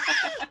morning.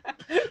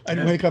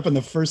 I'd wake up and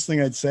the first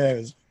thing I'd say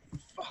was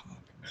fuck.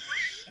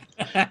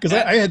 Because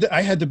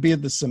I had to be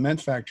at the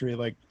cement factory,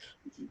 like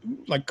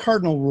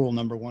cardinal rule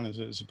number one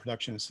as a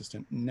production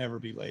assistant, never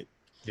be late.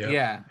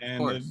 Yeah.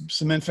 And the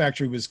cement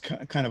factory was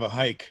kind of a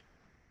hike,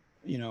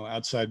 you know,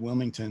 outside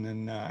Wilmington,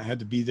 and I had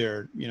to be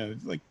there, you know,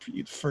 like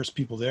first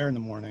people there in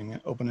the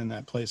morning, opening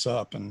that place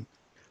up. And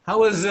how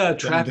was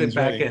traffic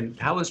back in?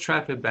 How was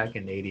traffic back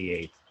in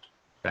 '88?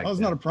 That was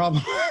not a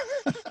problem.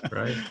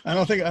 Right. I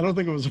don't think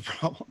it was a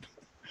problem.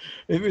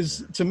 It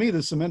was, to me,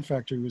 the cement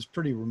factory was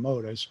pretty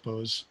remote, I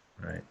suppose.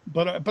 Right.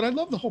 But I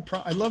love the whole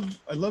I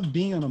love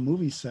being on a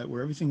movie set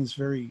where everything is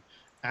very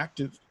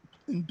active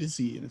and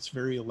busy and it's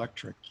very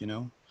electric, you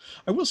know.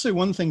 I will say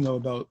one thing though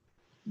about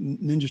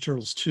Ninja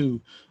Turtles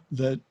 2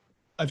 that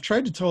I've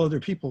tried to tell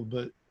other people,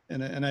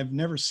 and I've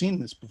never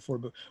seen this before,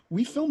 but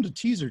we filmed a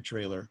teaser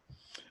trailer.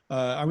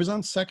 I was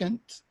on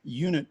second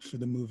unit for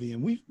the movie,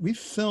 and we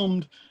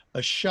filmed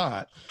a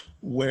shot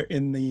where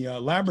in the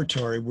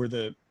laboratory where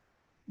the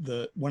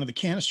one of the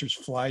canisters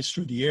flies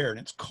through the air and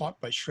it's caught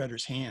by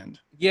Shredder's hand.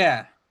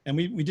 Yeah. And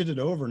we did it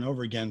over and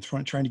over again,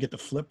 trying to get the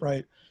flip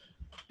right.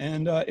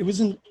 And it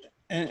wasn't,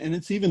 and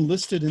it's even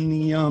listed in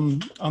the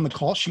on the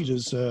call sheet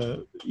as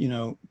you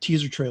know,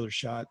 teaser trailer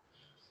shot.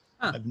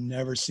 Huh. I've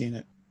never seen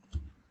it.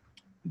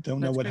 Don't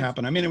know what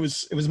happened. I mean, it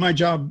was my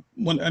job.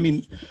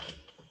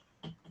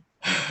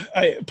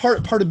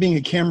 Part of being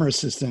a camera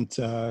assistant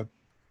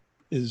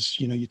is,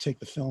 you know, you take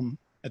the film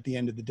at the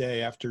end of the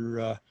day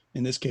after,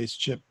 in this case,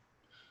 Chip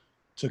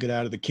took it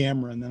out of the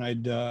camera, and then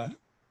I'd,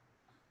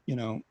 you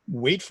know,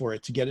 wait for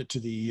it to get it to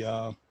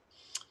the,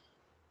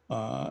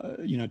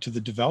 you know, to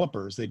the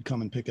developers. They'd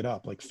come and pick it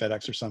up, like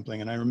FedEx or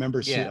something. And I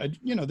remember,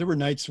 you know, there were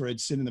nights where I'd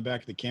sit in the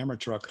back of the camera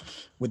truck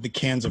with the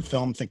cans of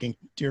film thinking,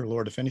 dear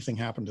Lord, if anything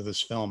happened to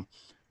this film,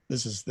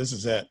 this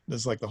is it.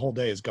 This is like the whole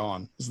day is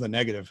gone. This is the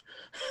negative.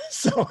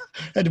 So I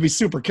had to be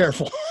super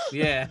careful.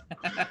 Yeah.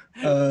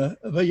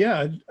 But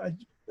yeah,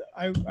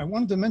 I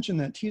wanted to mention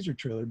that teaser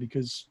trailer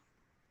because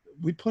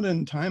we put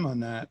in time on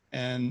that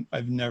and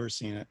I've never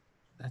seen it.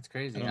 That's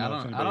crazy. I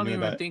don't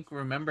even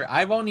remember.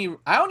 I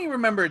only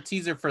remember a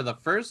teaser for the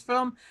first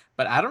film,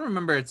 but I don't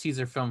remember a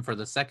teaser film for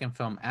the second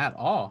film at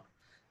all.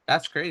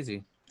 That's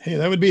crazy. Hey,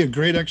 that would be a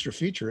great extra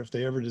feature if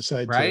they ever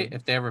decide to.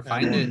 If they ever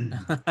find it.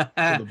 For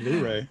the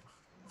Blu-ray.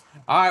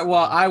 All right.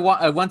 Well, I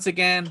want once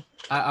again,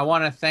 I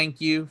want to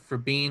thank you for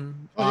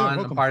being on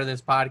a part of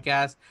this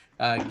podcast,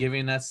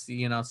 giving us,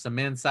 you know, some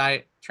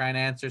insight, trying to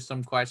answer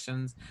some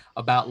questions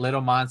about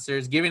Little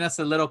Monsters, giving us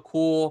a little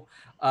cool,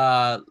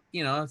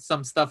 you know,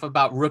 some stuff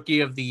about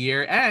Rookie of the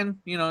Year and,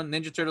 you know,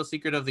 Ninja Turtle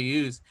Secret of the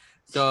Ooze.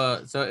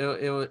 So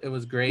it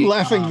was great. I'm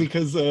laughing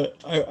because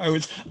I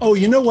was. Oh,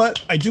 you know what?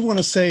 I do want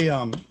to say.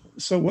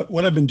 So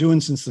what I've been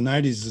doing since the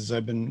 90s is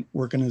I've been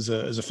working as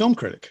a film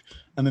critic.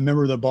 I'm a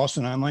member of the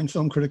Boston Online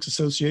Film Critics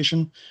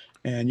Association,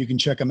 and you can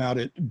check them out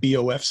at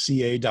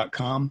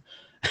bofca.com.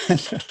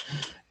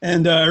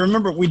 And I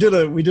remember we did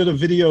a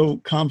video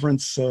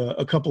conference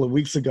a couple of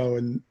weeks ago,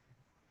 and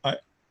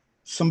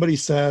somebody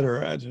said,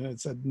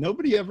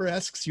 nobody ever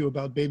asks you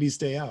about Baby's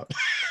Day Out.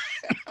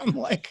 I'm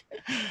like,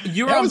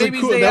 you were on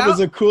Baby's Day Out?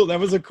 That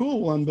was a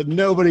cool one, but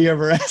nobody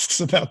ever asks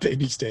about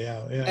Baby's Day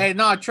Out. Yeah. Hey,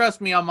 no, trust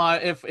me,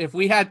 if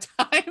we had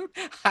time,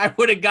 I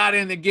would have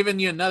gotten and given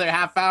you another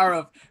half hour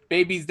of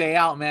Baby's Day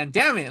Out, man.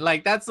 Damn it.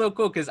 Like, that's so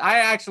cool. Cause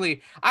I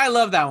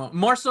love that one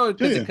more so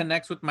because it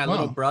connects with my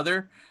little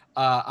brother.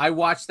 I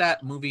watched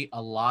that movie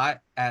a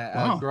lot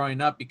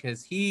growing up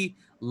because he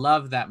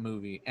loved that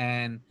movie.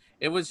 And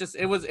it was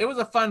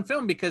a fun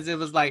film because it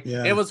was like,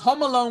 it was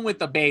Home Alone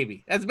with a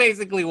baby. That's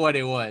basically what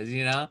it was,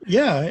 you know?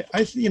 Yeah.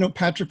 You know,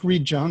 Patrick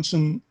Reed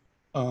Johnson,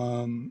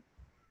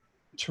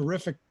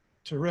 terrific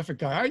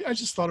guy. I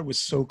just thought it was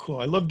so cool.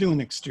 I love doing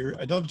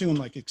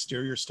like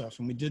exterior stuff.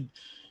 And we did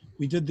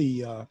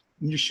the,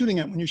 when you're shooting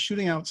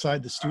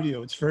outside the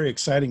studio, it's very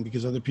exciting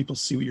because other people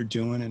see what you're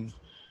doing. And,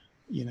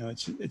 you know,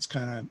 it's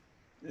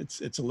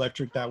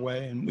electric that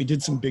way. And we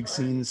did some big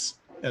scenes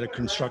at a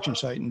construction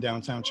site in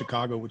downtown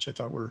Chicago, which I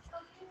thought were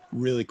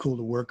really cool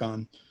to work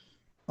on.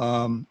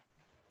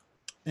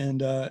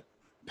 And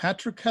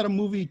Patrick had a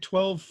movie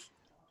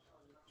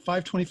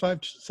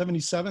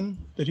 12/5/25/77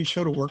 that he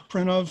showed a work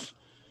print of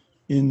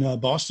in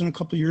Boston a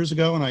couple of years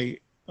ago, and I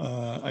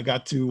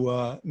got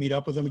to meet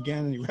up with him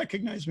again, and he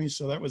recognized me.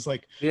 So that was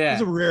like, it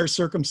was a rare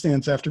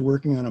circumstance after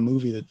working on a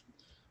movie that,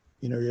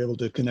 you know, you're able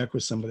to connect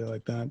with somebody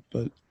like that.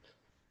 But,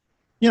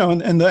 you know,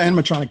 and the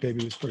animatronic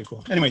baby was pretty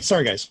cool. Anyway,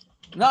 sorry guys.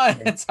 No,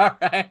 it's all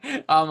right.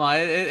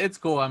 It's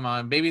cool. I'm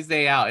on Baby's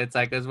Day Out. It's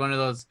like, it's one of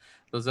those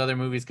other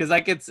movies. Cause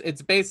like,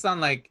 it's based on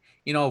like,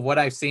 you know, what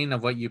I've seen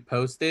of what you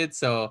posted.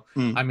 So,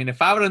 I mean,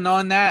 if I would have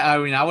known that, I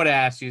mean, I would have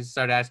asked you,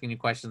 start asking you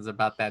questions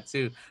about that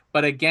too.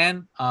 But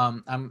again,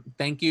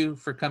 thank you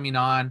for coming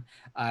on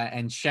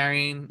and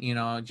sharing, you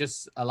know,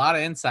 just a lot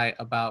of insight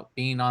about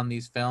being on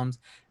these films,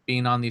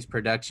 being on these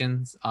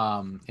productions.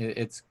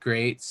 It's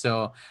great.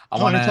 So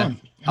I want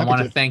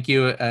to thank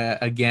you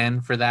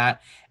again for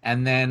that.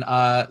 And then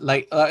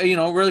you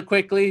know, really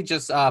quickly,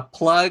 just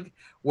plug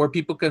where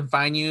people can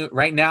find you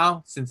right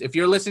now, since if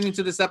you're listening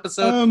to this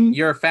episode,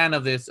 you're a fan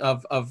of this,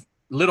 of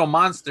Little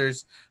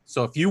Monsters.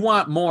 So if you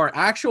want more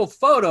actual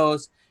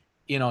photos,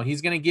 you know, he's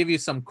going to give you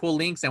some cool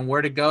links and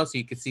where to go so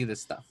you can see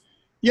this stuff.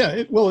 Yeah,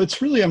 it's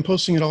really, I'm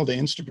posting it all to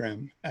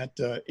Instagram at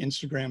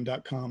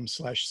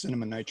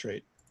instagram.com/cinema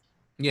nitrate.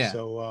 Yeah.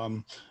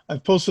 So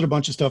I've posted a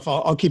bunch of stuff.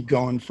 I'll keep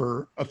going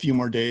for a few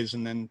more days,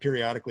 and then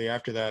periodically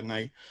after that. And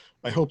I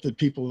hope that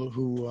people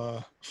who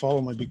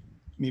follow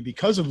me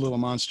because of Little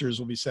Monsters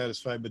will be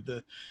satisfied with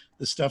the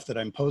stuff that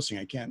I'm posting.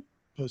 I can't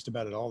post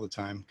about it all the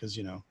time because,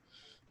 you know,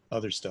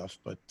 other stuff,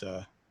 but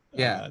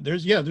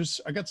there's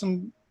I got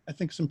some, I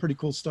think, some pretty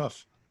cool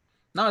stuff.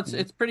 No,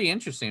 it's pretty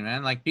interesting,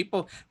 man. Like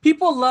people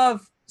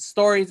love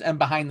stories and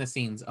behind the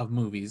scenes of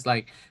movies.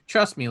 Like,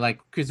 trust me,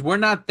 like, because we're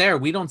not there,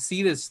 we don't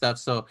see this stuff.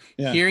 So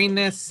hearing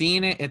this,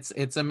 seeing it,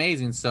 it's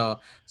amazing. So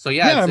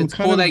it's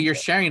cool that you're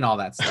sharing all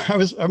that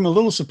stuff. I'm a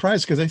little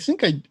surprised because I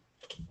think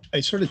I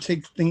sort of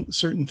take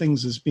certain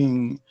things as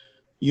being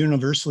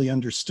universally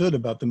understood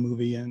about the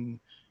movie, and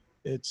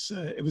it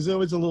was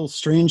always a little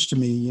strange to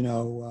me, you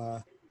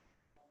know,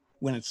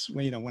 when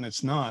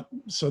it's not.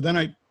 So then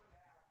I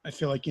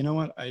feel like, you know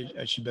what,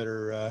 I should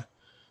better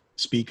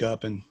speak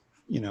up, and,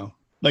 you know,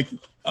 like,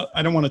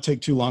 I don't want to take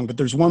too long, but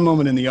there's one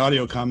moment in the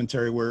audio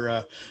commentary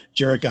where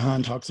Jarek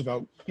Gahan talks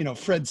about, you know,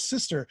 Fred's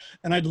sister,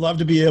 and I'd love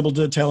to be able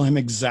to tell him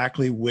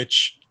exactly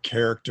which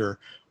character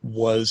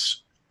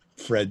was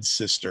Fred's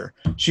sister.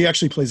 She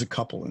actually plays a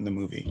couple in the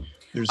movie.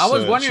 I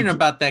was wondering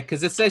about that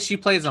because it says she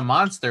plays a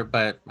monster,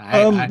 but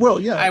I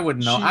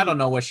wouldn't know. I don't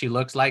know what she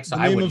looks like, so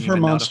I wouldn't even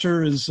know.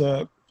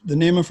 The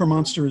name of her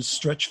monster is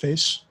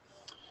Stretchface.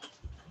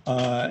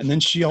 And then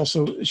she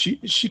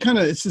kind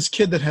of, it's this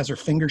kid that has her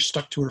finger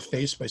stuck to her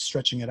face by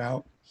stretching it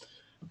out.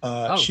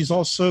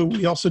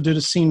 We also did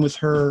a scene with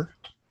her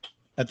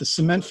at the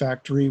cement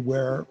factory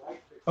where,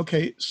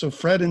 so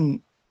Fred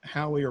and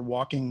Howie are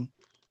walking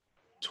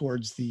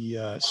towards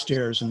the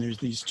stairs, and there's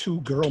these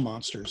two girl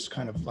monsters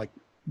kind of like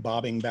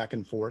bobbing back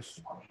and forth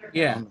on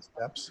the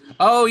steps.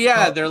 Oh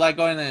yeah, they're like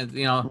going to,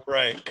 you know.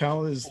 Right.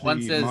 Kyle is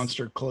the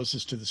monster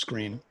closest to the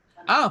screen.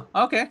 Oh,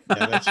 okay.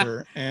 Yeah, that's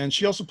her. And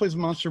she also plays a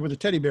monster with a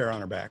teddy bear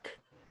on her back,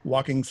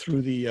 walking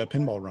through the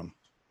pinball room.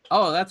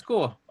 Oh, that's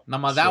cool.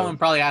 Now, that one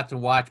probably I have to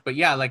watch. But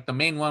yeah, like the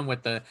main one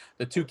with the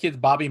two kids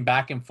bobbing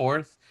back and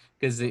forth,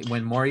 because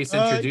when Maurice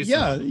introduced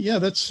them. Yeah,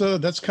 that's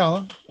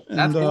Kala. And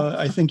that's cool.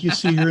 I think you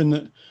see her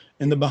in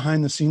the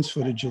behind the scenes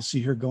footage. You'll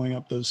see her going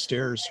up those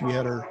stairs. We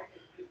had her,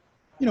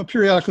 you know,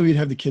 periodically we'd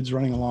have the kids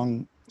running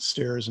along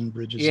stairs and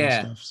bridges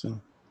and stuff.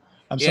 So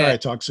I'm sorry I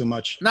talk so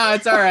much. No,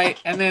 it's all right.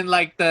 And then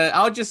like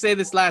I'll just say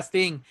this last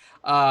thing.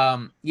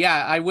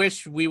 I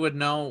wish we would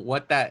know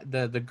what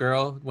the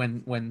girl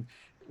when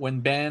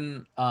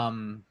Ben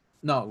when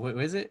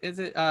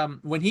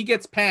he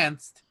gets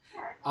pantsed,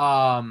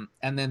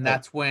 and then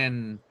that's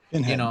when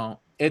Pinhead. You know,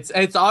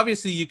 it's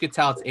obviously you could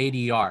tell it's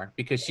ADR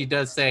because she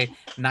does say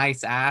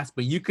nice ass,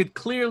 but you could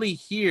clearly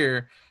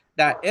hear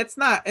that it's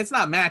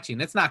not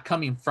matching. It's not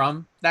coming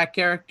from that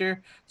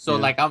character. So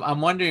like I'm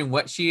wondering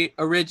what she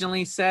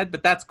originally said,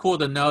 but that's cool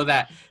to know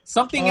that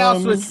something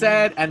else was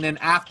said, and then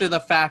after the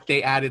fact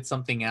they added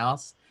something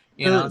else.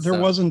 There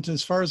wasn't,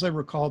 as far as I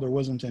recall, there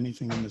wasn't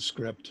anything in the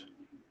script.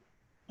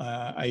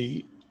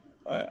 I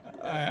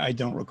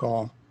don't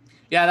recall.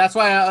 Yeah, that's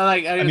why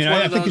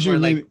I think you're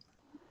maybe.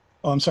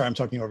 Oh, I'm sorry, I'm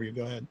talking over you.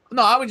 Go ahead.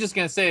 No, I was just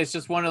gonna say it's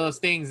just one of those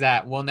things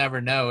that we'll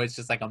never know. It's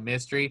just like a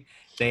mystery.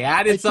 They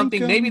added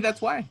something. Maybe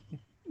that's why.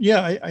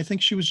 Yeah, I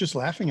think she was just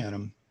laughing at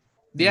him.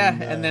 Yeah,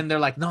 and then they're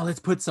like, "No,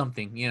 let's put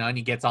something," you know, and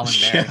he gets all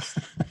embarrassed.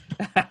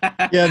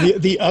 Yeah,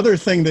 the other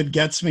thing that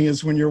gets me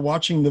is when you're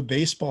watching the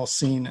baseball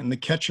scene and the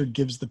catcher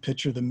gives the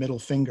pitcher the middle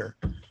finger.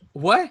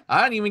 What?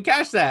 I didn't even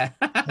catch that.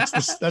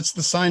 That's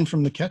the sign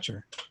from the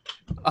catcher.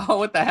 Oh,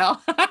 what the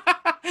hell?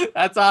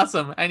 That's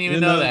awesome. I didn't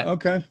even know that.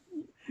 Okay.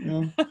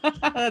 Yeah.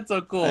 That's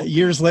so cool.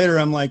 Years later,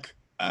 I'm like,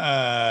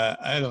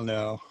 I don't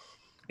know.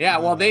 Yeah,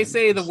 well, they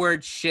say the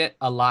word shit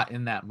a lot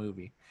in that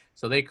movie.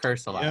 So they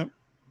curse a lot. Yep.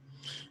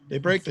 They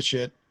break the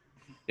shit.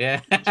 Yeah.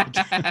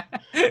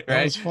 That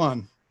was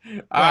fun.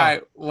 All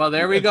right. Well,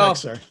 there we go. Thanks,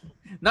 sir.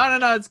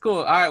 No, it's cool.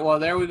 All right, well,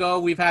 there we go.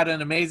 We've had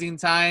an amazing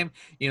time,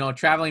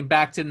 traveling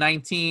back to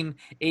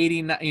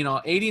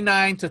 1989,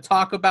 89 to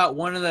talk about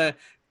one of the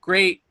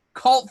great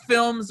cult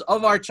films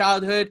of our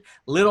childhood,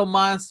 Little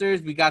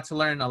Monsters. We got to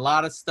learn a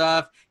lot of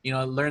stuff,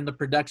 learn the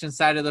production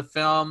side of the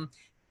film,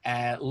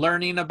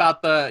 learning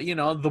about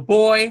the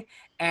boy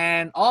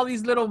and all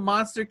these little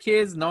monster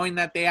kids, knowing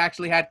that they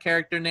actually had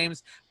character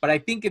names. But I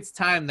think it's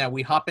time that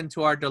we hop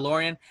into our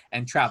DeLorean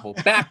and travel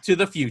back to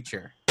the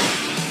future.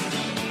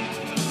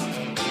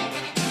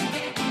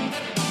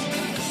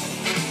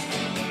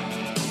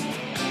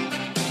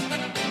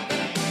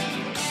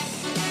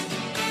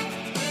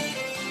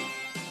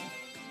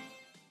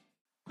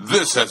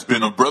 This has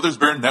been a Brothers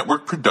Bear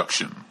Network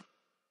production.